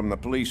 No one from the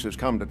police has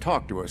come to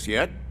talk to us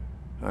yet.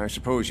 I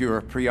suppose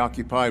you're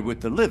preoccupied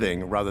with the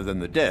living rather than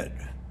the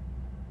dead.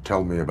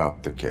 Tell me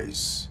about the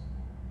case.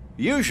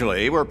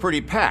 Usually, we're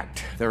pretty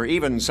packed. There are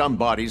even some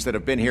bodies that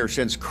have been here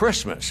since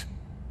Christmas.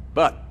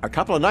 But a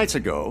couple of nights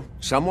ago,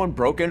 someone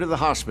broke into the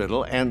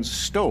hospital and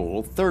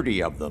stole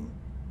 30 of them.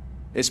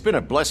 It's been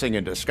a blessing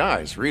in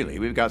disguise, really.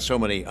 We've got so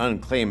many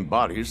unclaimed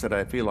bodies that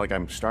I feel like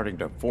I'm starting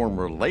to form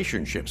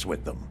relationships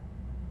with them.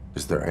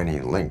 Is there any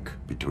link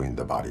between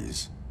the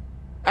bodies?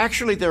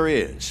 Actually, there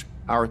is.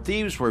 Our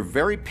thieves were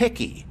very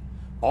picky.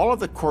 All of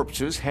the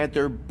corpses had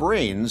their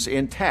brains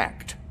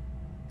intact.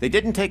 They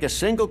didn't take a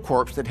single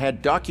corpse that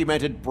had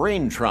documented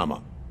brain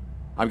trauma.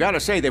 I've got to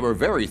say, they were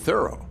very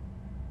thorough.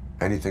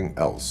 Anything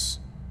else?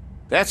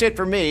 That's it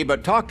for me,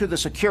 but talk to the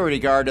security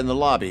guard in the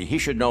lobby. He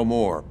should know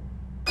more.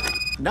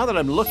 Now that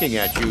I'm looking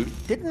at you,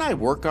 didn't I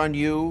work on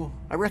you?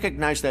 I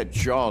recognize that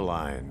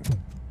jawline.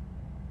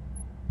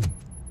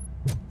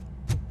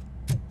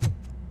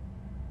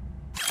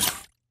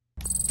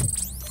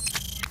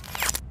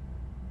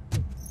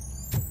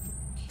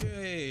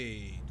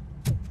 Okay.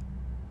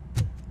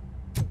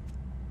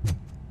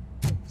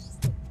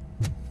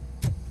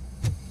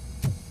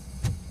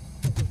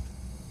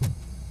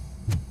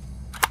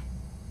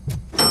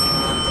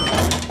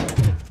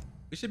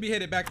 We should be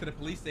headed back to the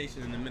police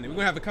station in a minute. We're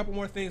gonna have a couple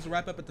more things to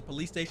wrap up at the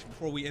police station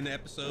before we end the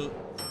episode,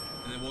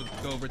 and then we'll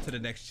go over to the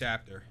next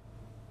chapter.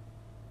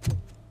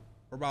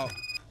 We're about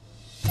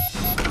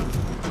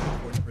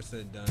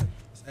 40% done.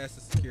 Let's ask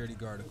the security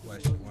guard a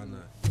question. Why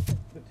not?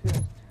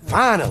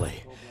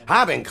 Finally!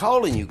 I've been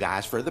calling you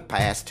guys for the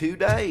past 2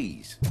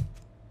 days.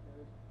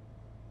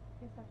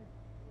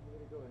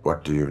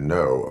 What do you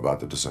know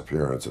about the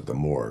disappearance at the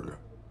morgue?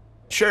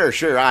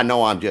 Sure, I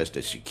know I'm just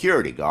a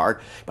security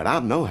guard, but I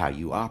know how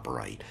you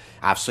operate.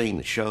 I've seen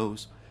the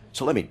shows,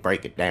 so let me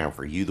break it down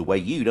for you the way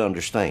you'd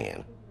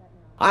understand.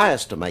 I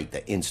estimate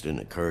the incident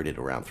occurred at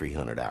around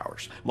 300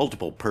 hours.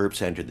 Multiple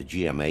perps entered the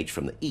GMH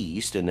from the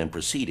east and then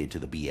proceeded to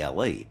the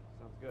BLE.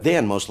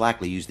 Then most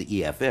likely used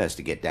the EFS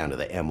to get down to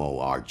the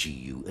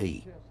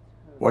MORGUE.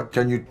 What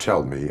can you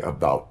tell me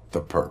about the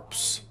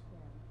perps?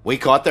 We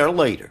caught their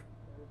leader.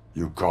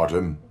 You caught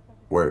him?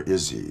 Where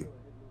is he?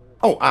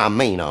 Oh, I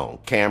mean on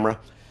camera.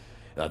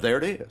 There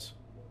it is.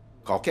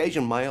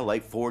 Caucasian male,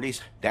 late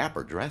 40s,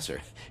 dapper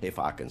dresser, if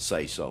I can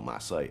say so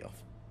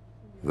myself.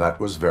 That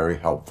was very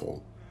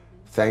helpful.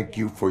 Thank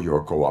you for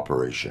your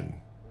cooperation.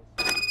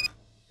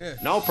 Yeah.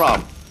 No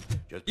problem.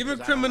 Just giving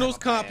criminals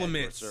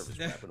compliments. Service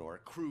weapon or a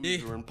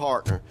cruiser and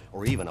partner,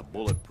 or even a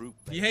bulletproof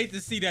vest. You hate to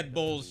see that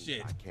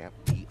bullshit. I can't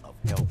be of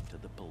help to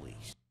the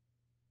police.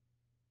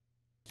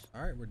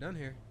 All right, we're done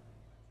here.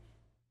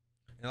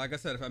 And like I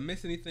said, if I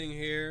miss anything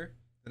here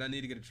that I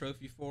need to get a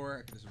trophy for,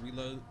 I can just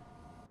reload,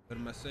 go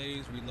to my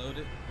saves, reload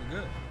it,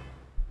 we're good.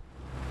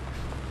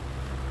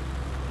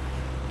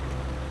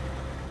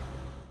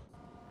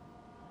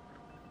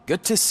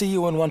 Good to see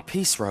you in one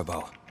piece,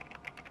 Robo.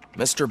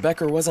 Mr.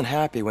 Becker wasn't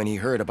happy when he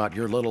heard about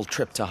your little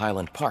trip to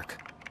Highland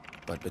Park.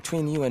 But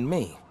between you and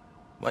me,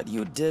 what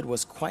you did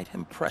was quite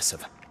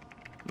impressive.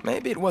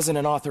 Maybe it wasn't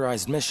an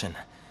authorized mission,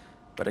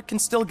 but it can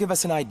still give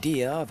us an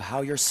idea of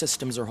how your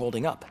systems are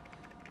holding up.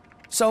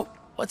 So,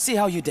 let's see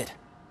how you did.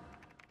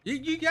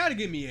 You gotta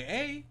give me an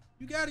A.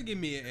 You gotta give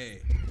me an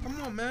A.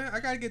 Come on, man. I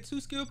gotta get 2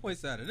 skill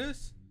points out of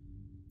this.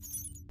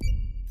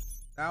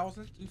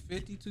 1,000,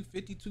 250,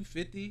 250,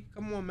 250.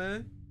 Come on,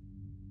 man.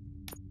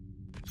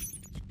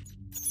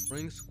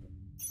 Briggs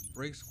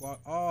squad.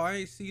 Oh, I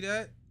ain't see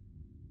that.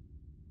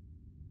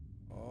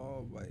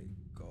 Oh my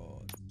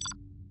god.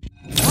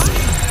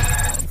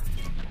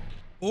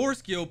 4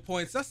 skill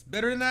points. That's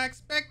better than I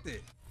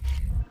expected.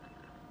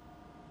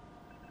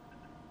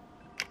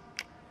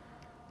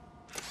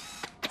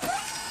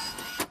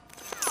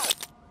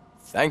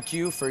 Thank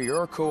you for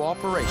your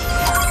cooperation.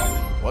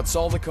 What's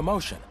all the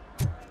commotion?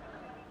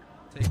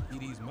 Take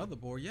ED's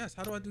motherboard. Yes.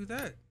 How do I do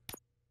that?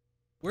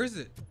 Where is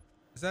it?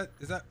 Is that?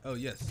 Oh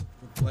yes.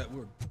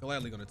 We're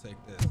gladly gonna take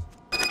this.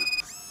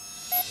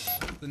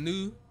 The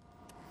new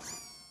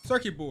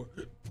circuit board.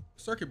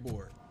 Circuit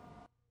board.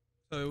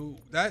 So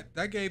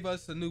that gave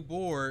us a new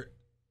board,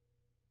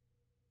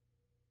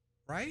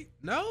 right?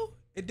 No,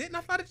 it didn't.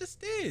 I thought it just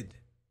did.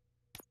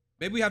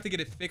 Maybe we have to get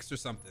it fixed or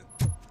something.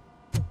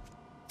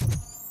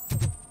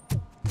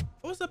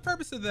 What was the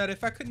purpose of that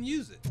if I couldn't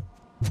use it?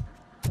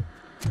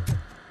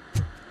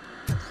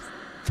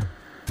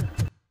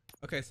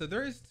 Okay, so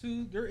there is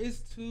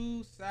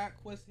two side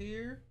quests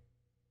here.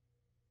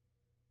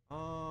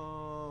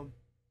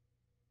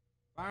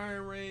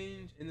 Firing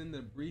range and then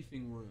the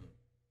briefing room.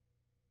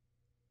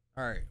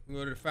 All right, we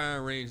go to the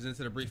firing range and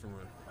into the briefing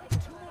room.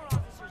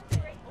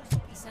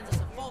 OCP sends us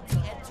a faulty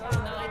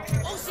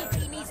N29.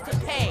 OCP needs to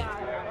pay.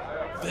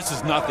 This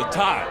is not the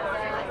time.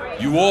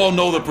 You all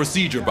know the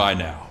procedure by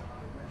now.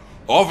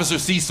 Officer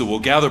Cecil will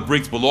gather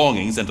Briggs'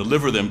 belongings and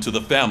deliver them to the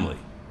family.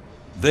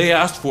 They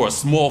asked for a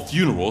small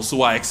funeral,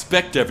 so I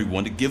expect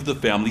everyone to give the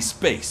family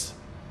space.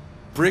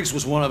 Briggs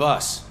was one of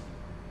us.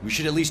 We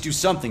should at least do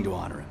something to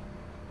honor him.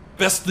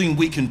 Best thing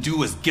we can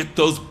do is get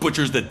those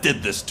butchers that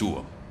did this to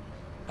him.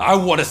 I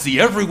want to see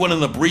everyone in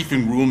the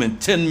briefing room in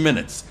 10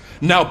 minutes.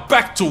 Now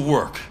back to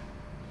work.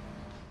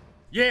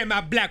 Yeah,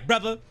 my black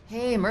brother.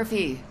 Hey,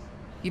 Murphy.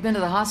 You've been to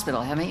the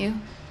hospital, haven't you?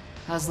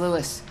 How's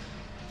Lewis?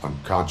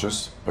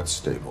 Unconscious, but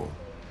stable.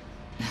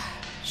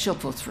 She'll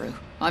pull through.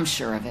 I'm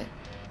sure of it.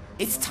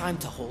 It's time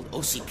to hold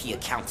OCP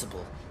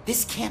accountable.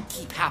 This can't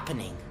keep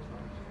happening.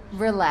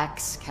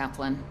 Relax,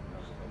 Kaplan.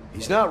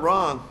 He's not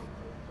wrong.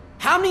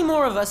 How many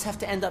more of us have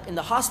to end up in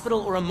the hospital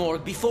or a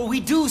morgue before we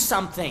do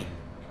something?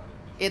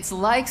 It's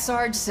like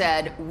Sarge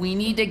said, we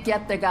need to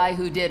get the guy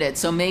who did it,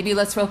 so maybe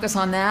let's focus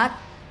on that?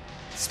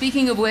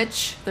 Speaking of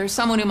which, there's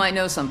someone who might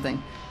know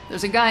something.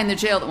 There's a guy in the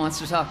jail that wants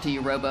to talk to you,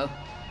 Robo.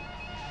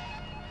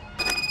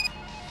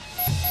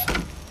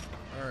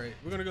 Alright,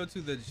 we're gonna go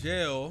to the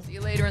jail. See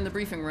you later in the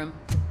briefing room.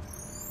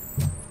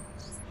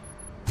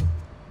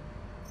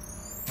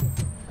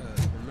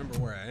 Remember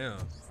where I am.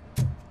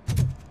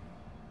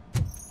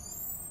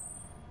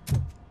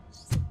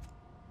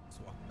 Let's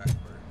walk backwards.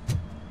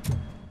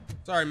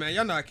 Sorry, man.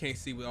 Y'all know I can't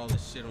see with all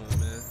this shit on,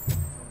 man.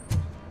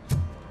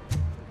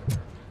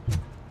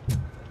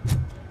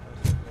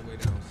 Go way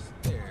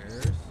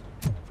downstairs.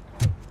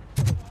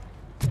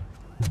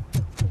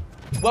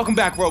 Welcome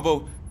back,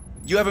 Robo.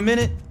 You have a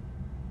minute?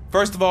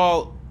 First of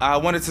all, I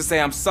wanted to say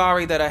I'm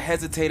sorry that I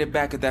hesitated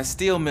back at that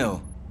steel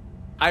mill.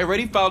 I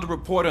already filed a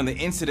report on the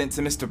incident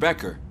to Mr.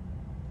 Becker.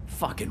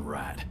 Fucking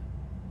rad.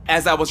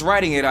 As I was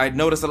writing it, I'd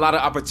noticed a lot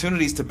of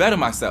opportunities to better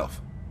myself.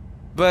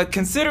 But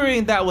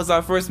considering that was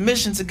our first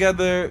mission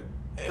together,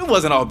 it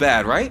wasn't all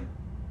bad, right?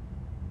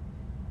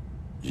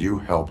 You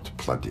helped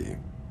plenty.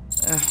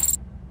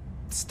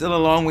 Still a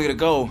long way to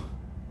go.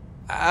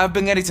 I've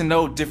been getting to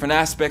know different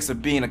aspects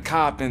of being a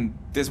cop, and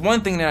there's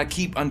one thing that I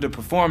keep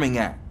underperforming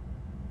at.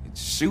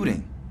 It's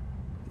shooting.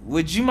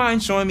 Would you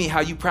mind showing me how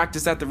you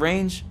practice at the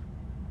range?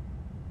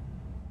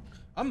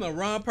 I'm the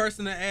wrong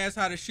person to ask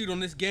how to shoot on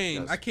this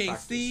game. I can't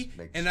see,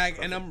 and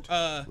I'm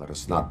Let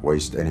us not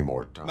waste any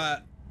more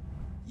time.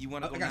 You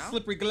wanna go I got now?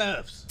 slippery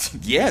gloves.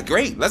 Yeah,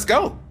 great. Let's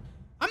go.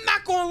 I'm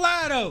not gonna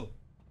lie though.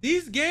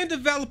 These game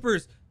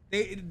developers,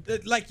 they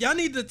like y'all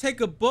need to take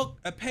a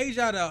page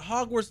out of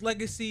Hogwarts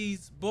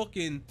Legacy's book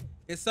and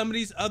some of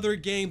these other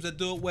games that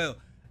do it well.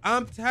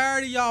 I'm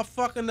tired of y'all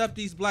fucking up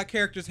these black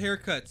characters'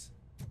 haircuts.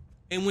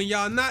 And when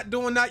y'all not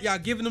doing that, y'all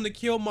giving them the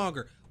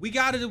Killmonger. We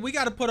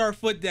gotta put our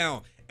foot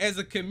down as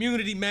a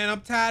community, man.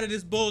 I'm tired of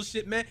this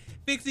bullshit, man.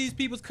 Fix these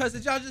people's cuts.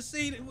 Did y'all just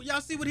see?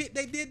 Y'all see what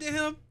they did to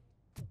him?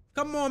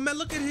 Come on, man.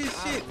 Look at his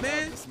shit,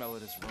 man.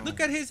 Look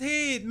at his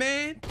head,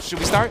 man. Should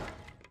we start?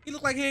 He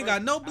look like he ain't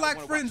got no black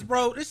friends,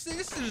 bro. This shit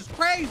is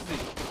crazy.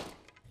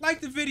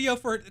 Like the video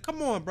for it.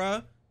 Come on,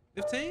 bro.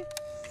 15?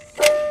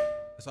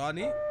 That's all I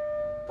need.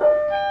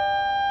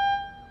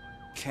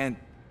 Can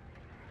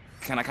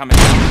I comment?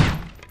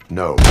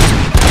 No.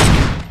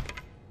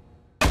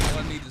 All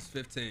I need is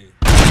 15.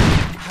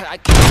 I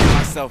can't hear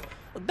myself.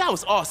 That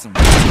was awesome.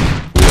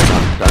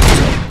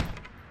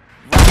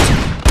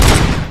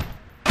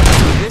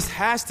 This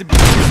has to be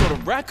some sort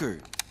of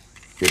record.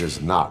 It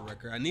is not.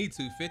 I need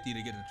 250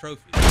 to get a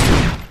trophy.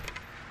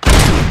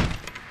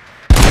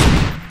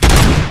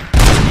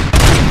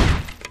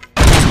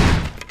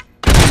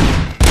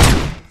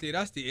 See,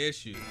 that's the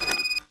issue.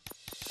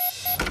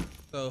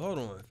 So hold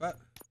on. If I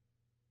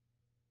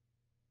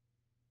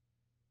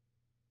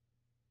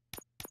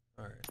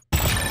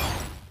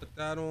put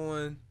that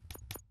on.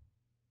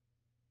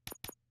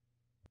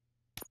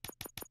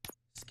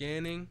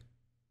 Scanning.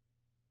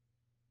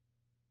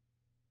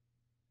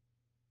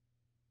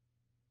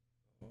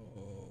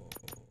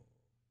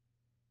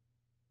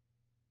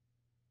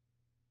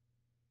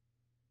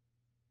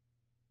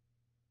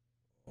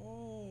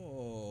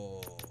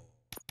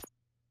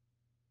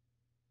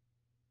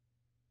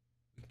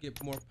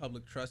 Get more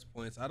public trust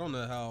points. I don't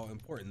know how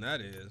important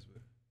that is,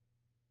 but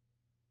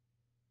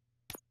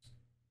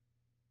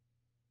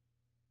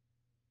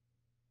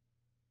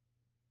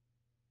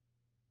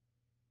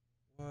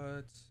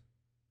what?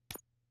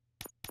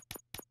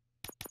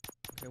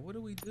 Okay, what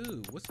do we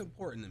do? What's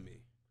important to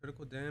me?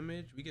 Critical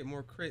damage. We get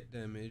more crit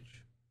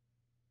damage.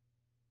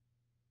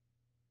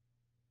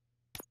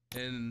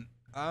 And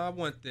I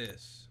want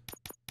this.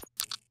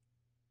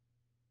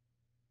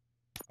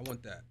 I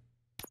want that.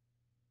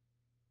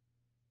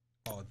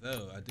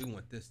 Although, I do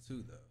want this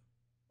too,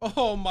 though.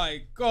 Oh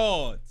my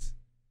god!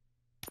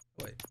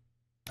 Wait,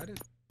 I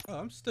didn't. Oh,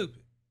 I'm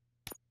stupid.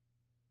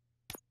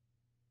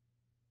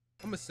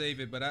 I'm gonna save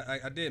it, but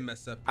I did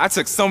mess up. I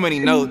took so many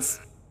notes.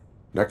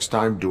 Next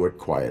time, do it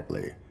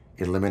quietly.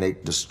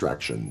 Eliminate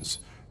distractions.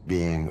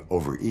 Being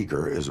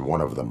overeager is one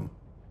of them.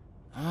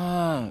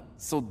 Ah,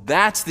 so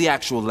that's the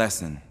actual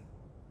lesson.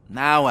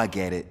 Now I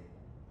get it.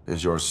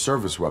 Is your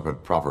service weapon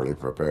properly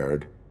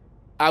prepared?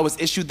 I was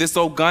issued this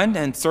old gun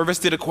and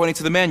serviced it according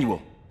to the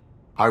manual.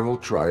 I will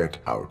try it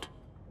out.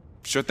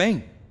 Sure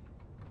thing.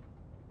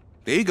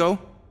 There you go.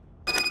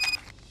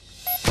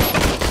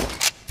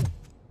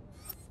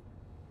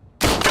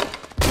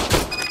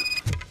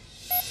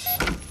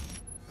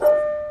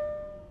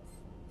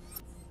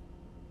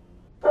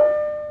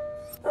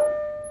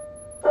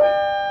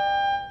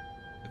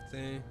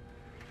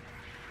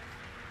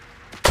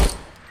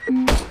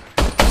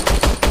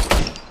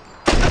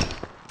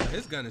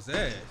 gun his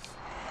ass.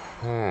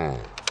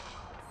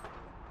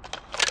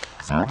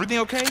 Everything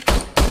okay?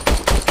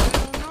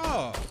 Hell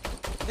no.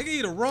 Nigga,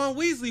 you the Ron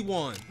Weasley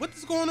one. What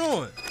is going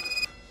on?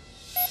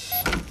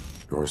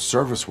 Your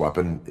service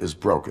weapon is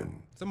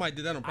broken. Somebody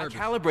did that on purpose. I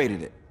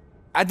calibrated it.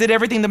 I did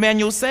everything the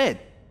manual said.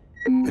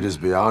 It is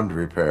beyond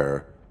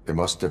repair. They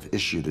must have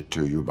issued it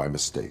to you by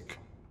mistake.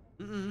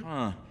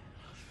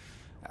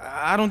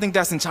 I don't think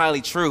that's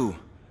entirely true.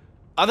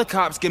 Other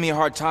cops give me a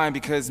hard time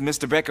because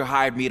Mr. Becker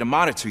hired me to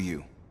monitor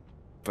you.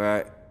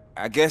 But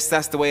I guess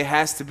that's the way it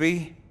has to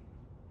be.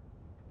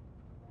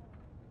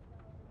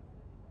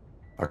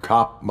 A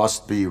cop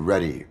must be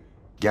ready.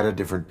 Get a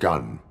different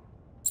gun.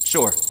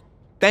 Sure.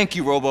 Thank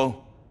you,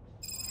 Robo.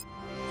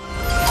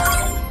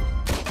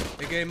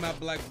 They gave my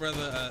black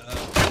brother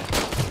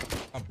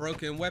a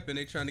broken weapon.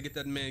 They trying to get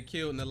that man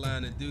killed in the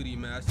line of duty,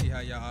 man. I see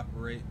how y'all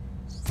operate.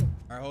 All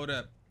right, hold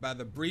up. By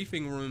the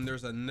briefing room,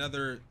 there's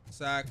another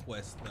side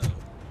quest, though.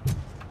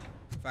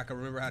 If I can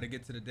remember how to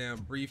get to the damn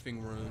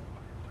briefing room.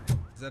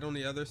 Is that on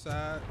the other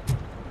side?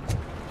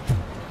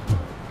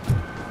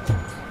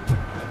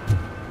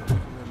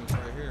 Briefing room is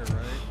right here,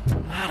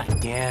 right? Not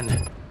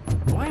again.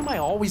 Why am I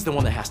always the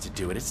one that has to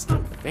do it? It's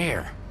not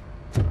fair.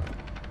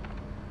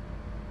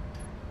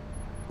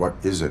 What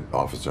is it,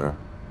 officer?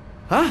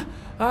 Huh?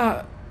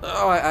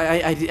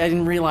 I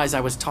didn't realize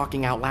I was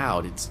talking out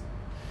loud. It's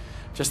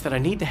just that I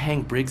need to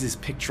hang Briggs's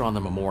picture on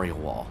the memorial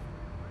wall.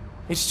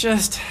 It's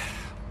just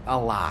a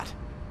lot.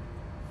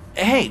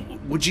 Hey,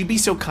 would you be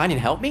so kind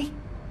and help me?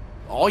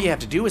 All you have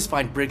to do is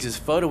find Briggs's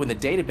photo in the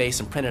database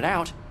and print it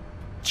out.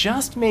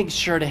 Just make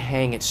sure to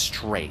hang it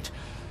straight.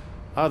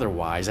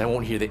 Otherwise, I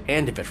won't hear the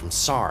end of it from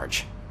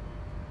Sarge.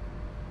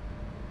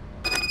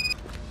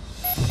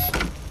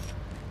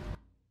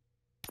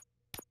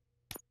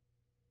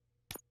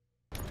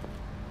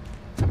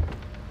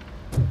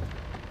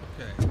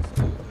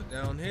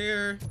 Down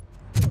here.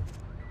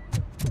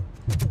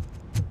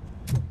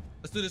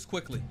 Let's do this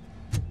quickly.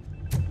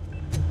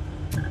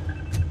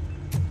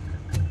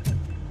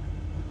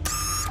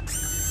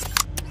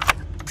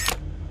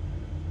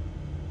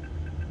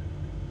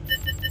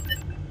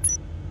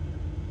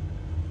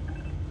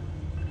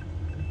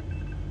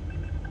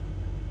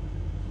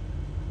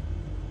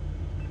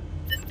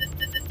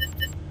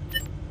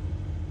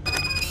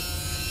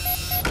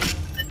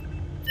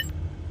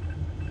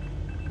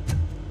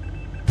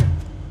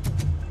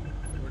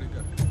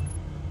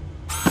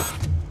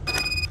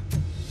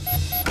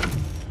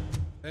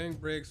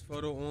 Briggs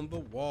photo on the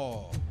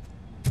wall.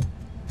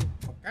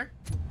 Okay.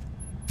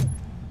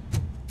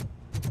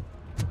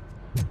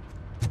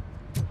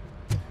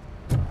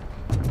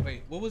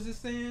 Wait, what was it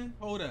saying?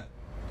 Hold up.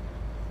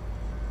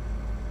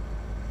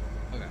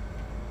 Okay.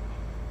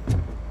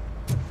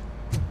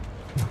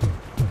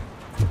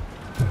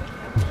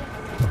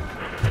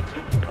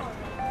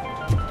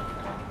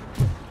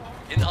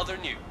 In other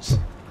news,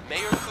 Mayor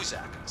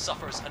Kuzak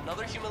suffers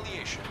another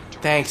humiliation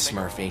during Thanks, the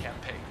Murphy.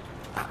 campaign.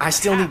 I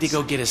still need to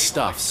go get his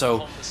stuff,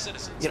 so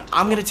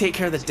I'm gonna take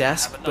care of the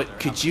desk, but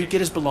could you get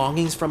his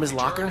belongings from his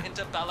locker?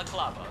 Into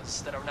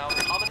balaclavas that are now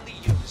commonly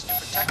used to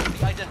protect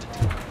the identity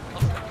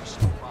of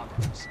registered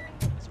robbers.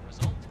 As a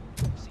result,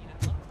 we've seen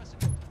an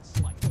unprecedented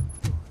slight.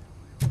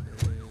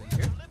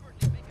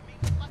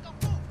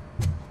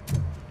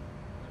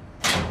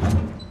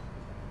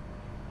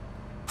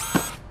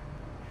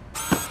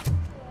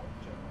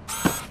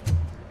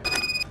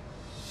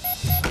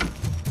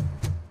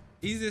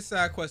 Easiest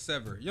side quest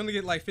ever. You only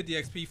get like 50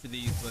 XP for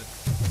these, but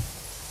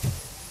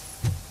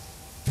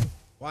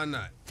why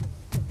not?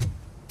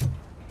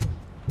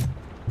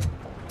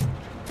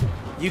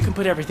 You can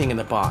put everything in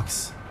the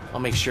box. I'll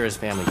make sure his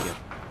family get.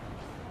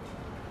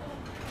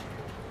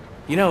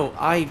 You know,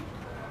 I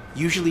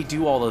usually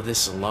do all of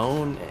this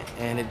alone,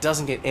 and it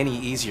doesn't get any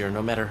easier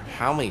no matter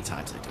how many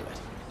times I do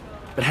it.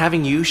 But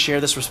having you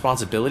share this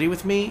responsibility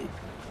with me,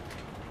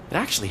 it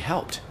actually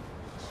helped.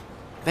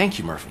 Thank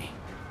you, Murphy.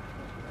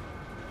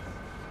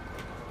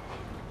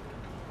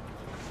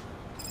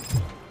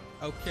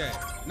 Okay,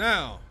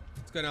 now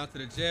let's go down to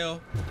the jail.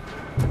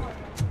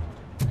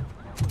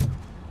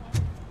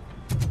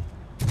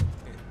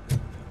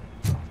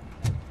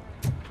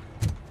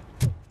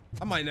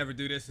 I might never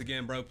do this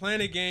again, bro.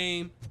 Playing a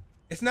game,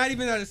 it's not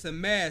even that it's a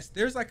mask.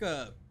 There's like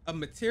a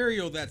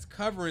material that's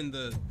covering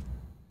the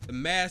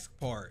mask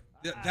part.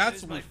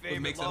 That's what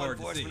makes it hard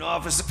to see.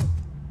 Officer.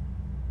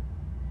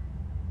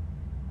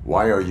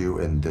 Why are you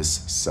in this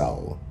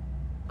cell?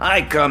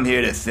 I come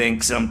here to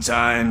think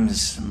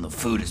sometimes, and the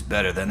food is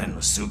better than in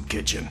the soup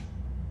kitchen.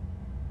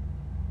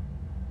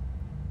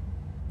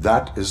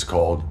 That is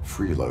called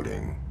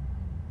freeloading.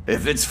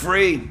 If it's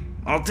free,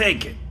 I'll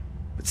take it.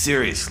 But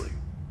seriously,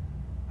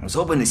 I was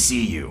hoping to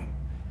see you.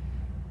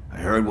 I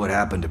heard what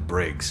happened to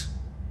Briggs.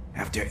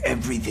 After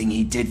everything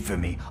he did for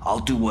me, I'll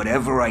do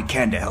whatever I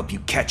can to help you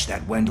catch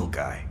that Wendell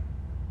guy.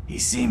 He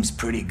seems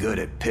pretty good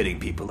at pitting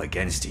people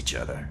against each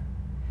other.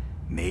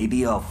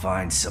 Maybe I'll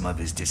find some of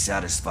his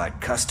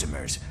dissatisfied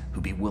customers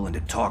who'd be willing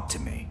to talk to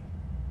me.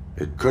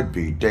 It could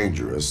be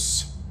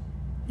dangerous.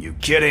 You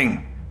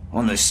kidding?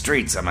 On the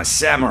streets, I'm a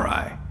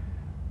samurai.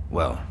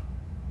 Well,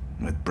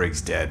 with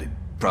Briggs dead, it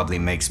probably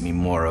makes me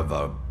more of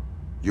a...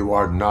 You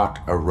are not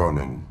a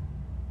Ronin.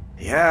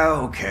 Yeah,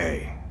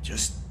 okay.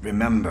 Just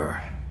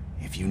remember,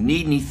 if you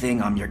need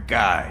anything, I'm your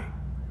guy.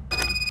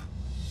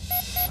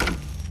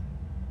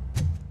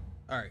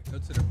 Alright, go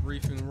to the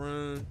briefing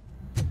room.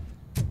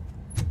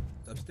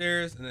 It's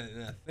upstairs, and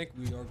I think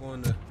we are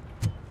going to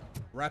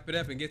wrap it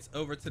up and get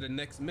over to the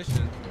next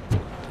mission.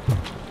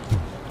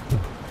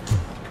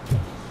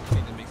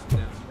 Need to make some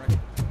damn right.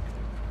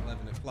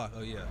 11 o'clock,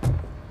 oh yeah.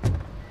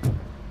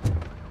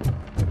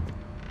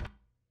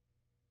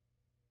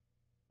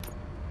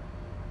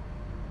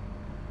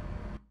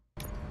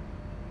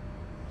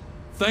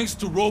 Thanks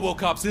to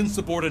ROBOCOP's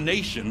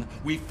insubordination,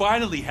 we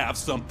finally have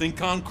something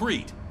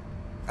concrete.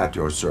 At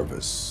your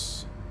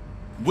service.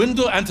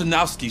 Wendell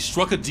Antonowski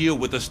struck a deal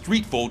with the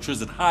street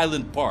vultures at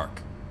Highland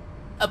Park.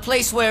 A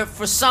place where,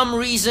 for some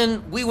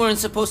reason, we weren't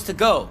supposed to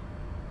go.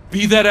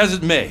 Be that as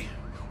it may,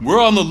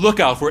 we're on the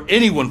lookout for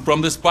anyone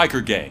from this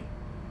biker gang.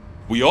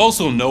 We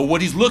also know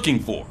what he's looking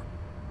for.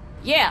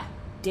 Yeah,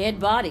 dead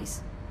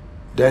bodies.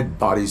 Dead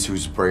bodies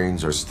whose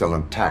brains are still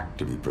intact,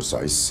 to be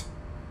precise.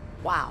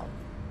 Wow,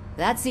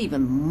 that's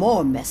even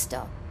more messed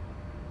up.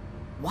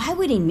 Why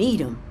would he need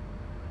them?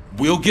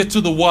 We'll get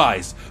to the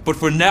whys, but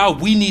for now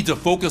we need to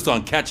focus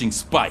on catching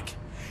Spike.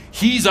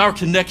 He's our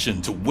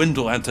connection to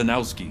Wendell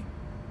Antonowski.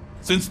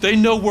 Since they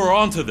know we're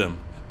onto them,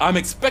 I'm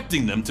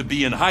expecting them to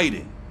be in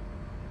hiding.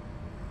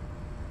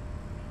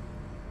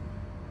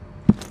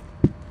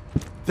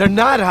 They're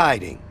not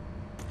hiding.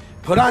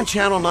 Put on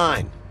Channel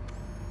 9.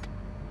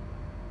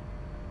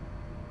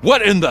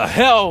 What in the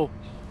hell?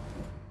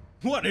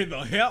 What in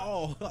the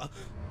hell?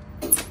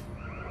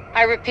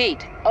 I repeat,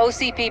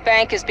 OCP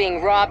Bank is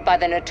being robbed by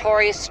the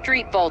notorious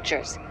street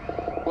vultures.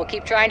 We'll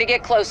keep trying to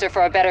get closer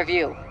for a better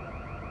view.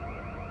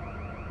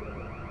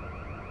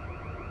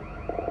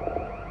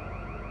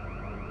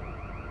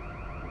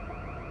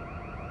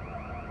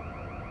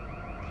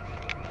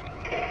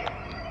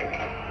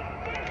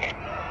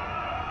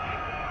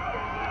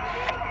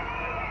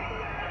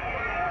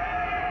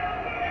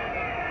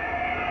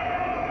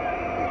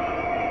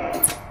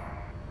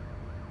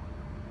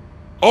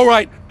 All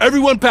right,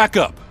 everyone pack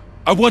up.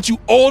 I want you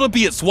all to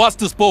be at SWAT's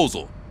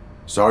disposal.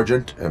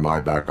 Sergeant, am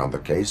I back on the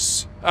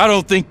case? I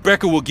don't think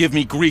Becker will give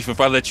me grief if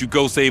I let you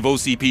go save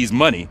OCP's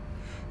money.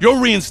 You're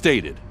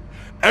reinstated.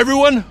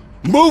 Everyone,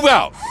 move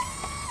out!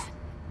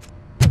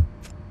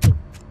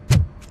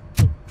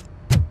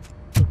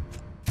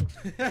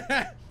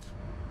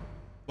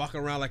 Walking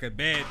around like a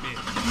bad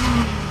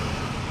bitch.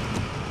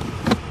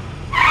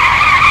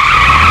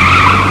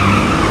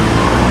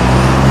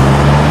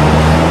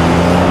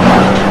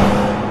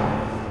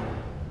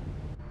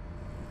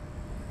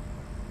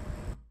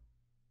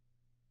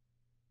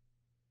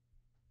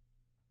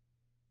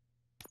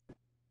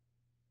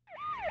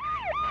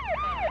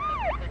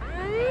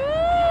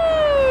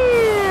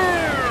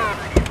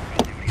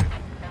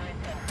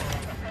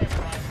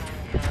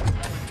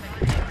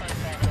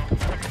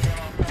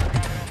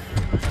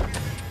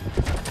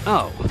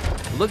 Oh,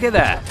 look at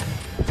that.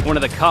 One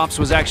of the cops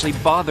was actually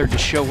bothered to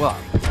show up.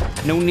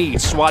 No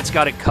need, SWAT's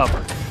got it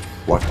covered.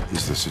 What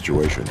is the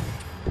situation?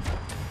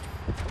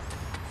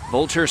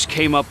 Vultures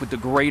came up with the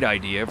great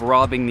idea of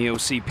robbing the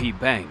OCP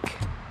bank.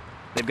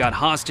 They've got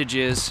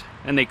hostages,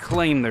 and they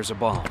claim there's a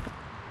bomb.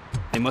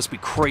 They must be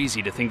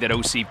crazy to think that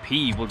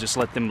OCP will just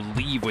let them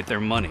leave with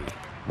their money.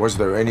 Was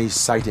there any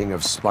sighting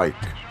of Spike?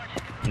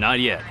 Not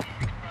yet.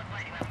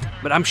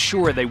 But I'm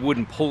sure they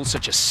wouldn't pull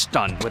such a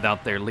stunt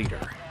without their leader.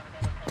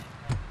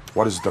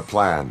 What is the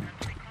plan?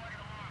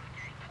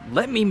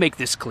 Let me make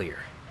this clear.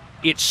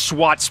 It's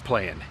SWAT's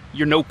plan.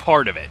 You're no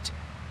part of it.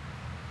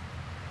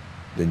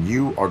 Then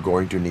you are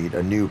going to need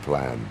a new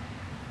plan.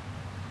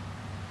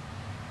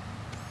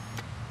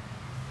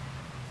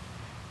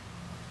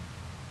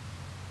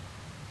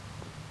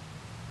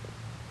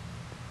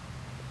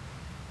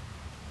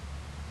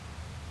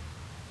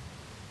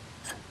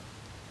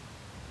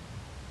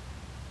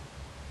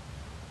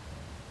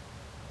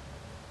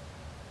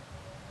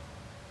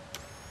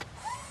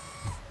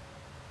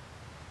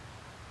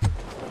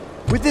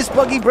 With this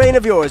buggy brain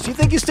of yours, you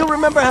think you still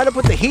remember how to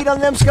put the heat on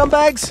them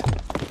scumbags?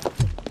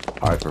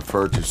 I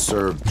prefer to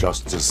serve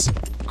justice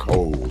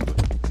cold.